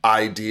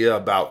idea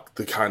about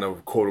the kind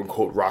of quote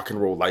unquote rock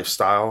and roll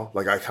lifestyle.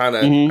 Like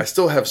I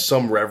still have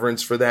some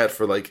reverence for that,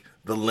 for like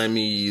the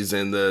Lemmys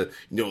and the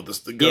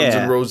Guns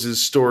N'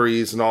 Roses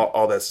stories and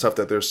all that stuff,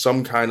 that there's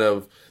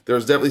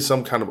definitely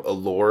some kind of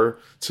allure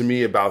to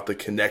me about the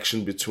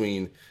connection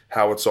between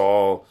how it's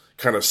all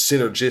kind of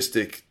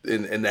synergistic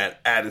in that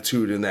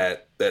attitude and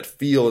that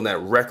feel and that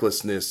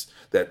recklessness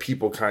that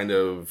people kind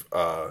of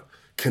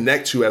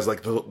connect to as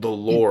like the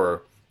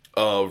lore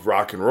of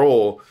rock and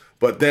roll.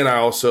 But then I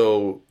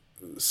also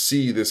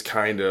see this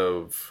kind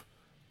of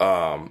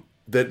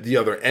the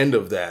other end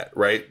of that,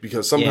 right?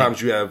 Because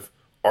sometimes you have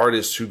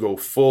artists who go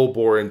full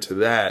bore into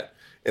that,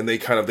 and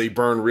they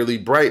burn really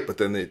bright, but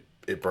then it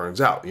burns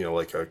out, you know,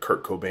 like a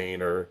Kurt Cobain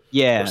or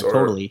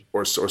totally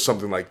or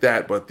something like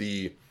that. But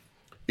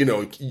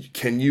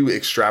can you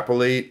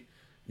extrapolate,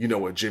 you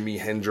know, a Jimi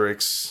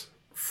Hendrix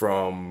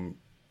from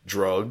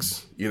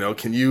drugs? You know,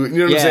 can you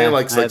know what I'm saying?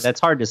 Like that's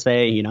hard to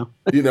say, you know.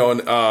 You know,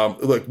 and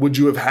like, would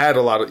you have had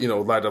a lot of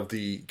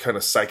the kind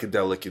of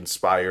psychedelic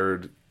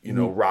inspired, you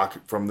know,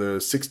 rock from the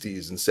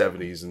 60s and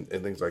 70s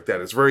and things like that?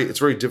 It's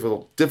very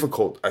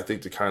difficult, I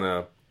think, to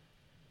kind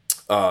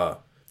of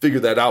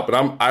figure that out.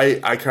 But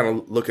I kind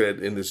of look at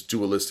it in this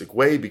dualistic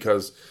way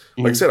because,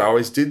 like I said, I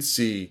always did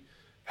see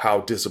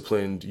how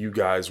disciplined you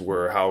guys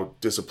were, how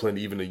disciplined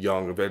even a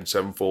young Avenged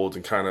Sevenfold,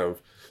 and kind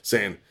of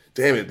saying,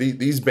 damn it,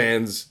 these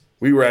bands,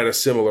 we were at a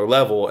similar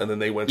level, and then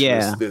they went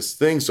to this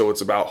thing. So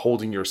it's about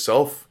holding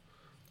yourself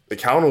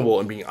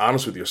accountable and being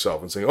honest with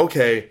yourself and saying,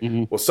 okay,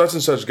 well, such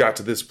and such got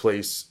to this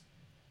place.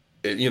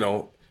 It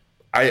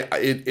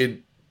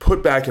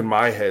put back in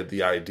my head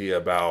the idea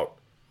about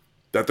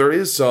that there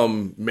is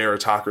some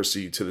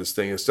meritocracy to this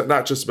thing. It's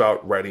not just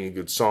about writing a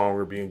good song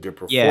or being a good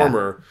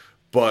performer,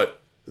 but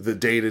the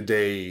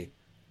day-to-day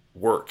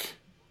work,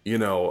 you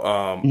know,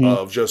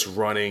 of just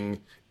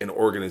running an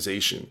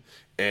organization.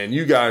 And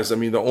you guys, I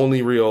mean, the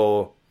only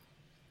real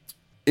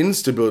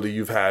instability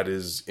you've had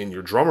is in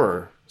your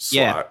drummer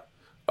slot,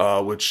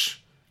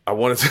 which I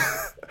wanted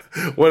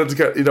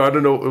to, you know, I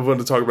don't know if we want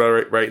to talk about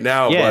it right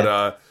now,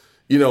 but,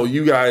 you know,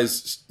 you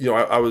guys, you know,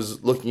 I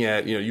was looking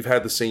at, you know, you've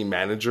had the same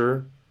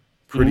manager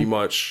pretty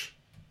much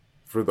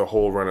for the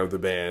whole run of the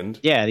band.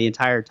 Yeah, the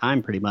entire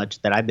time pretty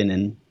much that I've been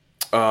in.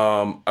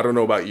 I don't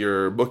know about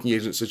your booking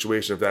agent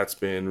situation, if that's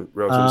been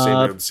relatively the same.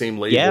 You have the same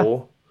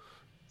label.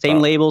 Same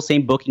label,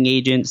 same booking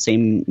agent,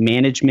 same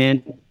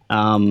management.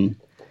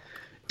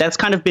 That's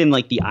kind of been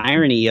like the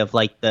irony of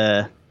like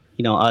the,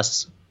 you know,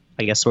 us,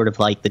 I guess, sort of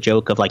like the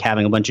joke of like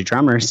having a bunch of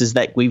drummers, is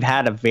that we've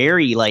had a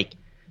very like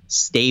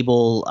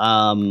stable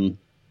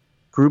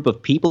group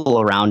of people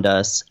around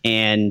us.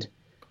 And,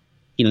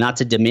 you know, not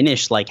to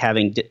diminish like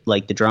having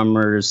like the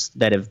drummers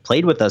that have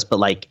played with us, but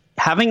like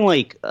having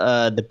like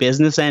the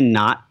business end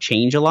not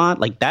change a lot,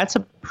 like that's a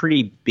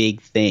pretty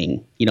big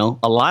thing. You know,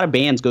 a lot of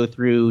bands go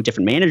through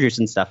different managers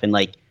and stuff, and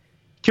like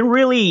can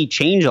really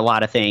change a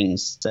lot of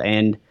things.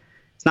 And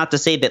it's not to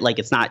say that like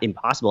it's not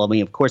impossible. I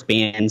mean, of course,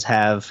 bands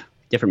have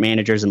different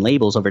managers and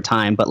labels over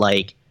time, but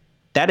like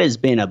that has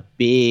been a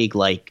big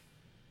like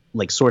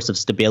source of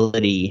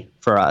stability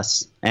for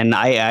us. And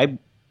I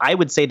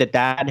would say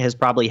that has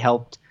probably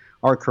helped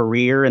our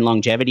career and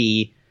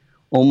longevity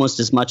almost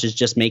as much as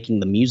just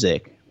making the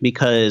music,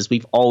 because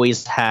we've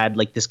always had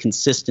like this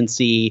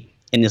consistency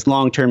and this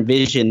long-term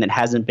vision that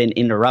hasn't been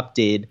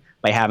interrupted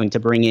by having to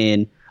bring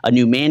in a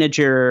new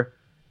manager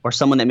or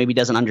someone that maybe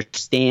doesn't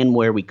understand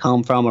where we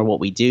come from or what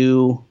we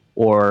do,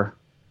 or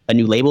a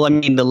new label. I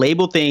mean, the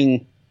label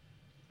thing,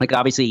 like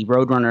obviously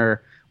Roadrunner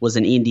was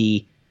an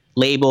indie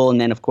label,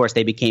 and then of course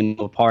they became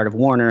a part of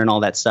Warner and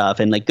all that stuff.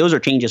 And like those are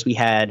changes we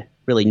had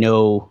really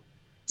no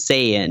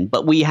say in.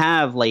 But we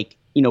have like,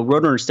 you know,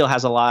 Roadrunner still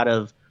has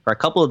a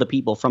couple of the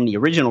people from the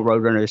original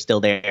Roadrunner are still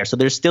there. So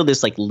there's still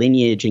this like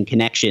lineage and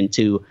connection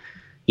to,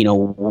 you know,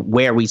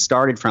 where we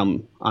started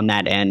from on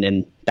that end.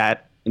 And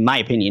that, in my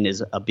opinion,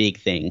 is a big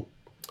thing.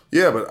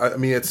 Yeah, but I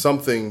mean, it's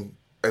something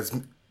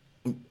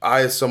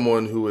as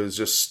someone who has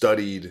just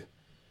studied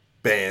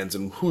bands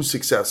and who's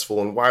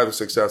successful and why they're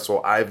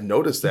successful, I've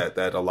noticed that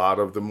a lot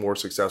of the more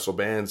successful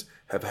bands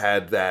have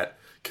had that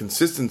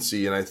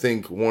consistency. And I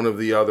think one of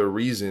the other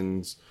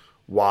reasons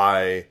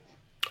why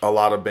a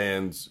lot of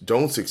bands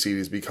don't succeed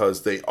is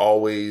because they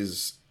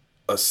always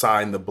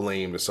assign the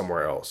blame to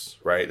somewhere else,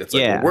 right? It's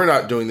like, well, we're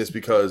not doing this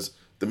because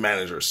the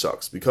manager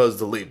sucks, because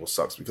the label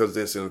sucks, because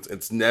this, and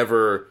it's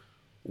never,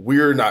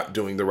 we're not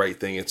doing the right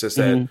thing. It's just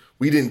that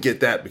we didn't get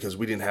that because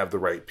we didn't have the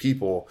right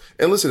people.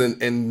 And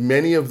listen, in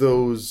many of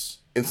those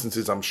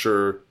instances, I'm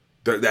sure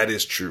that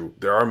is true.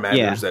 There are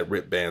managers that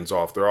rip bands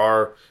off. There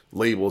are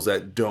labels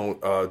that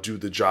don't do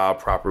the job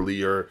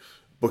properly, or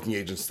booking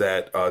agents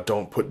that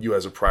don't put you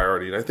as a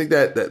priority. And I think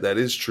that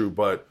is true,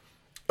 but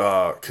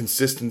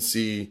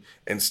consistency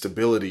and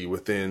stability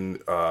within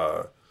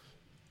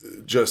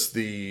just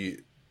the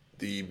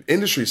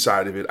industry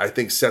side of it, I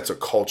think sets a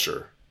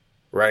culture,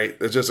 right?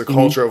 It's just a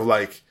culture of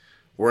like,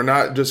 we're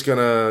not just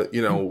gonna,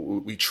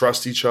 we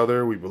trust each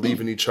other, we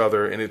believe in each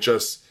other, and it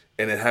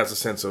has a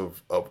sense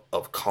of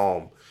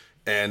calm.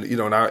 And,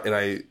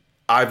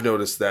 I've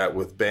noticed that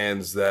with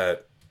bands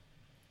that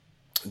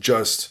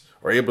just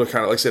are able to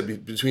kind of, like I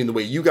said, between the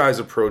way you guys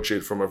approach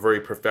it from a very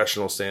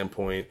professional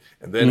standpoint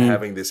and then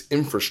having this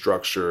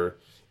infrastructure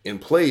in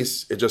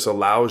place, it just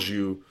allows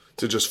you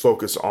to just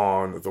focus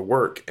on the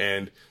work.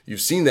 And you've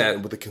seen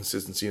that with the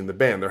consistency in the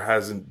band. There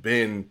hasn't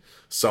been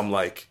some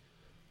like,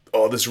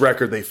 oh, this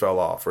record they fell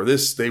off, or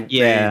this they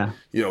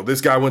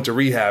this guy went to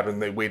rehab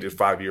and they waited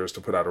 5 years to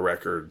put out a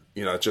record.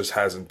 It just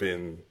hasn't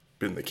been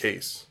the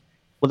case.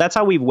 Well, that's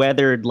how we've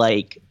weathered,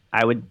 like,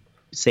 I would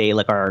say,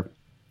 like, our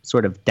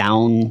sort of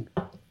down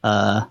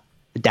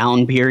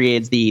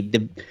periods,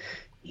 the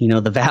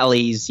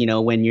valleys,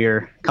 when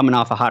you're coming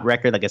off a hot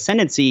record like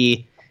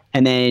Ascendancy,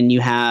 and then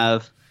you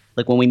have,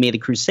 like, when we made the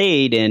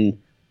Crusade,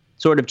 and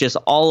sort of just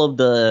all of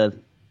the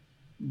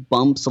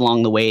bumps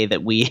along the way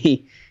that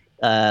we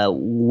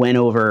went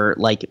over,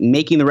 like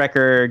making the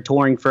record,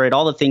 touring for it,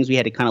 all the things we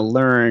had to kind of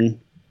learn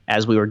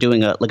as we were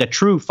doing a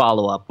true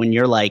follow-up, when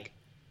you're like,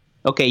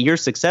 okay, you're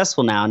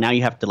successful now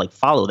you have to like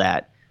follow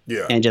that.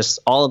 Yeah. And just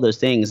all of those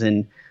things.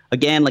 And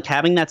again, like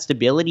having that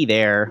stability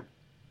there,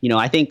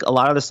 I think a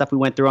lot of the stuff we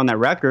went through on that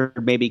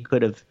record maybe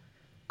could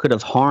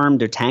have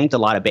harmed or tanked a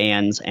lot of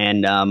bands.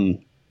 And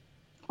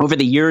over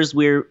the years,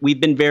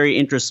 we've been very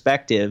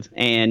introspective,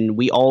 and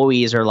we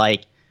always are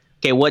like,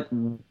 okay, what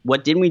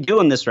didn't we do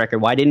on this record?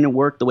 Why didn't it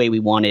work the way we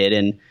wanted?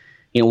 And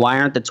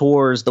why aren't the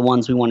tours the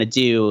ones we want to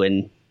do?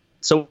 And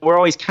so we're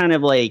always kind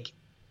of like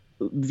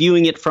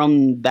viewing it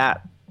from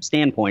that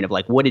standpoint of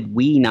like, what did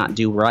we not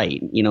do right?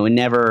 And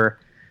never,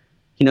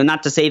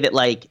 not to say that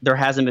like there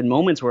hasn't been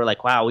moments where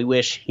like, wow, we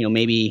wish,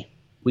 maybe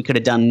we could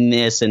have done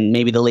this and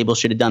maybe the label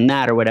should have done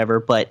that or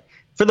whatever. But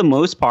for the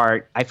most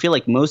part, I feel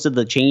like most of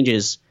the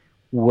changes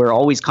were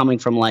always coming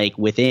from like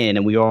within,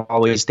 and we were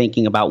always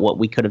thinking about what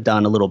we could have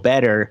done a little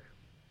better.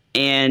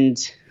 And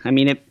I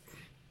mean,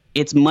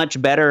 it's much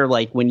better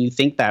like when you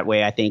think that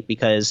way, I think,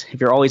 because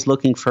if you're always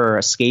looking for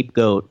a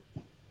scapegoat,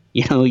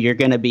 you're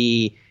going to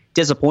be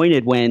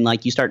disappointed when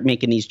like you start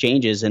making these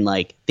changes and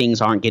like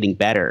things aren't getting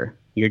better.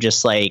 You're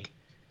just like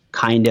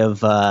kind of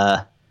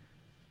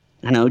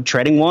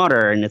treading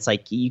water, and it's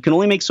like you can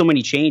only make so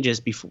many changes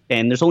before,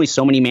 and there's only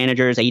so many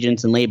managers,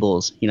 agents, and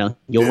labels.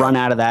 You'll run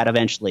out of that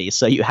eventually.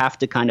 So you have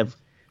to kind of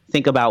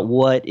think about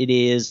what it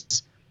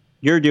is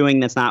you're doing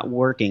that's not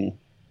working.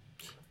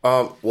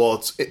 Well,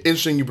 it's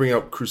interesting you bring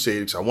up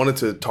Crusade, because I wanted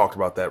to talk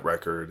about that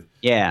record.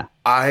 Yeah,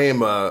 I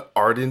am a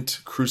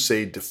ardent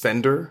Crusade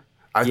defender.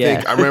 I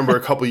think I remember a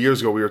couple of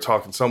years ago we were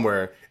talking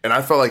somewhere, and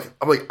I felt like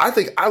I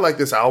think I like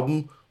this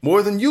album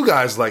more than you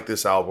guys like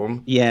this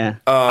album. Yeah,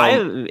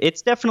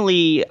 it's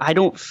definitely, I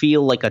don't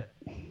feel like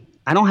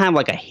I don't have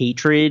like a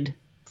hatred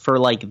for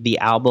like the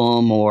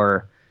album,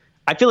 or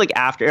I feel like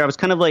after I was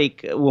kind of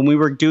like when we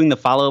were doing the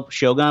follow-up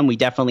Shogun, we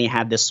definitely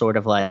had this sort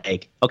of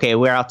like, okay,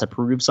 we're out to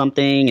prove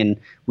something, and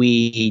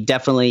we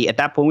definitely at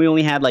that point we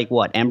only had like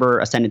Ember,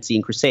 Ascendancy,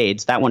 and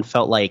Crusades. That one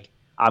felt like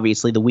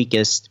obviously the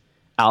weakest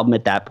album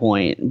at that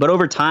point, but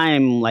over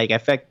time, like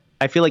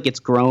I feel like it's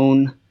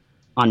grown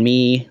on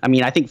me. I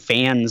mean, I think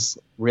fans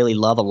really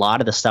love a lot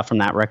of the stuff from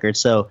that record,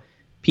 so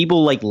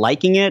people like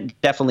liking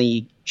it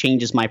definitely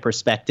changes my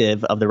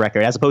perspective of the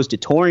record, as opposed to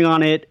touring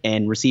on it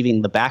and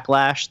receiving the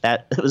backlash.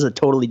 That was a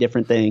totally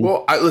different thing.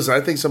 Well,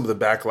 I think some of the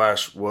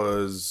backlash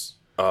was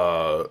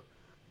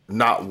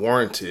not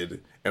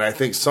warranted, and I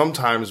think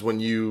sometimes when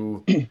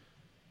you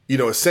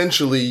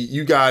essentially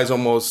you guys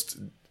almost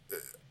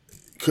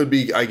could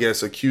be, I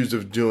guess, accused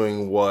of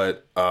doing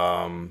what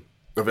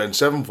Avenged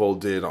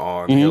Sevenfold did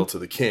on Hail to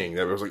the King.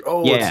 That was like,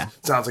 it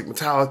sounds like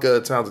Metallica.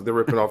 It sounds like they're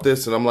ripping off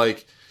this. And I'm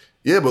like,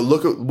 yeah, but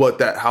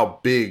look at how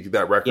big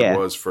that record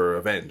was for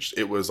Avenged.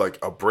 It was like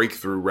a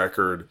breakthrough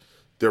record.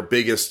 Their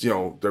biggest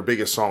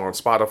song on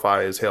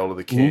Spotify is Hail to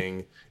the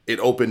King. It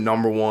opened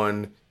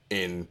 #1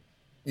 in,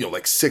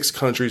 like 6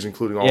 countries,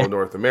 including all of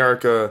North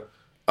America.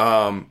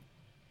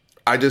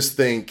 I just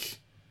think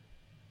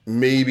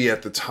maybe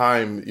at the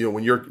time,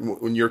 when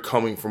you're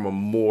coming from a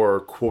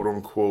more quote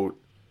unquote,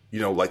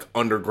 like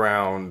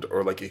underground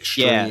or like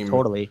extreme,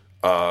 totally,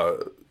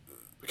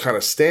 kind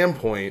of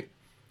standpoint,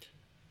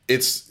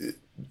 it's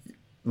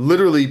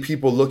literally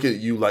people look at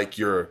you like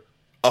you're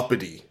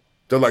uppity.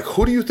 They're like,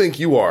 who do you think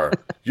you are?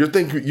 You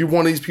think you're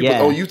one of these people?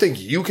 Oh, you think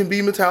you can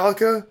be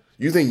Metallica?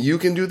 You think you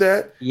can do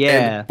that?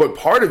 Yeah. But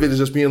part of it is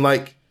just being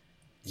like,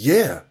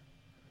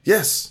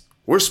 yes,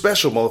 we're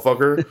special,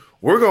 motherfucker.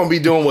 We're going to be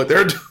doing what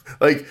they're doing.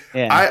 Like,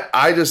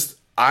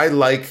 I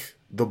like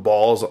the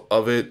balls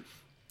of it.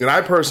 And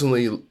I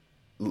personally,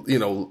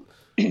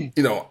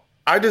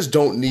 I just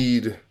don't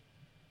need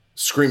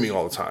screaming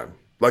all the time.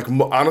 Like,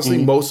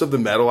 honestly, most of the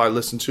metal I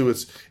listen to,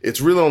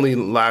 it's really only in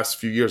the last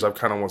few years I've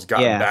kind of almost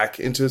gotten back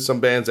into some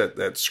bands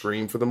that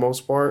scream for the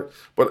most part.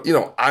 But,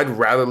 I'd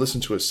rather listen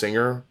to a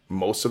singer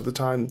most of the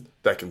time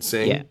that can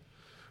sing. Yeah.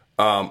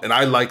 And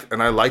I like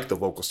the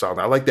vocal style.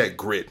 I like that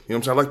grit. You know what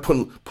I'm saying? I like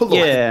put a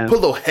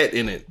little head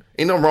in it.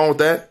 Ain't nothing wrong with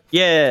that.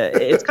 Yeah,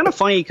 it's kind of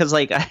funny because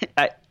like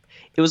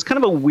it was kind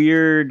of a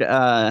weird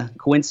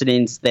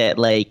coincidence that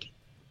like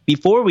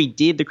before we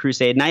did the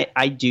Crusade, and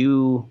I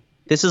do.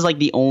 This is like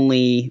the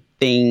only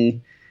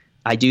thing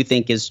I do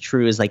think is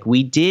true is like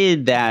we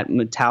did that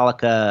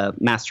Metallica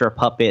Master of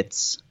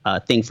Puppets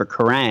thing for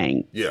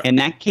Kerrang! And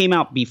that came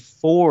out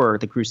before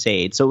the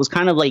Crusade, so it was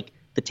kind of like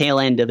the tail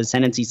end of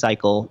Ascendancy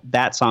cycle.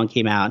 That song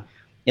came out,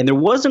 and there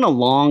wasn't a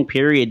long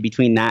period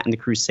between that and the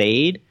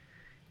Crusade.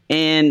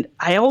 And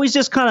I always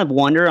just kind of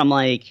wonder, I'm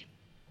like,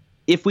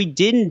 if we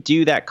didn't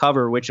do that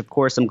cover, which of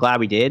course I'm glad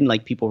we did, and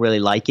like people really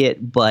like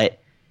it,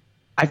 but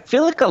I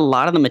feel like a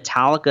lot of the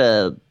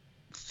Metallica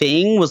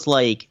thing was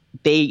like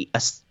they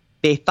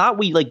thought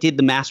we like did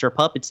the Master of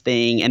Puppets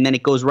thing, and then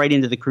it goes right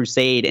into the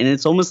Crusade, and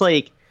it's almost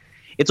like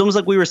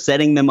we were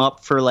setting them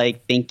up for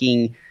like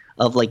thinking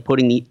of like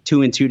putting the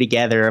 2 and 2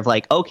 together of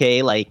like,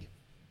 okay, like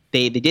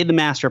they did the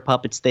Master of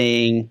Puppets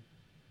thing,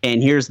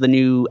 and here's the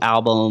new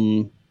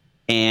album,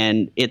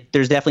 and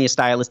there's definitely a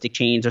stylistic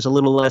change. There's a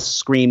little less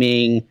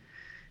screaming,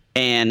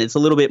 and it's a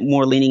little bit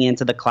more leaning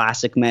into the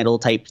classic metal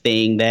type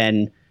thing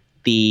than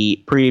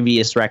the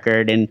previous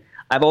record. And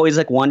I've always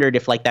like wondered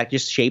if like that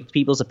just shaped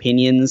people's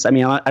opinions. I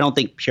mean, I don't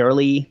think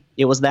purely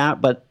it was that,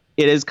 but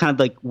it is kind of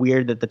like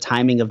weird that the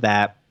timing of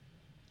that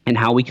and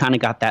how we kind of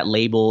got that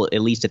label,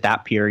 at least at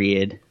that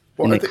period,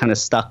 and it kind of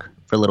stuck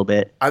for a little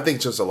bit. I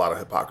think just a lot of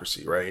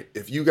hypocrisy, right?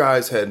 If you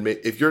guys had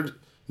if your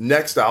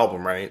next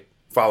album, right,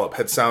 follow-up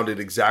had sounded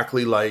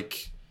exactly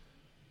like,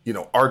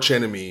 Arch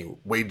Enemy,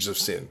 Wages of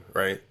Sin,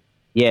 right?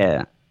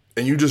 Yeah.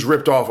 And you just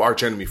ripped off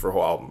Arch Enemy for a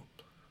whole album,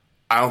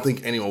 I don't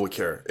think anyone would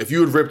care. If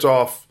you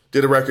had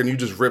did a record and you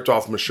just ripped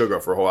off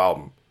Meshuggah for a whole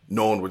album,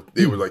 no one would.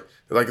 They were like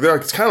they're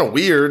like, it's kind of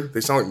weird.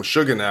 They sound like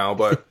Meshuggah now,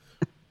 but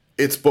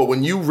but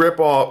when you rip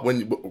off,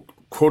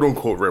 quote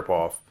unquote rip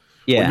off,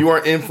 when you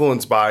are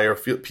influenced by or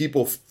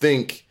people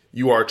think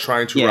you are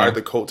trying to ride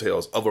the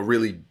coattails of a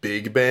really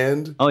big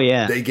band,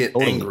 they get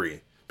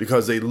angry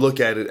because they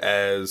look at it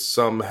as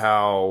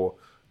somehow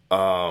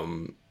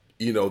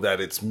that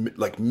it's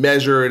like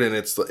measured and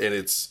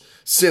it's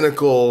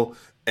cynical.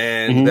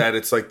 And that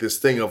it's like this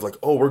thing of like,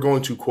 oh, we're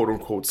going to quote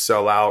unquote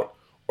sell out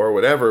or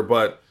whatever.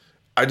 But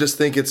I just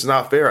think it's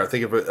not fair. I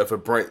think if a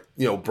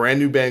brand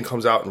new band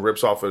comes out and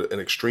rips off an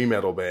extreme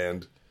metal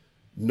band,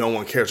 no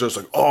one cares. So it's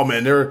like, oh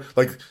man, they're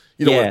like,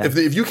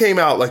 if you came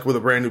out like with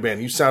a brand new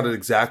band, you sounded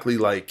exactly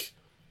like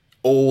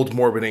old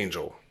Morbid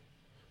Angel.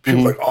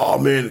 People are like, oh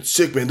man, it's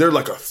sick, man. They're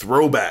like a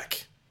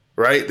throwback,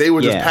 right? They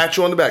would just pat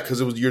you on the back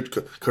because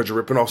you're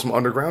ripping off some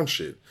underground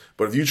shit.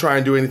 But if you try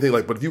and do anything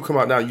but if you come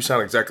out now, you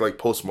sound exactly like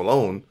Post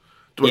Malone.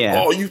 Like,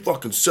 oh, you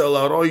fucking sell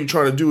out. All you're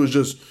trying to do is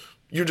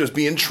you're just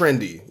being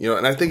trendy,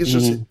 And I think it's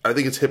I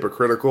think it's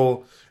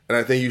hypocritical, and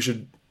I think you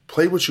should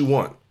play what you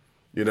want,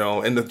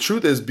 And the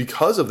truth is,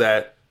 because of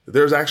that,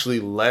 there's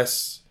actually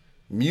less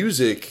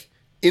music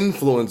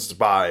influenced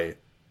by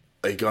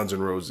a Guns N'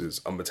 Roses,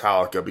 a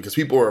Metallica, because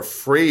people are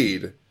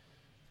afraid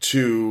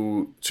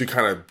to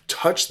kind of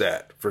touch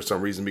that for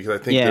some reason because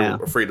I think they're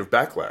afraid of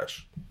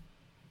backlash.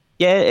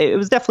 Yeah, it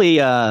was definitely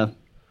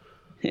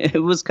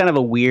it was kind of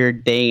a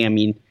weird thing. I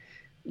mean,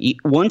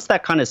 once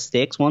that kind of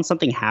sticks, once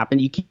something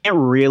happened, you can't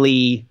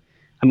really,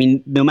 I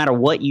mean, no matter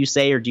what you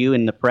say or do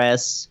in the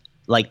press,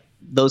 like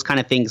those kind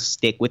of things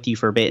stick with you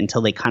for a bit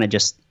until they kind of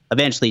just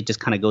eventually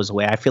just kind of goes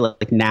away. I feel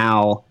like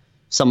now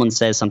someone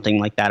says something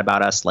like that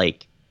about us,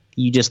 like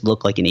you just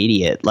look like an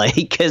idiot, like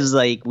because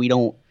like we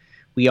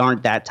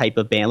aren't that type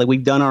of band. Like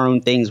we've done our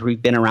own things.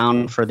 We've been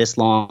around for this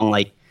long,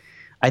 like.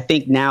 I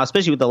think now,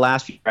 especially with the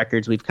last few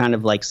records, we've kind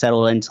of like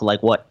settled into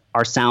like what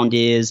our sound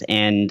is,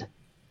 and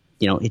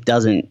it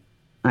doesn't.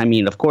 I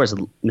mean, of course,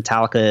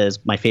 Metallica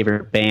is my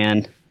favorite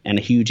band and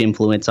a huge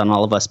influence on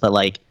all of us, but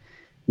like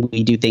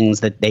we do things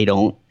that they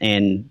don't,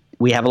 and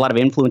we have a lot of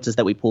influences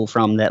that we pull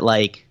from that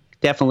like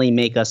definitely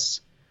make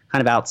us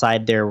kind of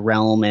outside their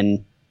realm.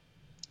 And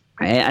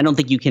I don't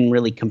think you can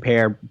really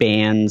compare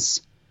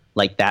bands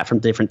like that from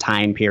different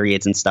time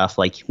periods and stuff.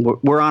 Like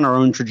we're on our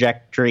own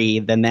trajectory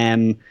than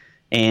them.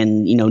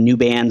 And, new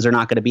bands are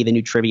not going to be the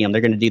new Trivium.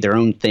 They're going to do their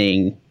own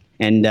thing.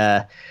 And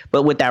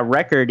but with that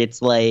record,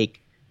 it's like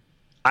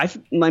I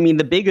mean,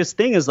 the biggest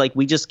thing is like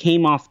we just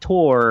came off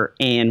tour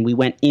and we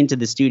went into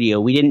the studio.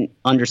 We didn't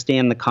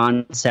understand the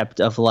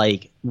concept of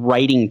like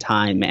writing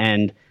time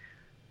and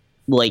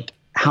like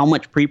how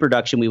much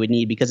pre-production we would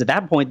need, because at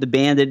that point the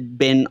band had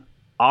been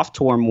off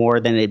tour more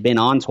than it had been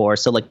on tour.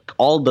 So like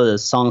all the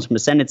songs from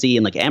Ascendancy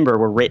and like Ember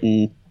were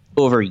written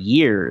over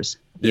years,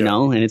 you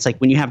know, and it's like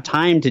when you have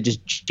time to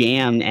just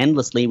jam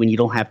endlessly when you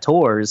don't have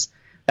tours,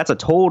 that's a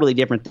totally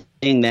different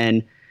thing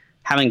than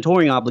having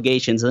touring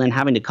obligations and then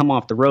having to come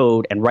off the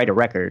road and write a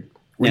record.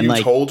 Were and you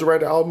like, told to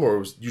write an album,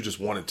 or you just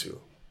wanted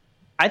to?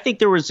 I think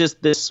there was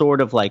just this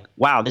sort of like,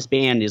 wow, this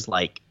band is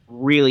like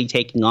really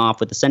taking off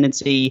with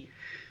Ascendancy.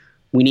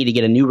 We need to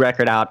get a new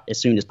record out as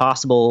soon as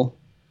possible.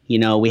 You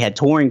know, we had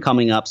touring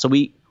coming up. So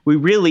we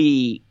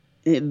really,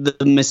 the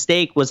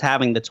mistake was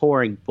having the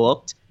touring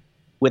booked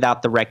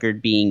without the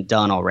record being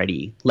done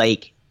already.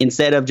 Like,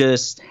 instead of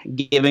just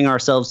giving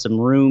ourselves some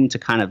room to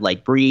kind of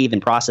like breathe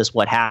and process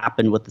what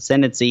happened with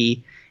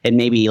Ascendancy and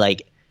maybe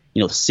like,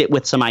 you know, sit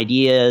with some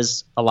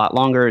ideas a lot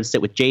longer and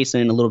sit with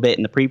Jason a little bit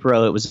in the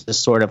pre-pro, it was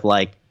just sort of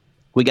like,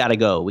 we got to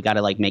go. We got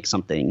to like make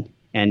something.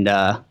 And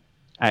I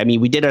mean,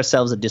 we did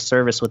ourselves a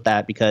disservice with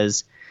that,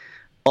 because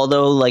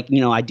although like,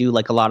 you know, I do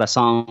like a lot of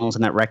songs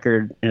on that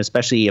record, and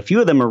especially a few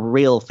of them are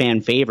real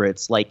fan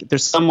favorites. Like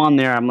there's some on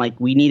there I'm like,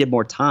 we needed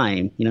more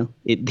time, you know,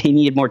 they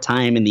needed more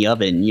time in the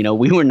oven. You know,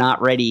 we were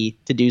not ready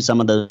to do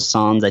some of those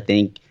songs, I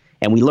think.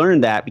 And we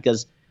learned that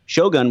because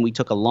Shogun, we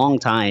took a long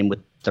time with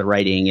the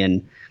writing,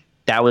 and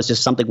that was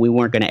just something we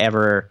weren't going to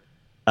ever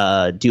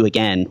do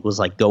again, was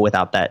like go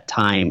without that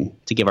time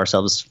to give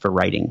ourselves for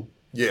writing.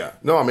 Yeah.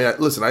 No, I mean,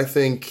 listen, I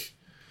think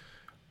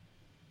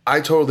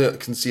I totally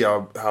can see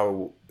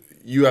how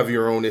you have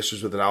your own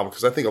issues with an album,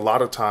 because I think a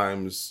lot of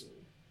times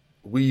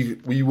we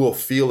will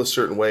feel a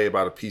certain way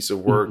about a piece of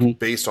work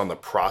based on the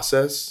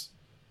process.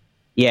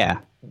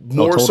 Yeah.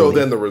 More so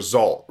than the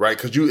result, right?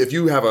 Because if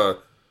you have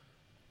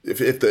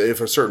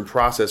if a certain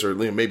process, or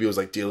maybe it was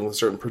like dealing with a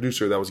certain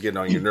producer that was getting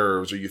on your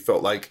nerves, or you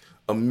felt like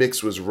a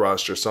mix was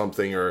rushed or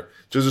something, or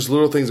just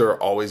little things that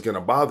are always going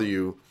to bother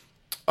you.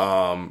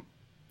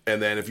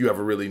 And then if you have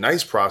a really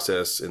nice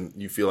process and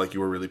you feel like you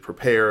were really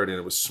prepared and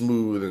it was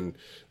smooth and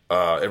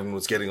everyone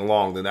was getting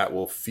along, then that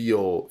will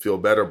feel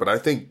better. But I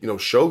think, you know,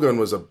 Shogun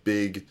was a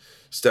big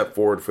step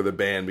forward for the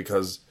band,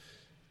 because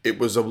it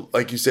was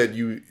like you said,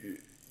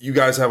 you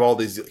guys have all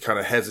these kind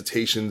of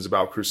hesitations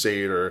about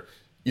Crusade, or,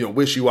 you know,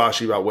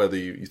 wishy-washy about whether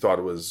you thought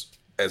it was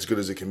as good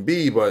as it can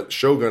be. But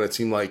Shogun, it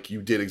seemed like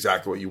you did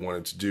exactly what you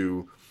wanted to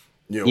do.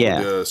 You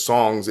know, the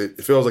songs,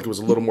 it feels like it was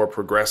a little more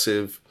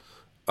progressive.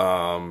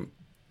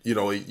 You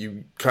know,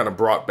 you kind of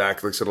brought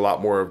back, like I said, a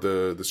lot more of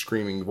the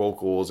screaming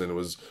vocals, and it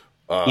was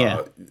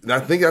and I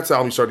think that's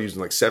how you started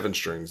using like 7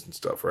 strings and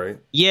stuff, right?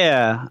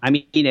 Yeah. I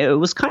mean, you know, it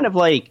was kind of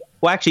like,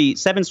 well, actually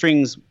 7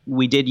 strings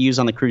we did use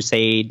on the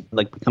Crusade,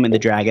 like Becoming the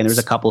Dragon. There's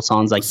a couple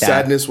songs like that.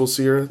 Sadness Will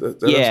See Her.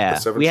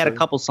 We had a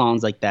couple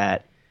songs like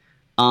that.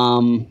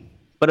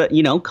 But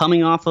you know,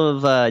 coming off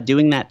of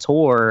doing that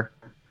tour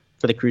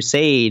for the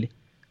Crusade,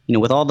 you know,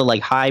 with all the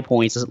like high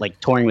points,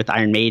 like touring with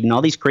Iron Maiden,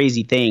 all these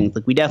crazy things,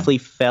 like we definitely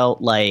felt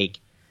like,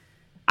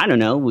 I don't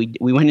know, we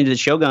went into the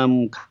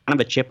Shogun kind of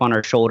a chip on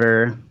our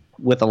shoulder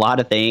with a lot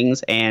of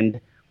things,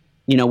 and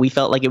you know, we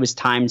felt like it was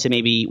time to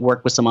maybe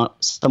work with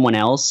someone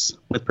else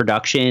with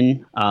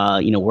production.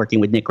 You know,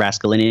 working with Nick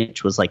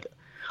Raskulinich was like,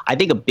 I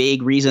think a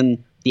big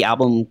reason the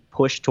album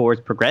pushed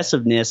towards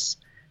progressiveness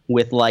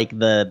with like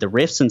the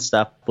riffs and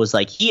stuff was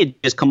like he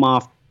had just come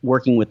off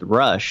working with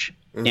Rush,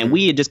 and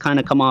we had just kind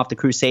of come off the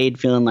Crusade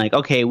feeling like,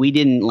 okay, we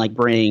didn't like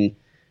bring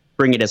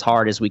it as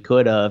hard as we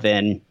could have,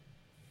 and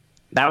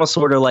that was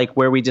sort of like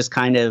where we just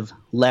kind of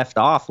left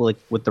off like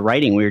with the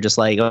writing. We were just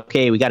like,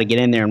 okay, we got to get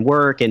in there and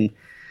work. And,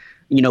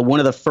 you know, one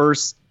of the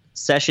first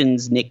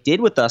sessions Nick did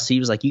with us, he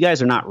was like, you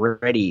guys are not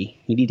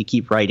ready. You need to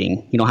keep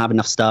writing. You don't have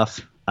enough stuff.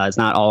 It's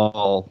not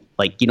all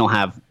like, you don't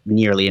have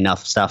nearly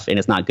enough stuff and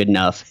it's not good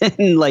enough.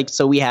 And like,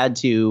 so we had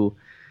to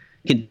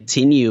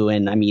continue.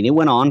 And I mean, it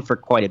went on for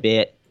quite a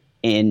bit.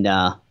 And,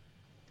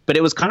 but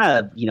it was kind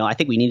of, you know, I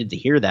think we needed to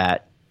hear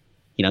that.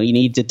 You know, you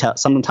need to tell.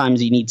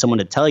 Sometimes you need someone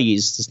to tell you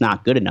it's just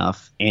not good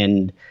enough,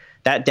 and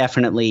that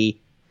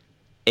definitely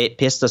it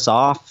pissed us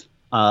off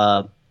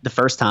the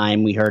first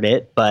time we heard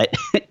it. But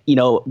you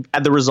know,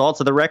 the results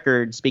of the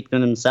record speak for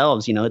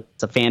themselves. You know,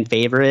 it's a fan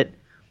favorite.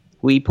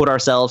 We put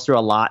ourselves through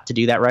a lot to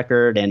do that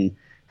record, and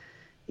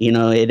you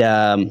know,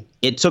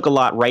 it took a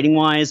lot writing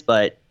wise,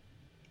 but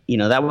you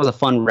know, that was a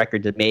fun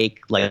record to make.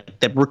 Like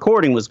the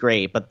recording was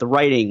great, but the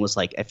writing was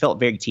like, I felt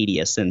very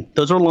tedious. And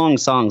those were long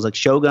songs. Like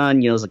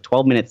Shogun, you know, it was like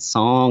 12-minute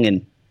song.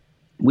 And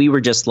we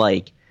were just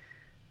like,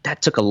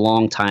 that took a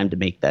long time to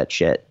make that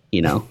shit,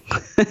 you know?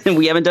 And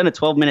we haven't done a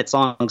 12-minute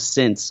song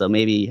since. So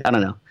maybe, I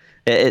don't know.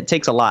 It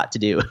takes a lot to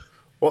do.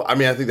 Well, I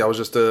mean, I think that was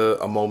just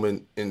a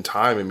moment in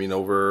time. I mean,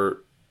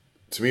 over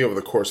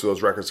the course of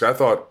those records, I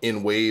thought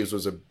In Waves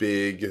was a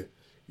big...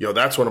 You know,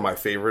 that's one of my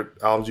favorite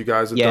albums you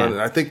guys have done.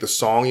 And I think the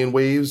song In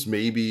Waves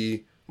may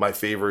be my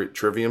favorite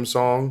Trivium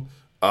song.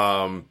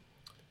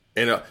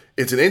 And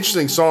it's an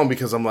interesting song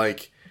because I'm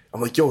like,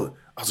 yo,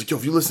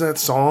 if you listen to that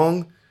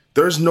song,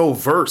 there's no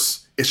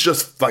verse. It's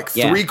just like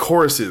 3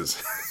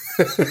 choruses.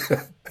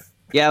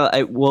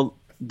 Yeah, well,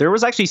 there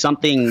was actually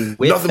something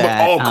with nothing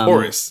that. but all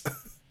chorus.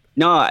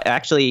 No,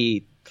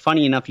 actually,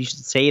 funny enough, you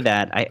should say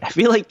that. I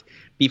feel like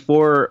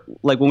before,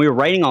 like when we were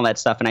writing all that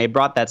stuff, and I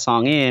brought that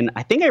song in,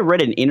 I think I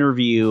read an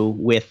interview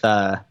with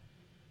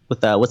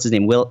what's his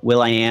name,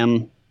 Will I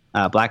Am,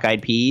 Black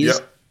Eyed Peas.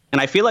 Yep. And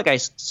I feel like I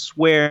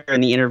swear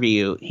in the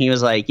interview, he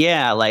was like,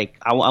 yeah, like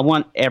I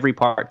want every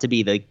part to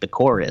be the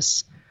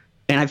chorus.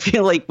 And I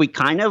feel like we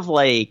kind of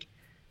like,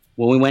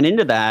 when we went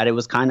into that, it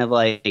was kind of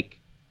like,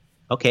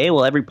 okay,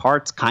 well, every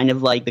part's kind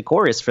of like the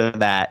chorus for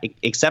that,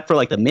 except for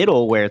like the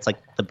middle where it's like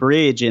the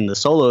bridge and the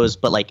solos.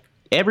 But like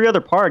every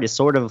other part is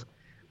sort of,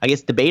 I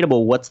guess,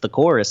 debatable. What's the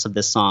chorus of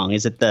this song?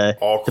 Is it the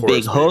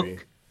big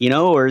hook,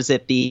 or is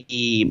it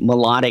the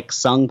melodic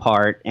sung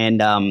part?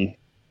 And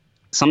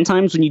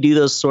sometimes when you do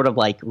those sort of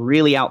like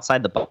really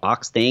outside the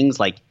box things,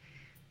 like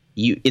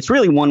it's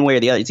really one way or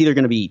the other. It's either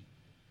going to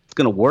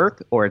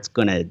work or it's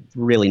going to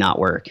really not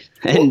work.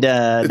 And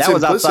that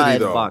was outside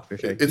the box for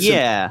sure.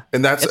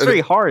 And that's very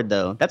hard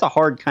though. That's a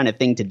hard kind of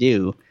thing to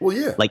do. Well,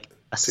 yeah. Like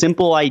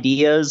simple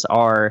ideas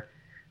are,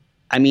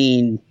 I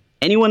mean,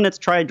 anyone that's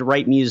tried to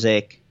write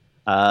music,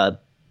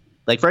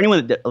 like for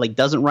anyone that like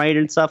doesn't write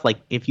and stuff, like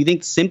if you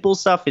think simple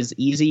stuff is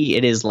easy,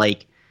 it is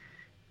like,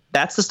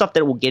 that's the stuff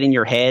that will get in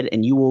your head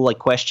and you will like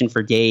question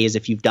for days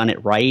if you've done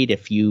it right,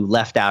 if you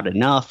left out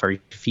enough or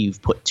if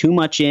you've put too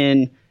much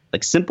in.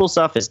 Like simple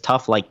stuff is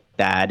tough like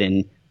that.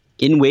 And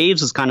In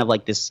Waves was kind of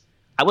like this.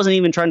 I wasn't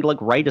even trying to like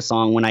write a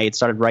song when I had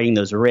started writing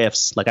those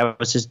riffs. Like I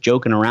was just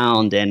joking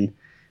around and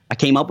I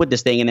came up with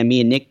this thing and then me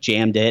and Nick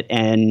jammed it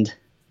and,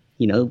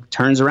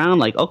 turns around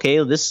like,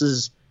 okay, this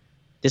is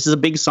a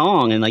big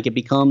song. And like it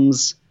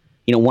becomes,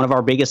 one of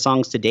our biggest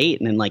songs to date.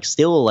 And then like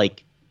still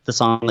like the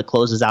song that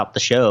closes out the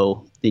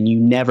show. Then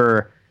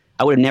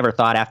I would have never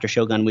thought after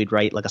Shogun we'd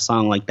write like a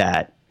song like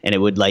that and it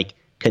would like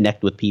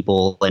connect with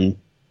people. And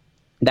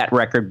that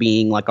record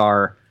being like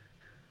our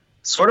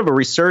sort of a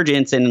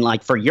resurgence. And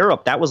like for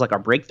Europe, that was like our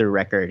breakthrough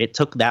record. It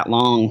took that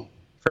long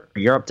for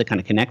Europe to kind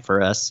of connect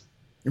for us.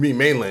 You mean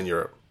mainland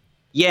Europe?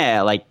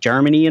 Yeah, like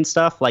Germany and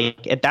stuff.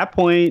 Like at that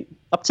point,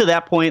 up to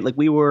that point, like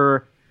we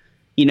were,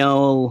 I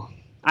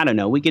don't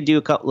know, we could do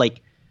a couple,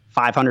 like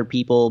 500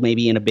 people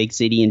maybe in a big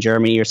city in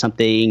Germany or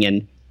something.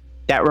 And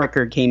that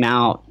record came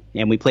out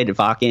and we played at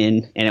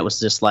Wacken and it was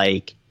just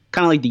like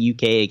kind of like the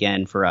UK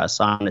again for us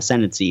on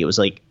Ascendancy. It was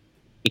like,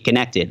 it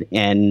connected.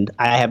 And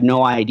I have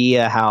no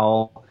idea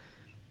how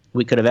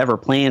we could have ever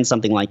planned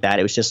something like that.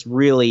 It was just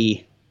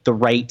really the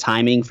right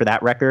timing for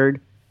that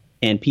record.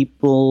 And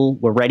people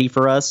were ready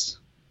for us,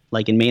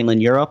 like in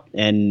mainland Europe.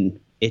 And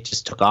it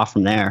just took off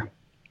from there.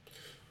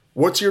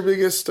 What's your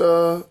biggest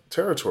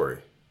territory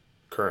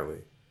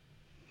currently?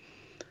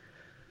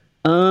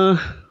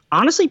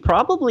 Honestly,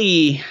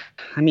 probably,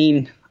 I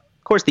mean,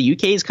 of course, the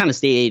UK has kind of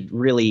stayed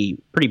really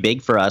pretty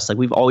big for us. Like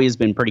we've always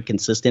been pretty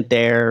consistent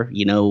there,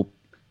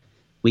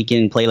 We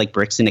can play like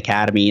Brixton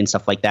Academy and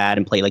stuff like that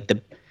and play like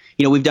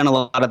we've done a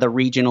lot of the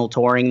regional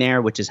touring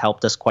there, which has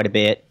helped us quite a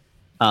bit.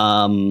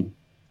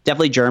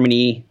 Definitely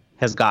Germany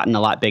has gotten a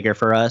lot bigger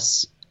for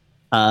us.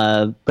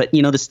 But,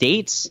 the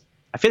States,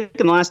 I feel like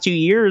in the last 2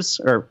 years,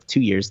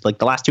 like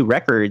the last 2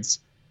 records,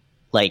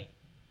 like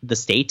the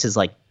States has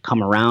like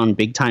come around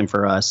big time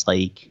for us,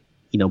 like,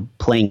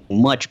 playing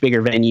much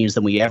bigger venues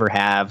than we ever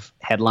have,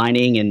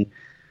 headlining. And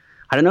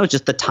I don't know,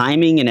 just the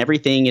timing and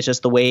everything is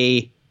just the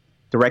way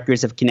the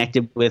records have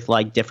connected with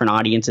like different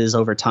audiences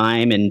over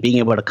time and being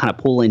able to kind of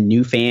pull in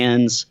new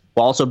fans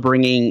while also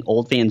bringing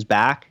old fans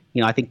back.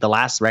 I think the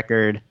last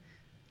record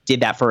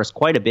did that for us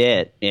quite a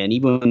bit. And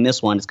even in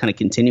this one, it's kind of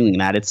continuing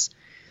that. It's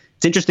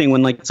interesting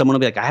when like someone will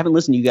be like, I haven't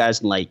listened to you guys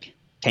in like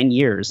 10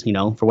 years,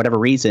 for whatever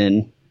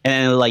reason.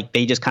 And like,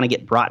 they just kind of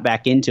get brought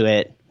back into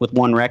it with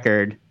one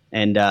record.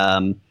 And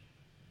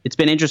it's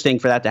been interesting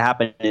for that to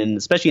happen. And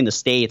especially in the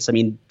States, I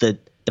mean, the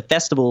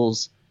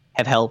festivals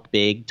have helped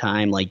big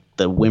time, like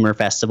the Wimmer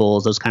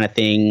festivals, those kind of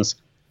things,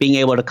 being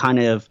able to kind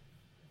of,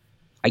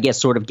 I guess,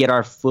 sort of get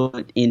our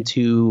foot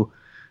into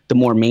the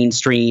more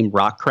mainstream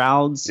rock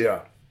crowds.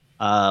 Yeah.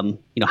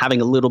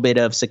 Having a little bit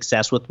of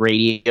success with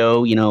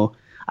radio,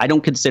 I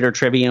don't consider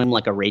Trivium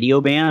like a radio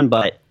band,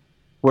 but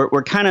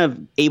we're kind of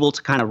able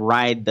to kind of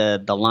ride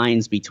the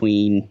lines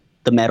between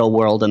the metal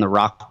world and the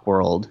rock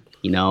world,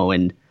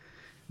 and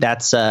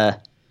that's,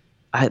 that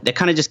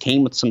kind of just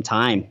came with some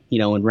time,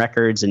 in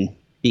records and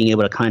being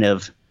able to kind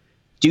of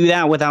do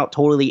that without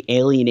totally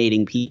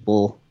alienating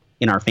people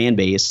in our fan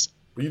base.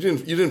 You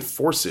didn't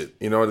force it.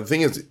 The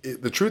thing is,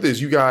 the truth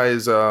is you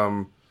guys,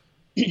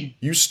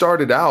 you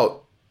started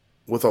out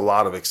with a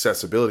lot of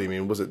accessibility. I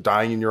mean, was it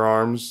Dying in Your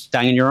Arms?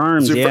 Dying in Your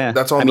Arms, yeah.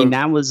 That's all.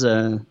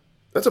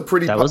 That's a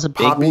pretty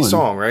poppy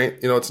song, right?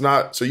 It's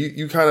not, so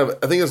you kind of,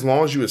 I think as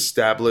long as you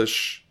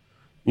establish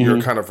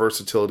your kind of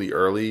versatility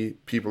early,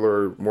 people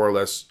are more or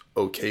less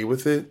okay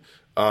with it.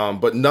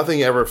 But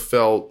nothing ever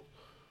felt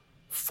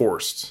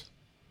forced,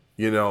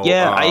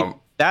 Yeah,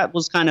 that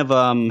was kind of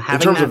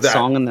having that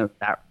song on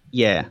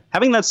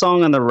having that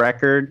song on the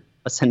record,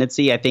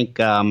 Ascendancy. I think,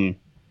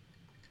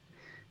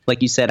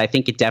 like you said, I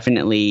think it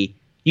definitely,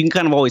 you can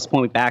kind of always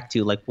point back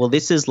to like, well,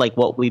 this is like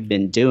what we've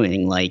been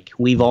doing. Like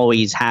we've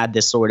always had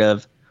this sort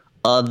of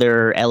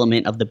other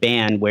element of the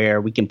band where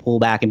we can pull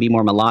back and be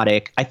more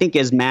melodic. I think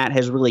as Matt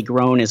has really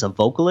grown as a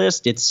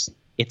vocalist, it's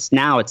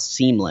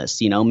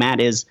seamless. You know, Matt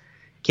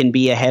can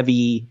be a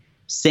heavy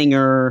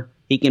singer.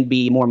 He can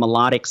be more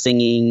melodic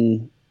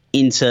singing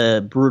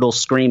into brutal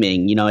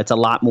screaming. You know, it's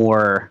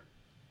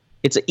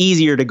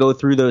easier to go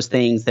through those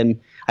things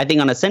than I think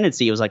on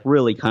Ascendancy. It was like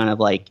really kind of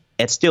like,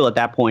 it's still at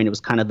that point, it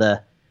was kind of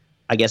the,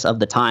 I guess, of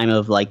the time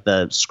of like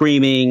the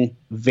screaming,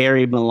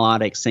 very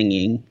melodic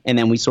singing. And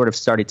then we sort of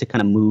started to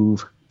kind of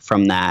move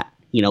from that,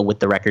 you know, with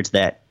the records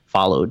that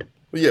followed.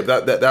 Well, yeah,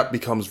 that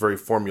becomes very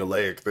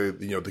formulaic.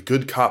 The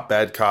good cop,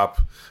 bad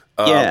cop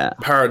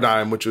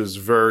paradigm, which was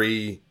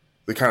very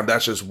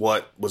that's just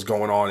what was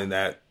going on in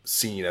that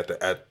scene at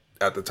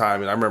the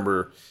time. And I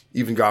remember,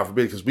 even God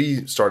forbid, because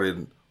we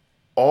started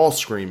all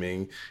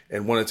screaming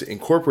and wanted to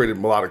incorporate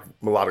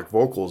melodic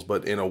vocals,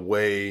 but in a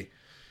way,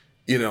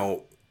 you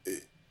know,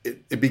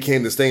 it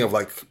became this thing of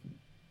like,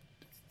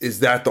 is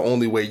that the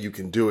only way you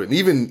can do it?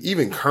 And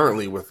even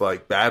currently with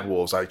like Bad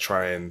Wolves, I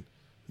try and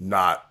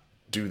not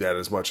do that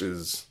as much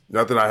as,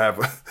 not that I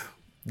have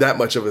that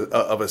much of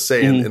a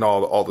say in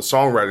all the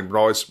songwriting,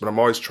 but I'm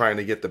always trying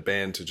to get the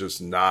band to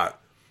just not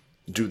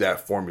do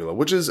that formula,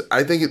 which is,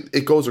 I think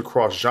it goes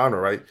across genre,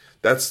 right?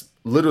 That's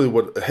literally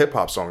what a hip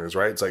hop song is,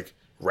 right? It's like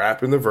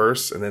rap in the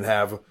verse and then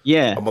have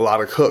a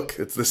melodic hook.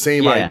 It's the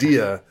same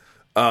idea.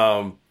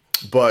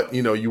 But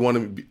you know, you want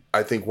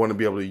to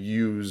be able to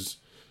use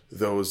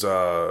those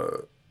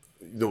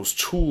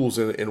tools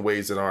in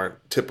ways that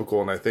aren't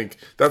typical. And I think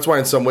that's why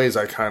in some ways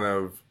I kind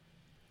of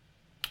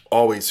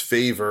always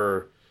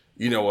favor,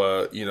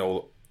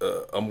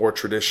 a more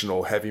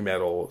traditional heavy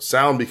metal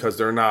sound, because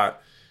they're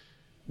not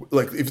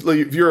like, if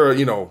you're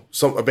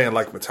a band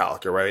like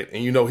Metallica, right?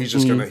 And he's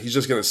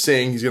just gonna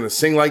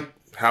sing like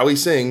how he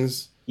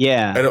sings.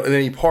 Yeah. And in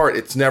any part,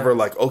 it's never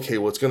like, okay,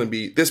 well,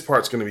 this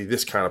part's going to be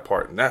this kind of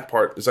part. And that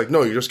part is like,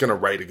 no, you're just going to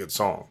write a good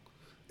song.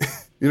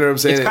 You know what I'm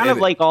saying? It's kind of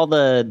like all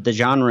the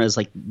genres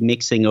like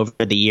mixing over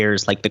the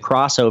years, like the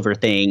crossover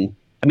thing.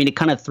 I mean, it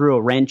kind of threw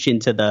a wrench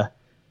into the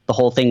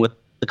whole thing with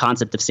the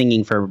concept of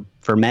singing for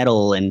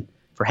metal and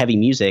for heavy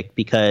music,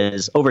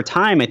 because over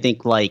time, I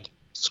think like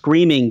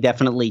screaming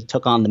definitely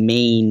took on the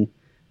main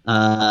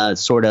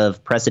sort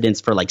of precedence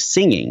for like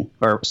singing,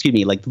 or excuse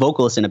me, like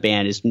vocalists in a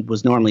band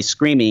was normally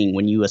screaming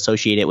when you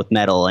associate it with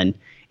metal. And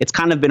it's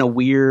kind of been a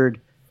weird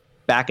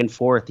back and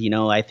forth,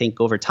 I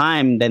think over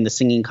time, then the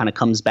singing kind of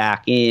comes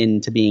back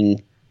into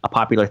being a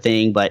popular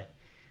thing. But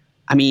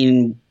I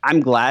mean,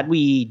 I'm glad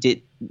we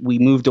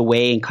moved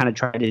away and kind of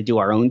tried to do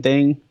our own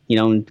thing,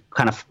 and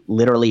kind of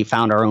literally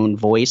found our own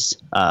voice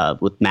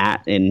with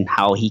Matt and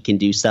how he can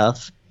do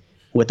stuff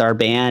with our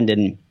band.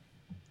 And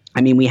I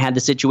mean, we had the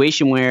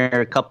situation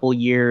where a couple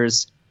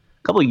years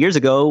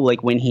ago,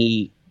 like when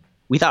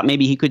we thought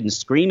maybe he couldn't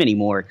scream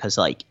anymore because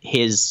like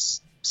his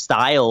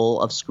style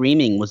of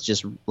screaming was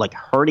just like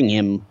hurting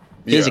him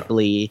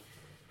physically.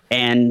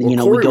 And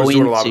Corey was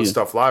doing a lot of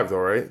stuff live though,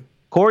 right?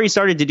 Corey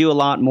started to do a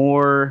lot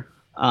more.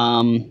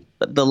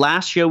 But the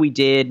last show we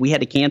did, we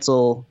had to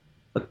cancel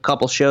a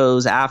couple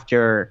shows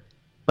after,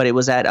 but it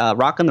was at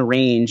Rock on the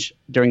Range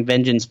during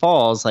Vengeance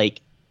Falls.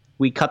 Like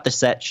we cut the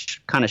set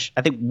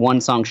I think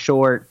one song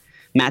short.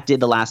 Matt did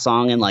the last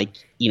song and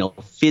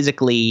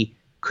physically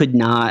could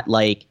not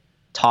like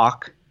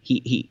talk.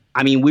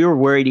 I mean, we were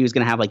worried he was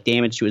going to have like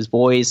damage to his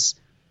voice.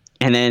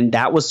 And then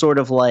that was sort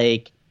of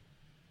like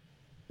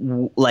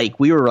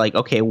we were like,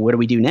 okay, what do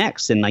we do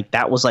next? And like,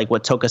 that was like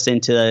what took us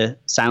into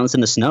Silence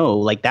in the Snow.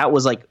 Like that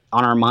was like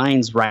on our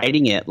minds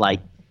writing it. Like,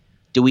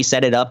 do we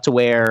set it up to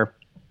where,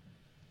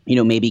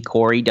 maybe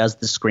Corey does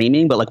the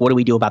screaming, but like, what do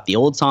we do about the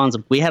old songs?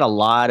 We had a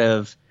lot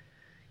of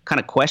kind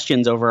of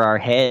questions over our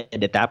head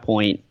at that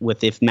point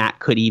with if Matt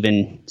could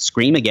even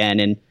scream again.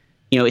 And,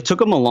 it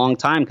took him a long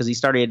time because he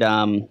started,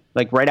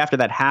 like right after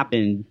that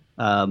happened,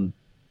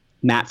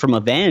 Matt from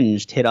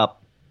Avenged hit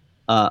up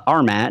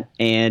our Matt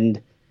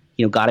and,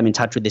 got him in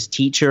touch with his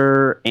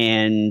teacher.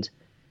 And,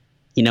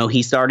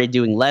 he started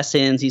doing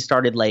lessons. He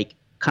started like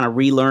kind of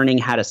relearning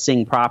how to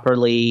sing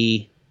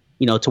properly,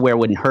 to where it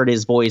wouldn't hurt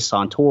his voice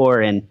on tour,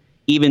 and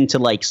even to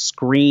like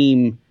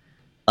scream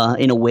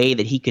in a way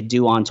that he could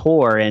do on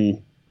tour.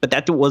 But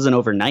that wasn't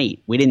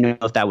overnight. We didn't know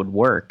if that would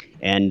work.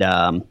 And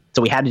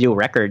so we had to do a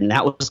record. And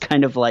that was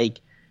kind of like,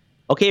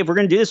 okay, if we're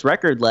going to do this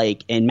record,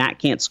 like, and Matt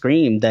can't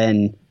scream,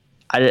 then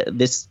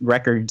this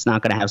record's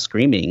not going to have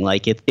screaming.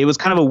 Like it was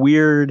kind of a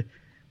weird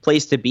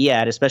place to be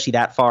at, especially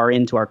that far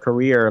into our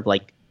career of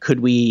like, could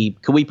we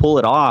pull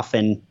it off?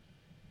 And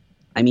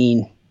I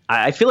mean,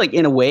 I feel like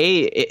in a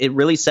way it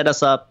really set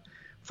us up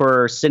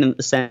for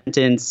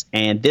Sentence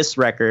and this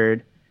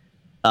record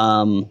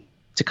to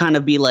kind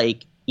of be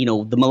like,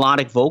 the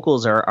melodic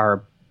vocals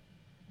are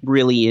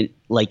really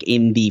like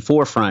in the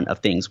forefront of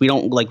things. We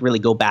don't like really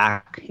go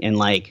back and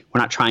like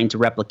we're not trying to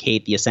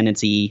replicate the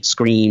Ascendancy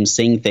scream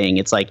sing thing.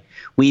 It's like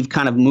we've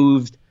kind of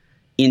moved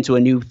into a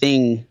new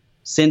thing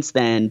since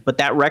then. But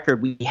that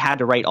record we had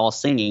to write all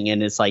singing,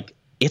 and it's like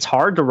it's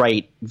hard to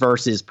write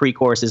verses,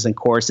 pre-choruses, and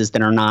choruses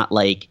that are not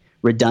like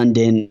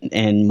redundant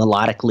and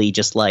melodically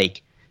just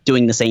like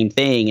doing the same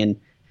thing. And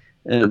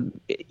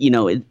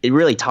it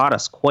really taught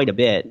us quite a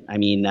bit. I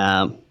mean,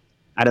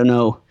 I don't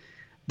know.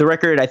 The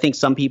record, I think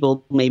some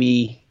people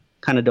maybe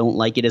kind of don't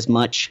like it as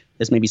much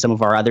as maybe some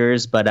of our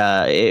others, but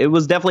it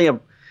was definitely a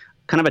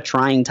kind of a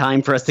trying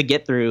time for us to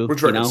get through.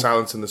 Which record?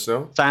 Silence in the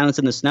Snow? Silence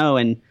in the Snow.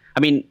 And I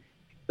mean,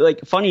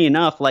 like, funny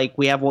enough, like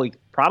we have like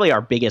probably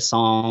our biggest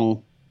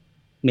song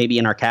maybe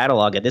in our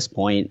catalog at this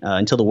point,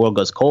 Until the World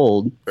Goes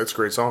Cold. That's a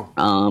great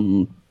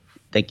song.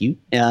 Thank you.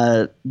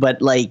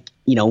 But like,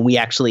 we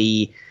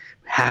actually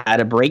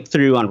had a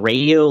breakthrough on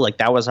radio. Like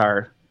that was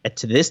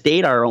to this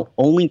date, our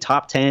only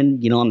top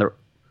 10,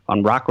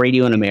 on rock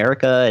radio in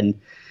America. And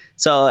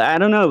so I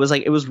don't know,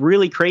 it was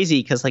really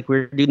crazy because like we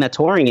were doing that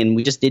touring and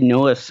we just didn't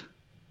know if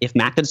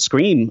Matt could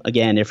scream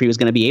again, if he was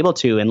going to be able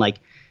to. And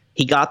like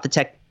he got the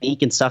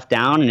technique and stuff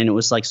down, and then it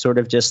was like sort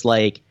of just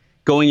like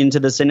going into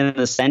the end of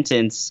the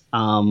sentence,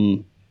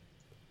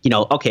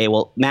 okay,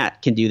 well,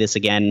 Matt can do this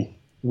again.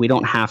 We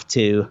don't have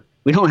to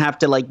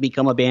like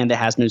become a band that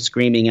has no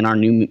screaming in our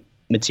new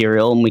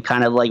material. And we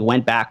kind of like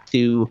went back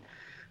to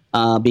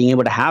being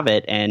able to have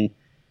it. And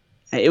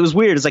it was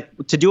weird. It's like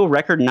to do a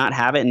record and not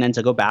have it, and then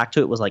to go back to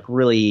it was like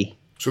really.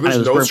 So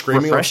there's no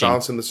screaming on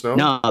Silence in the Snow?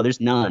 No,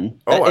 there's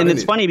none. Oh, and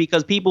it's funny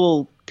because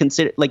people think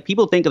of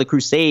the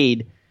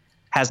Crusade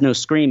has no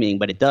screaming,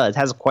 but it does. It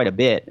has quite a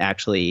bit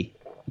actually.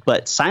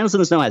 But Silence in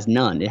the Snow has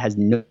none. It has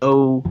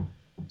no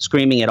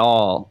screaming at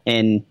all.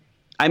 And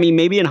I mean,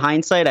 maybe in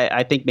hindsight,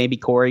 I think maybe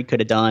Corey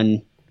could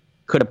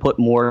have put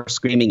more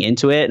screaming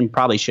into it, and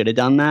probably should have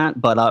done that.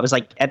 But it was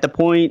like at the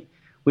point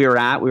we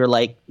were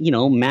like,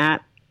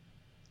 Matt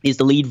is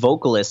the lead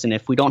vocalist, and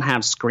if we don't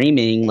have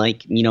screaming,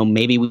 like,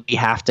 maybe we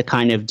have to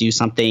kind of do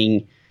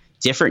something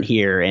different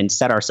here and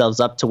set ourselves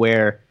up to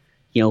where,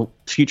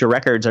 future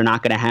records are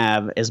not going to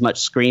have as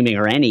much screaming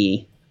or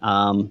any.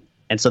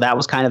 And so that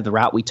was kind of the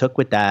route we took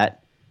with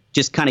that,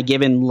 just kind of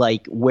given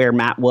like where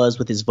Matt was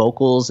with his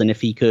vocals and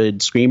if he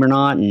could scream or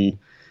not. And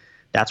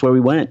that's where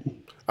we went.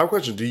 I have a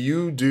question. Do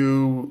you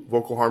do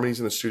vocal harmonies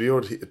in the studio,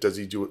 or does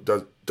he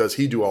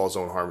do all his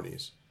own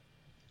harmonies?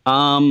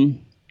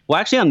 Well,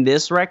 actually, on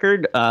this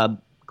record,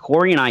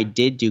 Corey and I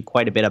did do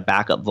quite a bit of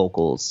backup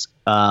vocals.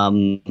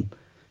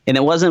 And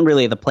it wasn't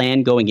really the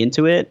plan going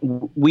into it.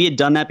 We had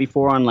done that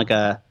before on like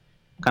a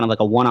kind of like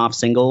a one-off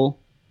single,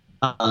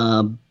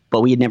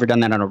 but we had never done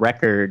that on a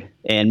record.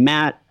 And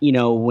Matt,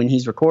 when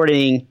he's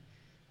recording,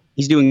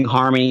 he's doing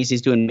harmonies,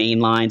 he's doing main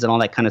lines and all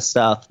that kind of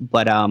stuff.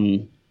 But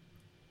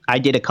I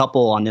did a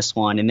couple on this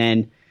one. And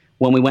then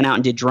when we went out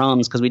and did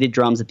drums, because we did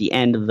drums at the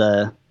end of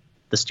the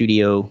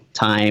studio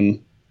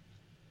time,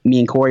 me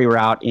and Corey were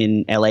out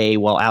in LA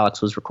while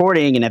Alex was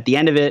recording, and at the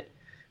end of it,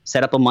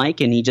 set up a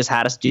mic, and he just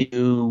had us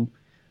do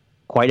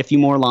quite a few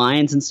more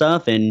lines and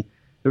stuff. And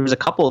there's a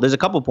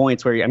couple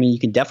points where, I mean, you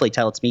can definitely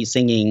tell it's me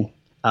singing.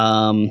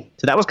 So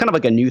that was kind of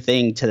like a new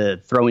thing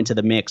to throw into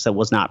the mix that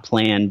was not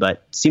planned,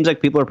 but seems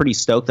like people are pretty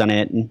stoked on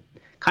it. And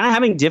kind of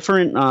having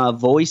different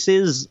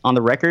voices on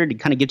the record, it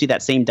kind of gives you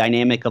that same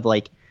dynamic of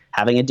like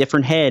having a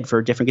different head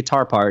for different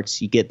guitar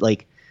parts. You get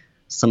like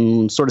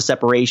some sort of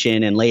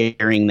separation and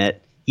layering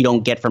that you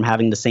don't get from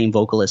having the same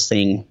vocalist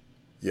sing.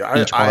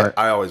 Yeah,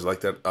 I always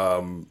like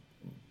that.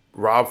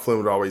 Rob Flynn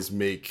would always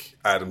make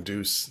Adam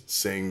Deuce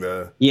sing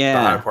the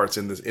high parts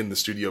in the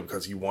studio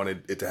because he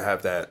wanted it to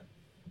have that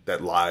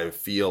live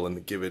feel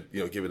and give it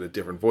a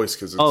different voice.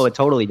 Because it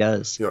totally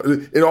does.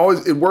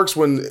 It works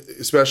when,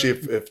 especially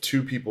if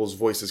two people's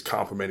voices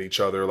complement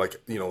each other.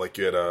 Like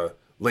you had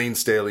Lane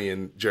Staley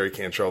and Jerry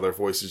Cantrell, their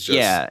voices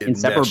just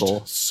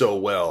inseparable so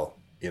well.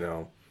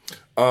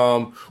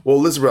 Well,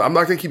 Elizabeth, I'm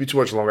not going to keep you too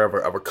much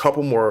longer. I have a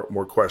couple more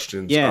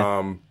questions.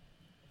 Yeah.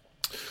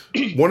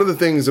 One of the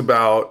things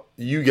about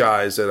you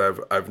guys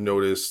that I've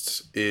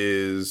noticed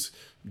is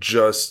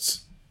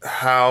just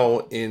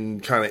how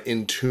in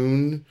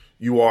tune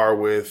you are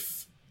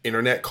with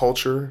internet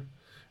culture.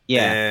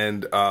 Yeah.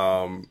 And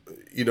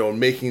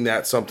making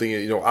that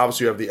something.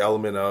 Obviously you have the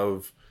element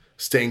of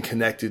staying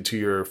connected to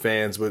your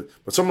fans, but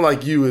someone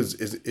like you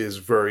is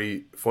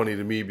very funny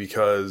to me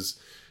because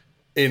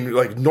in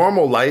like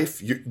normal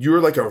life,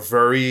 you're like a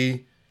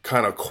very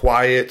kind of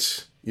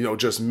quiet,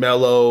 just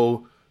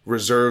mellow,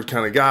 reserved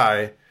kind of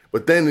guy.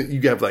 But then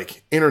you have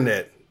like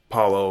internet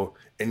Paolo,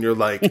 and you're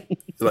like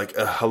like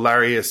a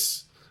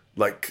hilarious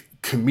like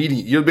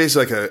comedian. You're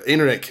basically like an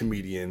internet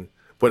comedian,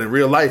 but in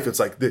real life, it's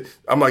like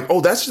I'm like,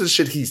 oh, that's just the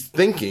shit he's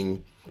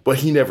thinking, but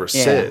he never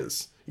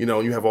says. You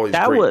have all these.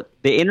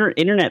 The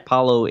internet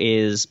Paolo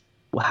is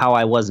how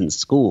I was in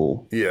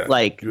school. Yeah,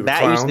 like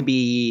that used to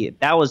be.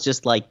 That was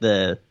just like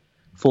the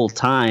full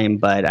time,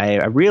 but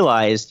I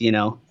realized, you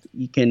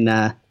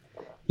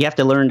have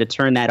to learn to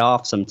turn that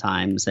off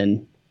sometimes.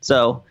 And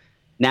so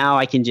now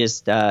I can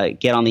just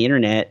get on the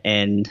internet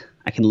and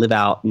I can live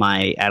out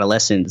my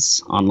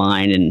adolescence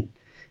online, and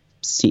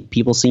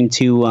people seem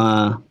to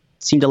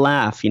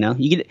laugh.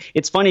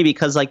 It's funny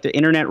because like the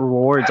internet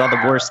rewards all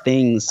the worst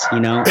things.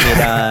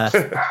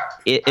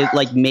 It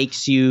like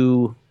makes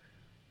you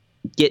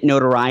get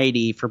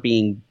notoriety for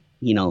being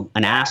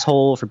an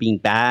asshole, for being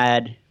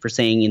bad, for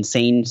saying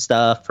insane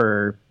stuff,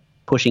 for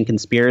pushing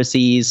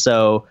conspiracies.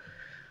 So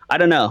I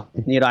don't know.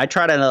 I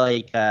try to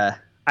like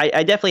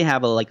I definitely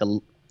have a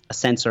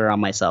censor on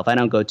myself. I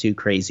don't go too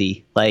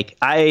crazy. Like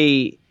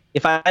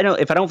if I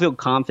don't feel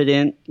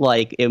confident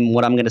like in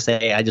what I'm going to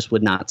say, I just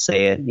would not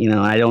say it.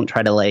 I don't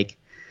try to like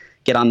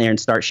get on there and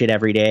start shit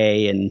every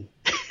day. And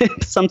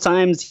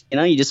sometimes,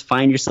 you just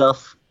find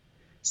yourself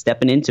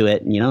stepping into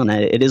it, and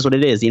it is what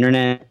it is. The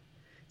internet,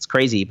 it's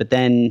crazy, but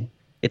then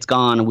it's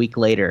gone a week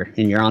later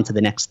and you're on to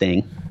the next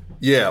thing.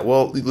 Yeah,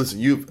 well, listen,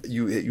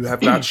 you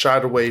have not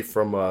shied away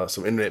from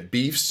some internet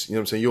beefs. You know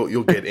what I'm saying?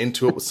 You'll get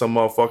into it with some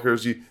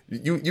motherfuckers.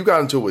 You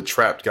got into it with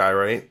Trapped Guy,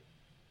 right?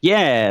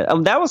 Yeah,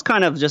 that was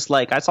kind of just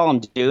like I saw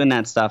him doing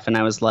that stuff, and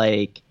I was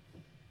like,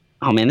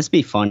 "Oh man, this would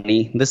be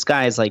funny." This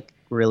guy is like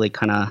really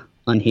kind of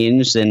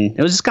unhinged, and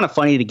it was just kind of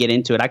funny to get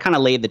into it. I kind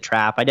of laid the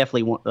trap. I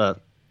definitely want. That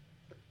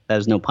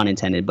was no pun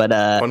intended, but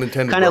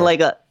kind of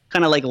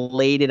like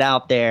laid it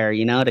out there,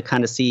 to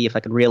kind of see if I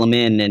could reel him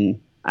in,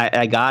 and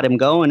I got him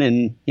going,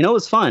 and it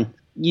was fun.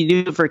 You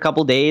do it for a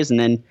couple days, and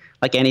then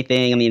like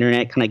anything on the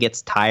internet, kind of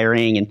gets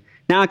tiring, and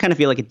now I kind of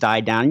feel like it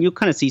died down. You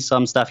kind of see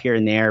some stuff here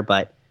and there,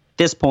 but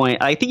this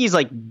point, I think he's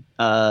like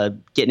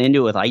getting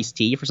into it with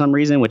Ice-T for some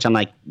reason, which I'm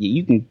like,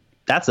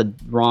 that's a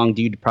wrong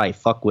dude to probably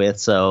fuck with.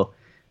 So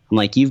I'm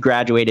like, you've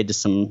graduated to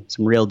some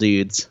real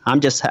dudes. I'm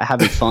just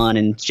having fun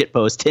and shit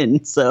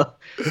posting. So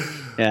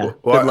yeah,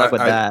 good luck with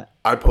that.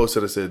 I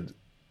posted, I said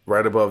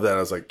right above that, I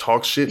was like,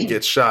 talk shit,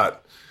 get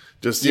shot.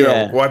 Just,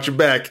 watch your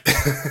back.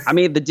 I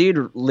mean, the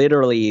dude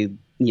literally,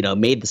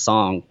 made the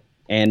song.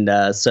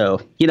 And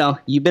so,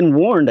 you've been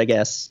warned, I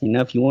guess,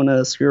 if you want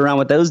to screw around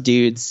with those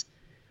dudes.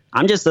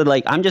 I'm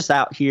just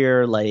out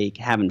here like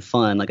having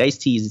fun. Like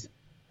Ice-T's,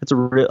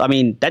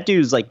 that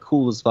dude's like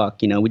cool as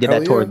fuck. We did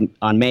that tour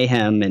on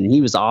Mayhem, and he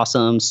was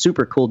awesome,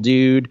 super cool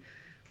dude.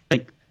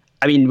 Like,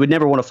 would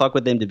never want to fuck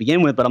with him to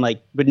begin with, but I'm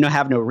like, would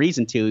have no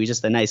reason to. He's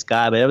just a nice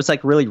guy. But it was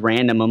like really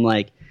random. I'm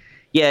like,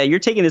 yeah, you're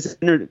taking this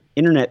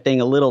internet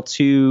thing a little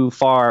too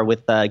far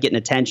with getting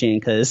attention,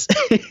 because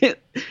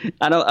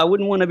I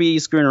wouldn't want to be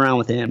screwing around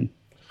with him.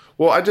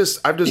 Well, I've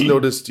just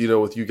noticed,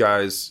 with you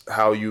guys,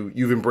 how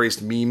you've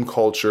embraced meme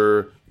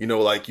culture.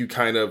 Like you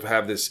kind of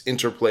have this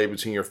interplay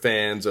between your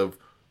fans of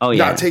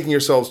not taking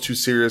yourselves too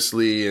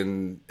seriously,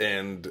 and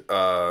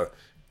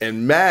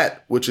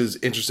Matt, which is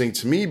interesting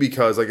to me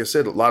because, like I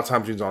said, a lot of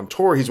times when he's on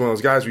tour, he's one of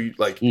those guys where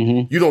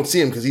you don't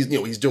see him because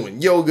he's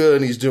doing yoga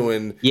and he's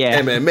doing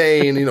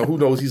MMA, and who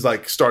knows, he's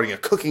like starting a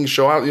cooking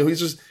show out. He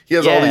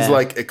has all these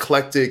like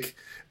eclectic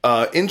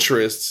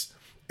interests.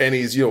 And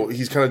he's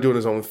kind of doing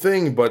his own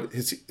thing, but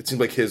it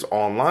seems like his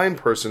online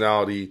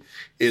personality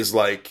is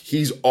like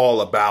he's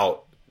all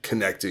about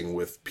connecting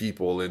with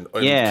people and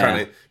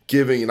kind of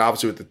giving. And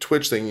obviously with the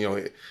Twitch thing,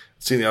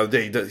 seeing the other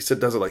day, he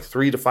said does it like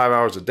 3 to 5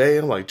 hours a day.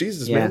 And I'm like,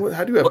 Jesus, man,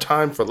 how do you have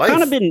time for life?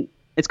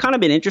 It's kind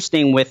of been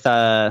interesting with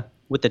the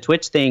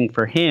Twitch thing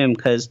for him,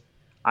 because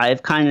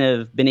I've kind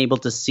of been able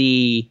to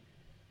see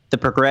the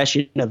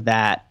progression of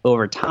that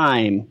over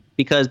time.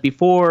 Because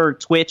before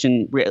Twitch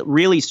and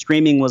really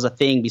streaming was a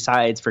thing,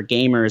 besides for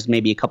gamers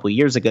maybe a couple of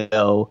years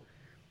ago,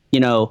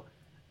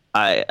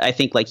 I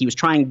think like he was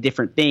trying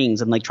different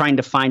things and like trying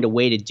to find a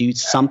way to do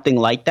something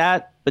like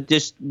that. But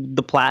just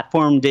the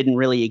platform didn't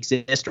really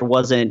exist or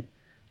wasn't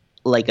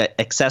like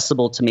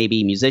accessible to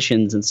maybe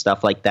musicians and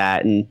stuff like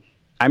that. And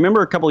I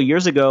remember a couple of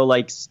years ago,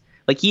 like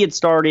he had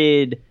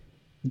started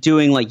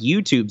doing like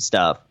YouTube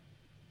stuff.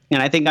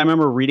 And I think I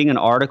remember reading an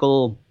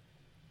article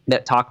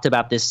that talked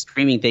about this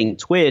streaming thing,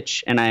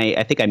 Twitch, and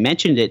I think I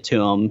mentioned it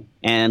to him,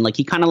 and like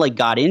he kind of like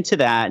got into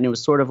that, and it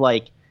was sort of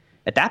like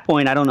at that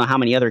point, I don't know how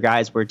many other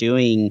guys were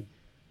doing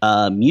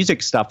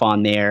music stuff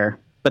on there,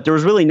 but there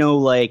was really no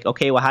like,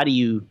 okay, well, how do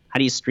you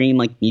stream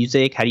like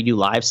music? How do you do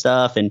live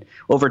stuff? And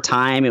over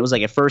time, it was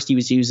like at first he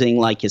was using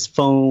like his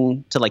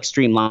phone to like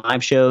stream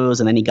live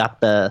shows, and then he got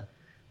the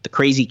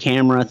crazy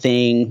camera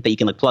thing that you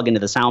can like plug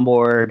into the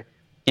soundboard,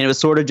 and it was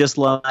sort of just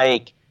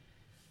like,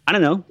 I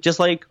don't know, just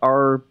like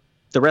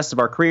the rest of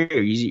our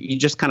career, you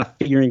just kind of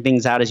figuring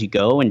things out as you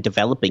go and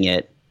developing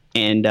it.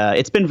 And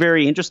it's been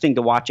very interesting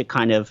to watch it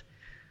kind of,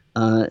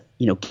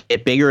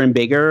 get bigger and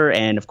bigger.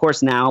 And of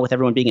course, now with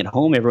everyone being at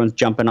home, everyone's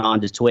jumping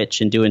on to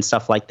Twitch and doing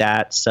stuff like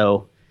that.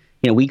 So,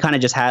 we kind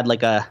of just had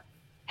like a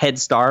head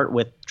start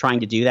with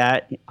trying to do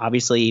that,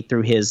 obviously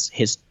through his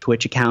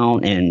Twitch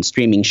account and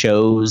streaming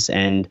shows.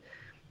 And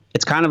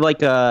it's kind of like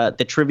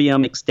the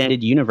Trivium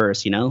extended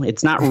universe,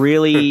 it's not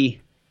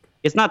really,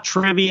 it's not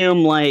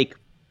Trivium like,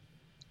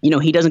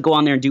 he doesn't go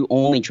on there and do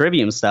only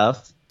Trivium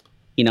stuff,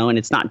 and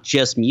it's not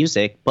just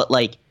music, but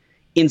like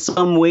in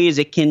some ways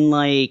it can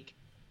like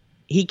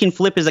he can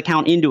flip his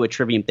account into a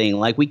Trivium thing.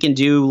 Like we can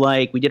do,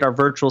 like we did our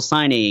virtual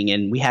signing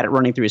and we had it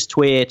running through his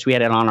Twitch. We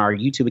had it on our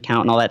YouTube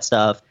account and all that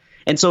stuff.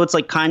 And so it's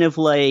like kind of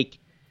like,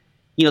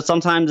 you know,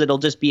 sometimes it'll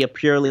just be a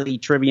purely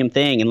Trivium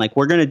thing. And like,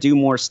 we're going to do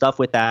more stuff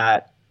with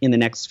that in the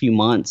next few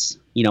months.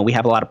 You know, we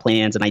have a lot of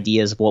plans and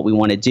ideas of what we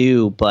want to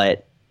do,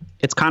 but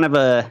it's kind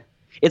of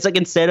it's like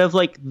instead of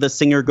like the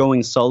singer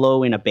going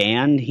solo in a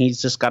band,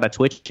 he's just got a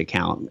Twitch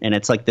account, and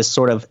it's like this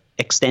sort of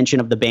extension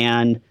of the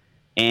band,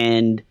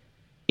 and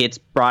it's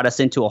brought us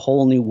into a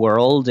whole new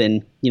world.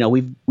 And, you know,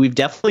 we've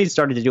definitely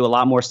started to do a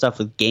lot more stuff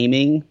with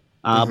gaming,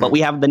 but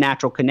we have the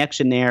natural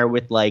connection there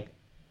with like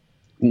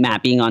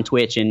Matt being on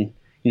Twitch and,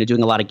 you know,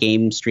 doing a lot of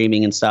game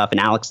streaming and stuff, and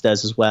Alex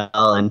does as well.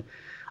 And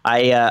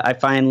I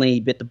finally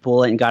bit the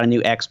bullet and got a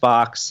new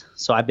Xbox,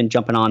 so I've been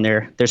jumping on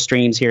their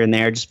streams here and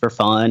there just for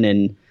fun,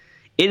 and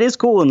it is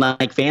cool. And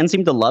like fans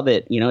seem to love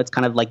it. You know, it's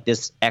kind of like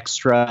this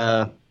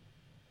extra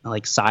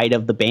like side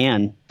of the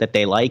band that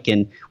they like,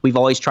 and we've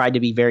always tried to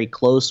be very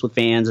close with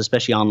fans,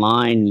 especially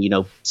online. You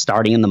know,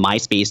 starting in the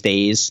MySpace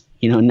days.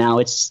 You know, now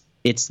it's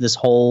this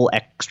whole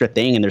extra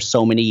thing, and there's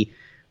so many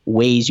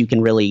ways you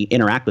can really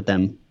interact with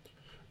them.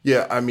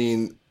 Yeah, I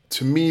mean,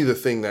 to me, the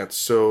thing that's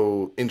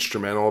so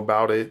instrumental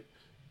about it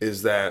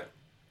is that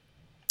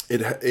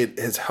it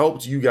has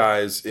helped you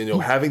guys, you know,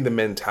 having the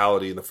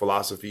mentality and the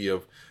philosophy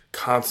of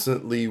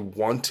constantly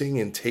wanting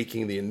and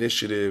taking the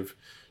initiative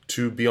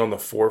to be on the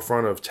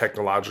forefront of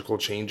technological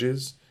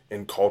changes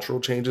and cultural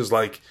changes.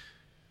 Like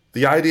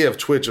the idea of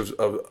Twitch, of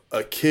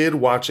a kid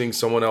watching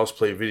someone else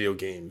play video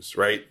games,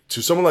 right?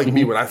 To someone like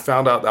me, when I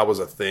found out that was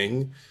a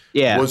thing,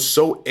 was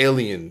so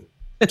alien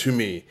to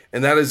me.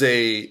 And that's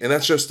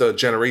just a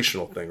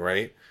generational thing,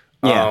 right?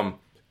 Yeah.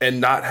 And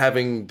not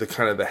having the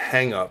kind of the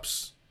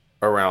hang-ups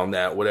around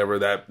that, whatever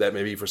that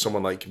may be for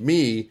someone like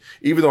me,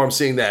 even though I'm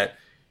seeing that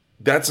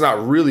that's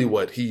not really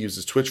what he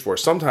uses Twitch for.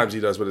 Sometimes he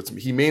does, but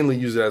he mainly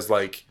uses it as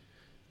like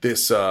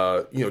this, you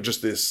know,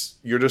 just this,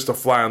 you're just a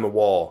fly on the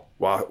wall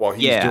while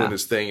he's doing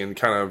his thing, and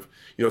kind of,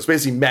 you know, it's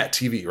basically Matt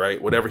TV,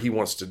 right? Whatever he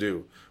wants to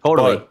do.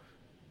 Totally. But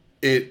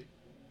it,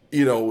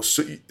 you know,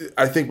 so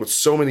I think with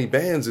so many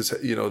bands,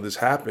 you know, this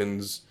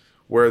happens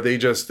where they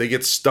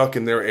get stuck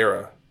in their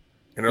era.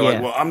 And they're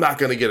like, well, I'm not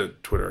going to get a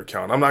Twitter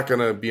account. I'm not going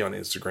to be on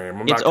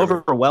Instagram. It's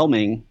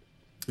overwhelming.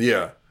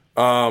 Yeah.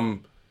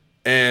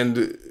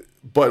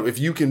 But if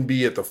you can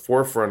be at the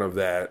forefront of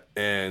that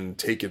and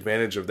take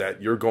advantage of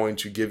that, you're going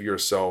to give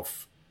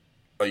yourself,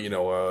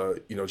 you're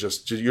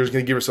just going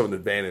to give yourself an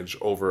advantage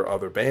over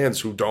other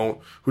bands who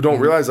don't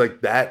realize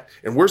like that.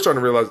 And we're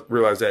starting to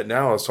realize that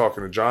now. I was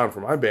talking to John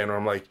from my band, where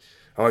I'm like,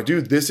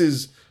 dude,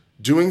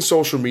 doing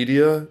social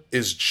media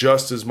is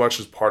just as much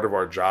as part of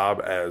our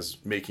job as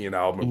making an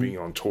album and being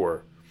on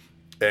tour.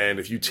 And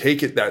if you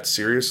take it that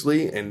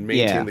seriously and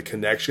maintain the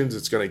connections,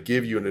 it's going to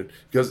give you an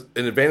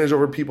advantage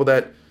over people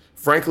that,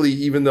 frankly,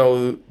 even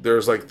though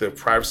there's like the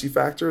privacy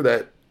factor,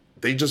 that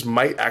they just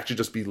might actually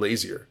just be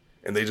lazier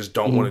and they just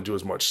don't want to do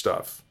as much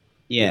stuff.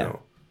 Yeah. You know?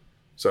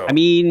 So, I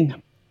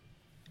mean,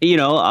 you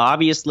know,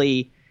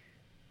 obviously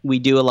we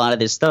do a lot of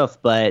this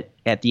stuff, but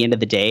at the end of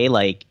the day,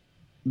 like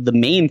the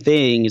main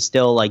thing is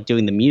still like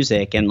doing the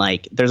music. And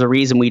like, there's a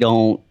reason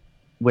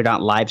we're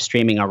not live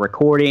streaming our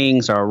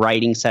recordings or our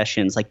writing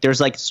sessions. Like there's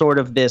like sort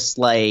of this,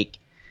 like,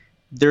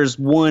 there's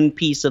one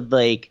piece of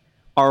like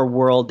our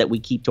world that we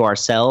keep to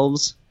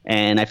ourselves.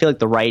 And I feel like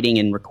the writing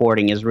and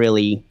recording is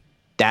really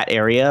that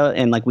area.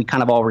 And like, we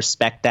kind of all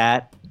respect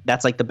that.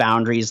 That's like the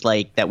boundaries,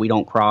 like that we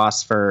don't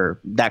cross for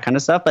that kind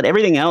of stuff. But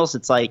everything else,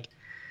 it's like,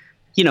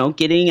 you know,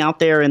 getting out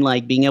there and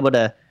like being able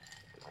to,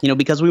 you know,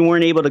 because we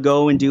weren't able to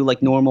go and do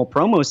like normal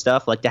promo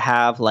stuff, like to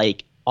have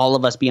like all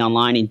of us be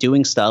online and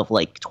doing stuff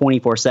like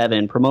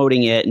 24/7,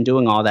 promoting it and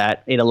doing all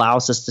that. It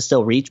allows us to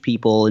still reach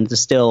people and to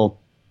still,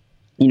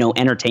 you know,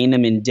 entertain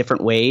them in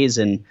different ways.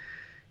 And,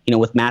 you know,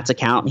 with Matt's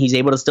account, he's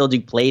able to still do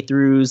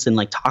playthroughs and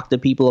like talk to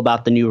people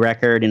about the new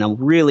record in a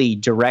really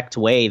direct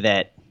way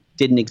that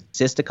didn't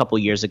exist a couple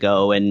years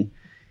ago. And,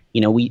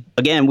 you know,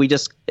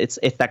 it's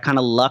that kind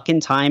of luck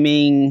and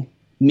timing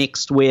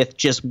mixed with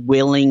just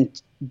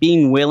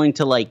being willing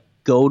to like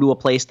go to a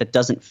place that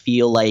doesn't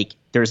feel like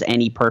there's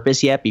any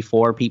purpose yet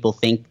before people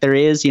think there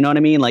is. You know what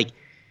I mean? Like,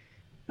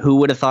 who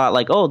would have thought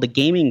like, oh, the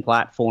gaming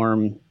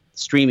platform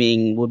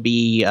streaming would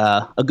be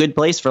a good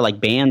place for like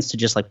bands to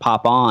just like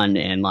pop on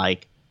and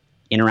like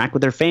interact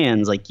with their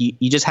fans. Like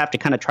you just have to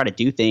kind of try to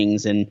do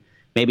things and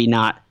maybe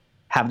not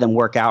have them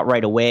work out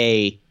right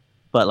away.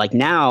 But like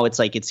now it's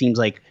like, it seems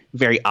like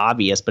very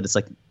obvious, but it's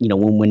like, you know,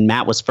 when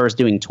Matt was first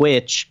doing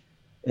Twitch,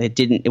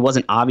 it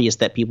wasn't obvious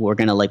that people were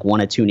going to like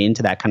want to tune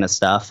into that kind of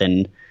stuff.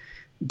 And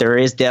there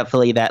is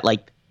definitely that,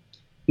 like,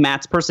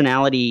 Matt's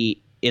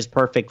personality is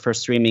perfect for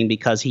streaming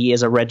because he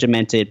is a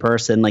regimented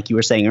person. Like you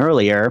were saying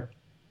earlier,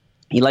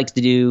 he likes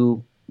to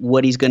do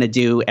what he's going to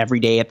do every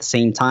day at the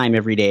same time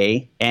every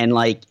day. And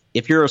like,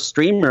 if you're a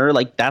streamer,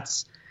 like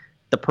that's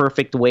the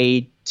perfect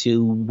way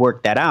to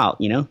work that out.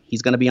 You know,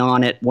 he's going to be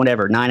on at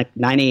whatever, 9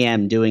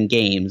 a.m. doing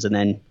games and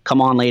then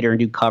come on later and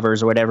do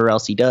covers or whatever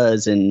else he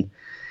does. And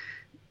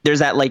there's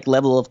that like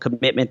level of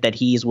commitment that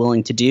he's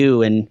willing to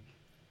do. And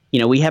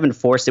we haven't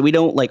forced it. We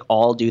don't like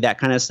all do that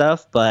kind of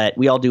stuff, but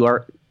we all do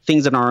our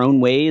things in our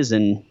own ways.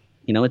 And,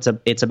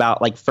 it's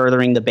about like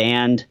furthering the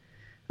band,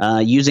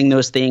 using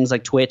those things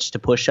like Twitch to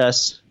push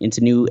us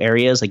into new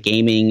areas like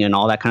gaming and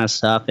all that kind of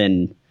stuff.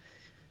 And,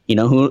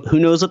 who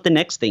knows what the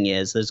next thing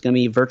is? There's going to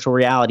be virtual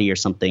reality or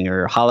something,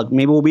 or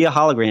maybe we'll be a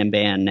hologram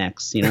band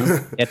next.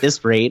 At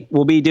this rate,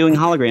 we'll be doing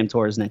hologram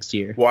tours next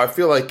year. Well, I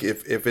feel like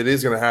if it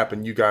is going to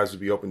happen, you guys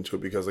would be open to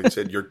it because, like I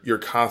said, you're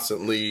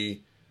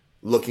constantly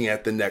looking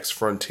at the next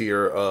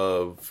frontier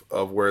of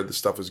where the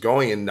stuff is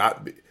going, and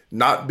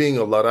not being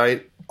a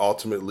Luddite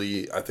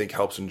ultimately, I think,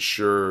 helps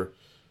ensure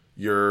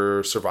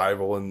your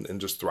survival and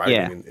just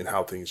thriving in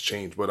how things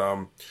change. But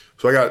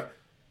so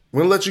I'm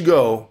going to let you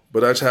go,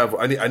 but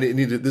I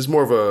need this is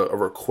more of a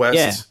request.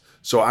 Yeah.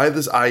 So I have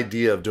this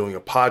idea of doing a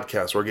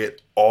podcast where I get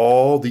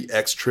all the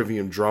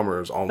ex-Trivium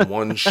drummers on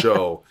one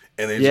show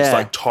and they just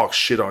like talk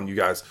shit on you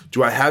guys.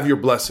 Do I have your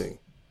blessing?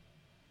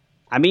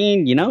 I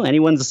mean,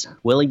 anyone's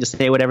willing to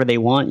say whatever they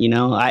want,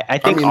 I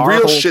think our real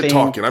whole shit thing,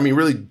 talking. I mean,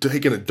 really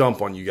taking a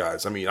dump on you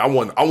guys. I mean, I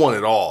want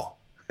it all.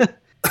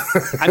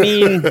 I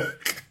mean,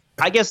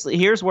 I guess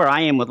here's where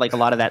I am with like a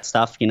lot of that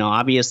stuff,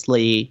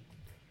 obviously,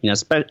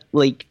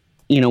 like,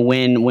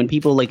 when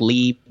people like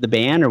leave the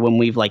band or when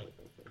we've like,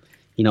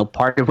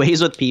 parted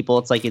ways with people,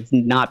 it's like it's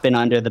not been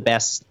under the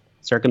best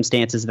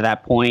circumstances at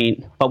that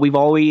point. But we've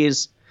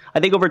always,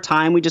 I think over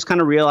time, we just kind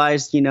of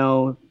realized,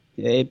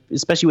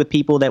 especially with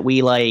people that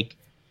we like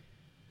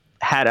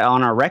had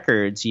on our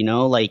records,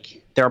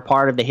 like they're a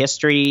part of the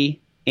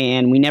history,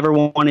 and we never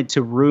wanted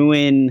to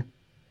ruin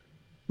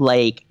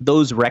like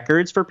those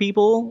records for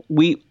people.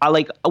 I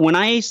like when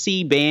I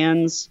see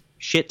bands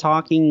shit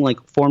talking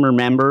like former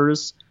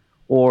members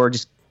or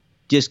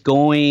just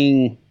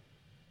going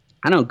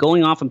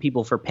off on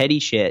people for petty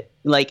shit.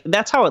 Like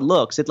that's how it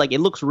looks. It's like it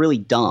looks really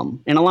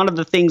dumb. And a lot of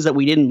the things that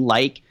we didn't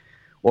like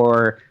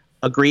or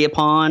agree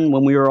upon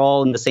when we were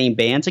all in the same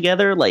band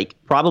together, like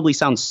probably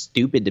sounds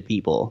stupid to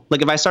people.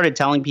 Like if I started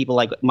telling people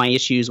like my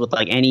issues with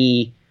like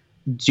any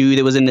dude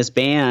that was in this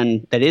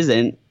band that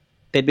isn't,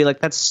 they'd be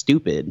like, that's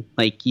stupid.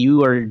 Like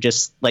you are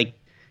just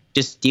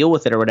deal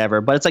with it or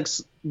whatever. But it's like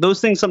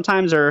those things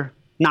sometimes are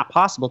not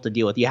possible to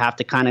deal with. You have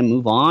to kind of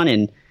move on,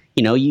 and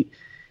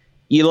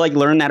you like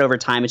learn that over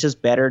time. It's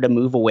just better to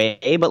move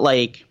away. But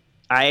like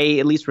I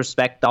at least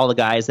respect all the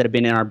guys that have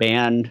been in our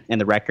band and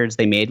the records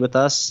they made with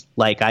us.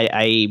 Like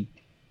I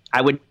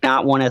would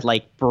not want to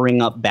like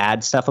bring up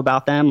bad stuff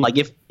about them. Like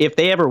if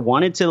they ever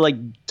wanted to like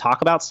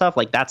talk about stuff,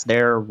 like that's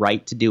their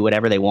right to do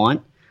whatever they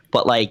want.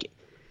 But like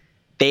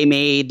they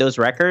made those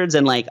records,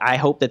 and like I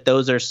hope that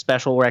those are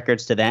special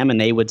records to them, and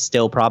they would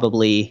still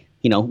probably,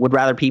 would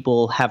rather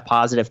people have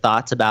positive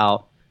thoughts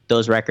about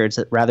those records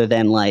rather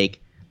than like,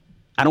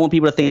 I don't want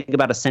people to think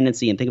about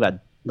Ascendancy and think about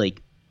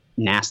like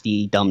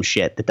nasty, dumb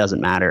shit that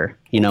doesn't matter.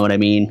 You know what I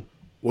mean?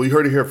 Well, you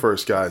heard it here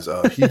first, guys.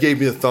 He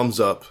gave me a thumbs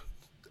up.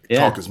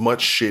 Yeah. Talk as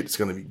much shit. It's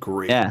going to be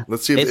great. Yeah.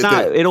 Let's see if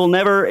it'll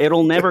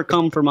never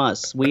come from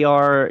us. We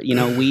are,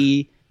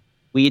 we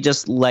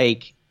just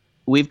like,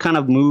 we've kind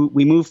of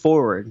move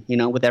forward,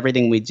 with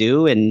everything we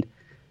do, and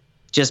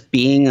just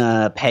being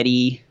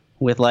petty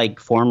with like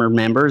former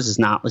members is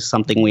not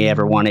something we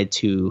ever wanted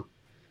to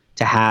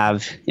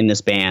have in this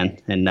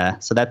band. And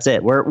so that's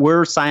it.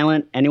 We're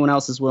silent. Anyone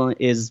else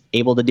is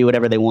able to do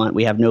whatever they want.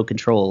 We have no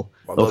control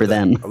over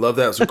them. I love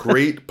that. It's a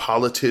great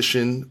polished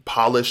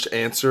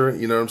answer.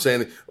 You know what I'm saying?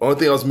 The only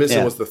thing I was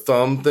missing was the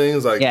thumb thing.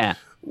 It's like,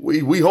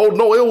 we hold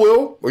no ill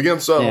will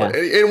against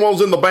anyone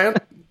who's in the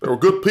band. They were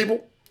good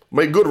people,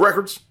 made good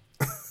records.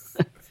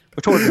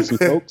 We're torturing some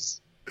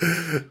folks.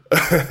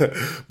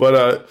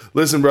 But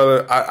listen,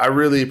 brother, I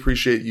really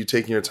appreciate you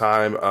taking your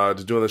time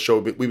to doing the show.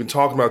 We've been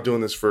talking about doing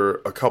this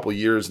for a couple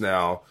years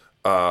now,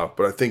 but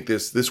I think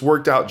this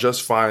worked out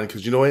just fine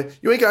because you know what?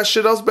 You ain't got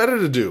shit else better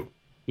to do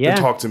than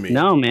talk to me.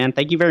 No, man.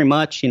 Thank you very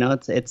much.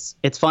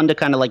 It's fun to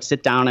kind of like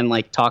sit down and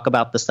like talk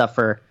about the stuff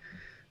for,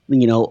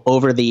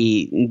 over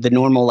the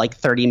normal like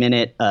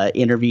 30-minute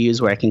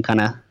interviews where I can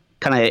kind of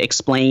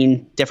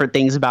explain different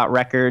things about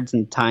records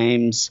and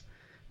times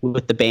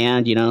with the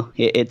band.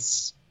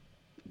 It's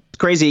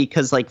crazy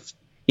because like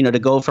to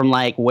go from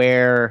like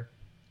where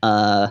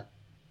I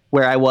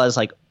was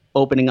like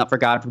opening up for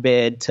God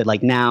Forbid to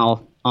like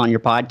now on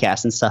your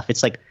podcast and stuff.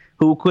 It's like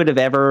who could have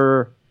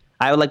ever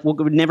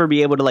would never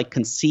be able to like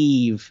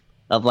conceive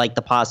of like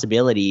the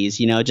possibilities,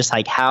 just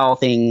like how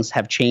things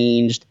have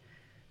changed,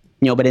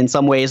 but in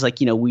some ways like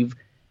we've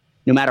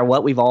no matter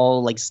what, we've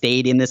all like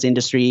stayed in this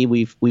industry.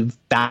 We've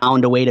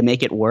found a way to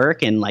make it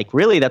work, and like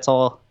really that's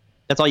all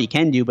you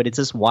can do. But it's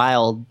just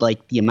wild,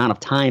 like the amount of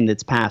time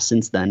that's passed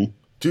since then.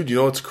 Dude, you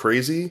know what's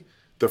crazy?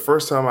 The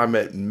first time I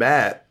met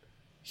Matt,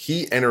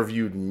 he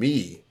interviewed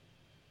me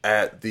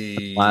at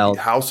the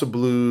House of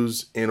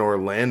Blues in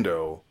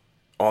Orlando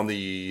on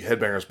the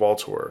Headbangers Ball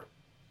tour.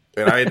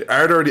 And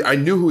I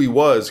knew who he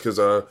was because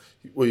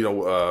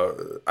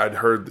I'd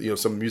heard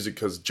some music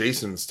because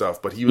Jason and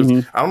stuff. But he was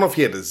I don't know if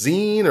he had a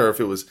zine or if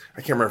it was,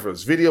 I can't remember if it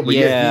was video. But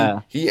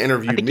he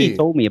interviewed me. I think he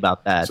told me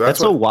about that. So that's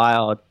so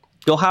wild.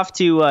 You'll have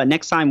to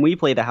next time we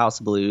play the House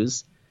of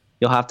Blues,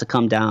 you'll have to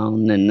come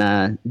down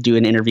and do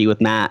an interview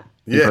with Matt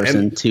in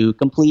person to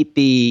complete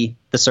the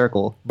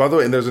circle. By the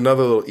way, and there's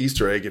another little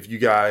Easter egg. If you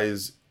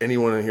guys,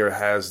 anyone in here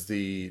has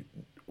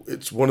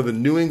it's one of the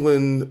New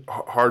England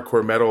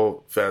Hardcore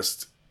Metal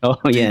Fest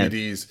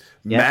DVDs.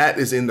 Yeah. Matt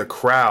is in the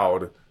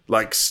crowd,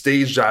 like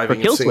stage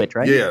diving. For Killswitch,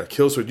 right? Yeah,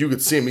 Killswitch. You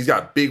could see him. He's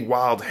got big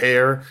wild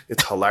hair.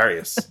 It's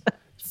hilarious.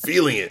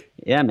 Feeling it.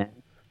 Yeah, man.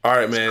 All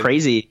right, man. It's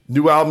crazy.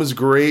 New album is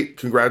great.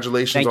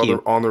 Congratulations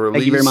on the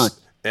release. Thank you very much.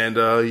 And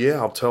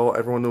I'll tell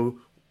everyone to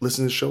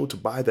listen to the show to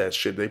buy that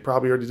shit. They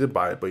probably already did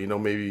buy it, but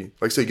maybe,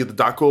 like I say, get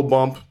the .cool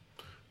bump.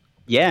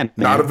 Yeah, man.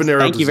 Not a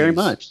venereal Thank disease. you very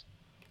much.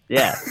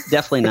 Yeah,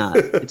 definitely not.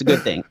 It's a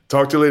good thing.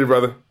 Talk to you later,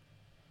 brother.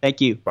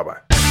 Thank you. Bye-bye.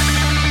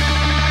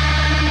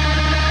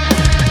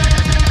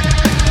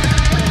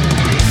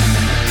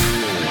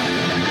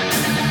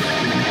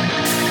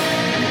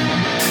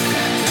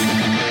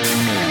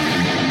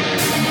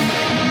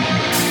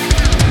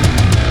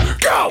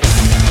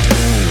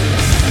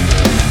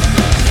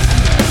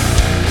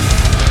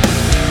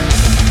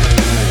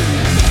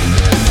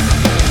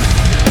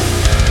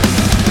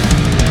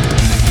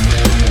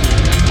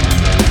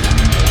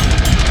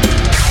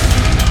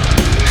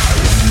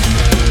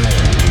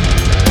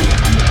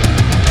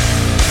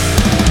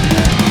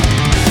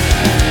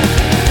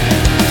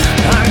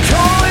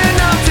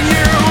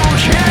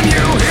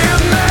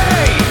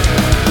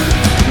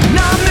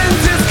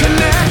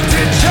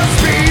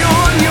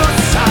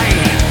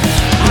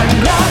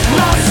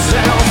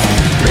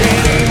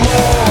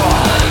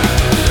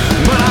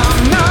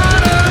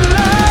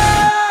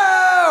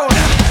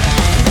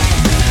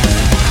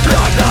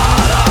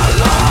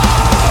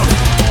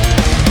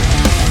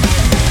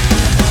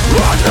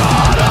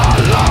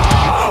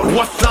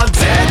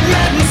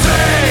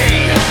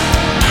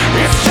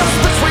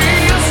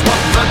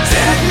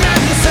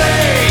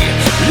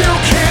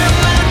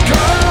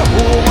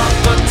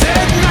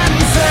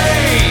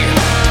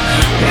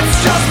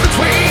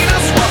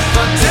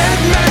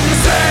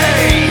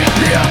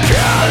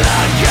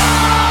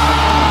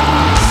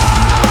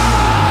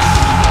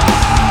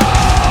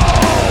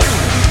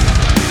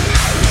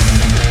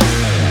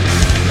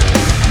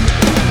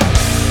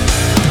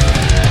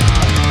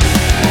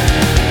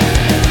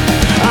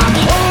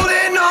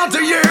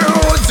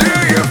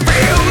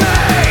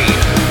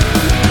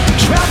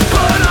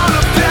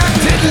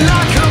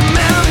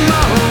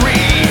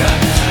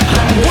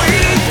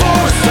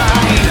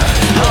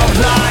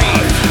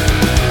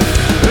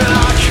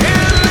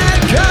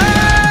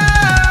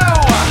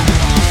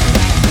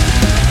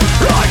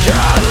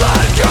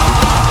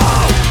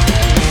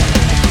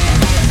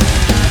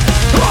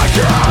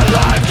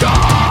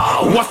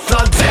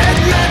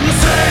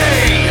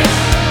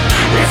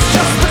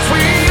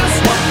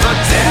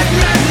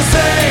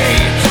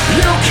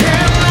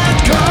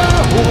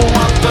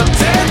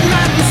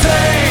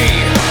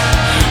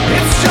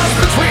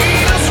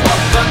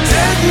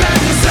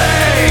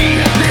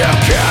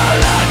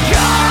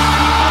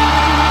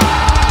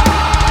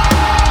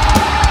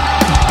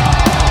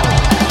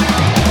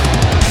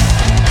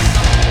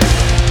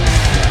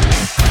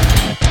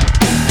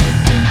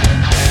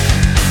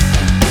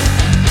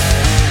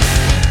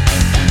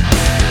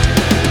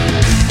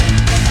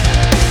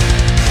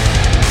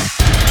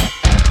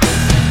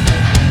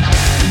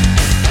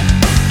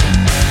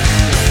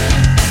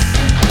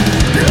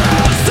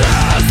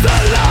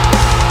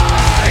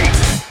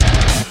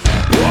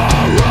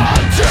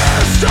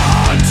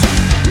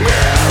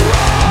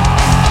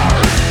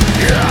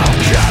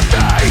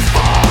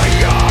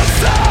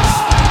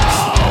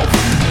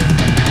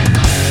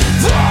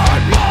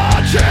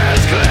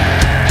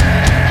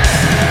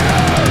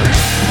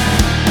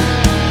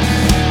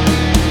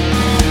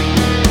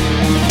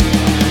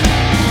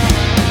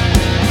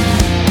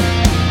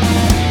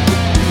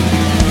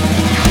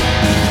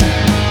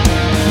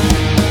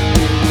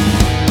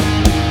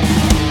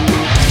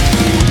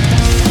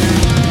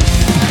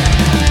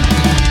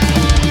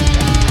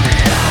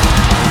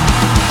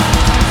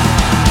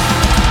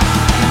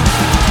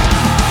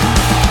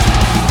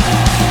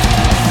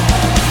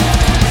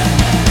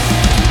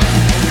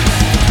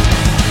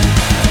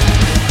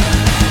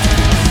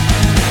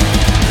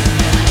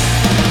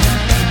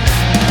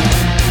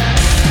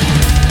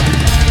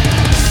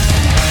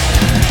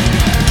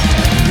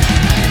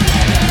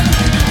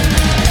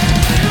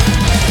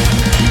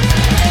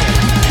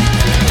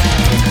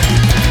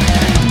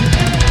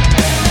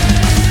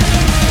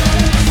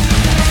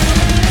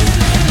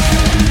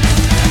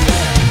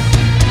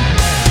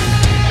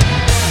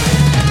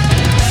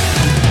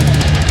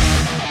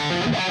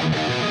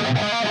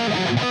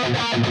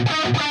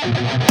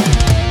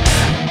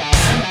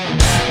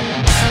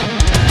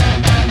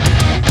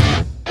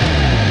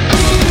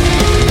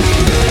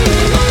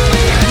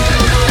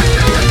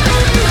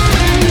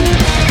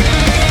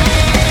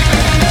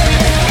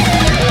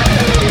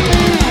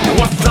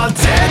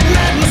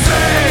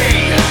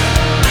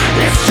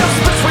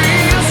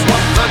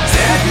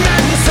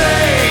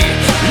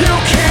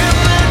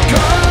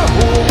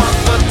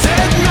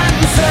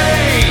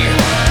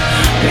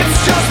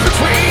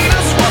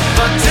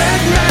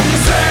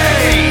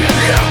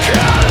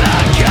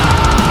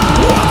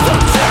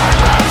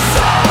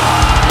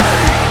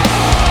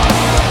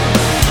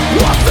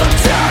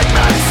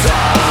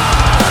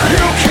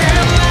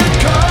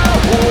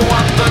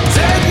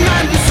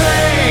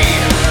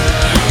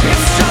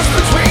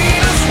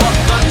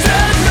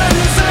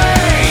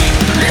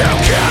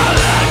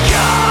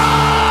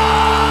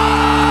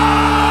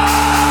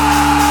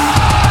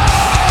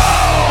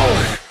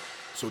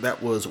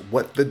 that was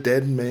What the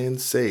Dead Man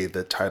Say,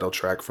 the title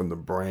track from the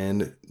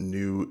brand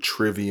new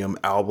Trivium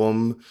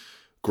album.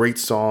 Great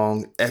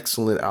song,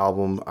 excellent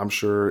album. I'm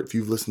sure if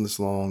you've listened this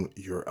long,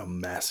 you're a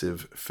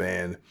massive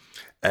fan,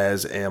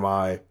 as am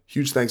I.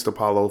 Huge thanks to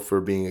Paolo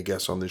for being a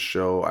guest on this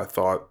show. I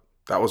thought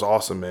that was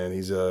awesome, man.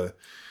 He's a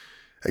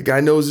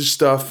guy knows his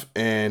stuff,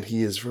 and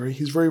he's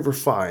very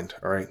refined.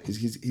 All right,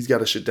 he's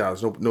got his shit down.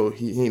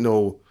 He ain't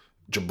no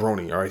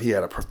jabroni. All right, he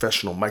had a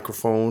professional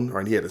microphone. All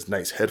right, he had his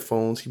nice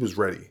headphones. He was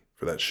ready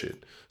for that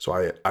shit.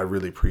 So I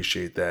really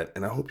appreciate that,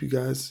 and I hope you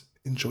guys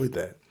enjoyed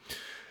that.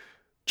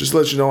 Just to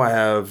let you know, I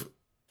have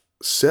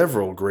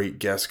several great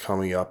guests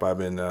coming up. I've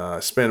been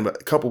spending a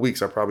couple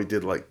weeks. I probably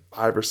did like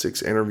 5 or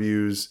 6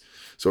 interviews,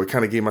 so it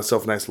kind of gave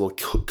myself a nice little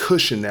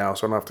cushion now,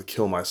 so I don't have to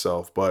kill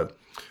myself. But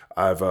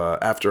I've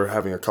after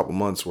having a couple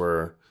months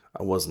where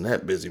I wasn't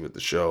that busy with the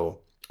show,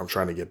 I'm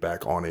trying to get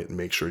back on it and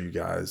make sure you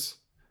guys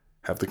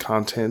have the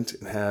content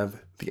and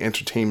have the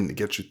entertainment to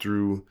get you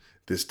through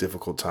this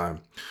difficult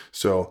time.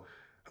 So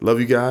I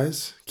love you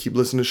guys. Keep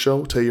listening to the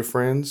show. Tell your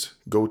friends.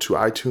 Go to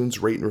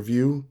iTunes, rate and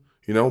review.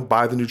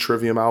 Buy the new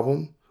Trivium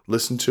album.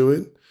 Listen to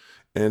it,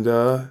 and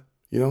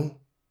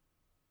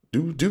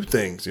do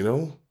things.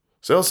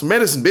 Sell some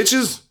medicine,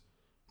 bitches.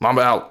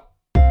 Mamba out.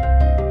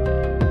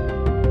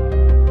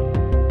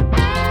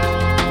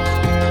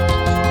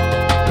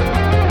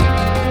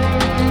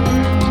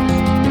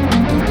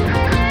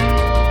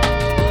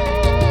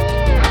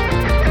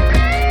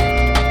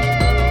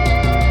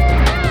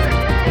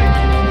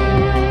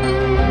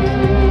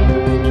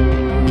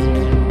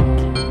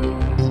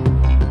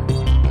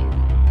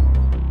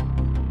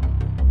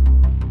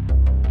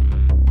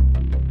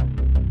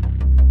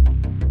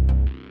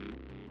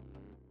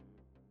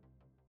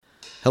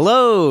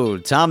 Hello,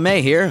 Tom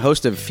May here,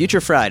 host of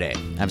Future Friday.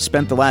 I've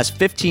spent the last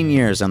 15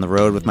 years on the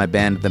road with my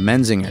band, The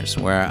Menzingers,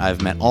 where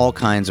I've met all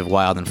kinds of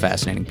wild and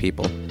fascinating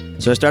people.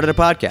 So I started a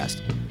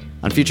podcast.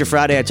 On Future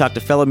Friday, I talk to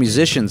fellow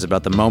musicians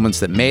about the moments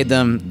that made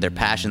them, their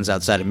passions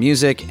outside of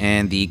music,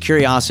 and the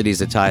curiosities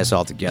that tie us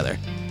all together.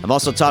 I've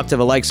also talked to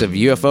the likes of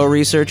UFO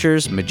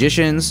researchers,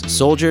 magicians,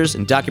 soldiers,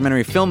 and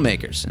documentary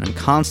filmmakers, and I'm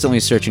constantly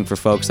searching for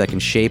folks that can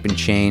shape and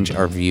change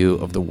our view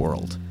of the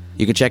world.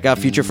 You can check out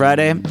Future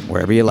Friday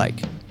wherever you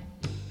like.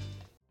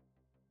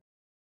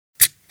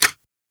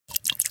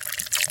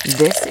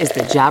 This is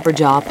the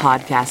Jabberjaw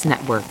Podcast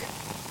Network.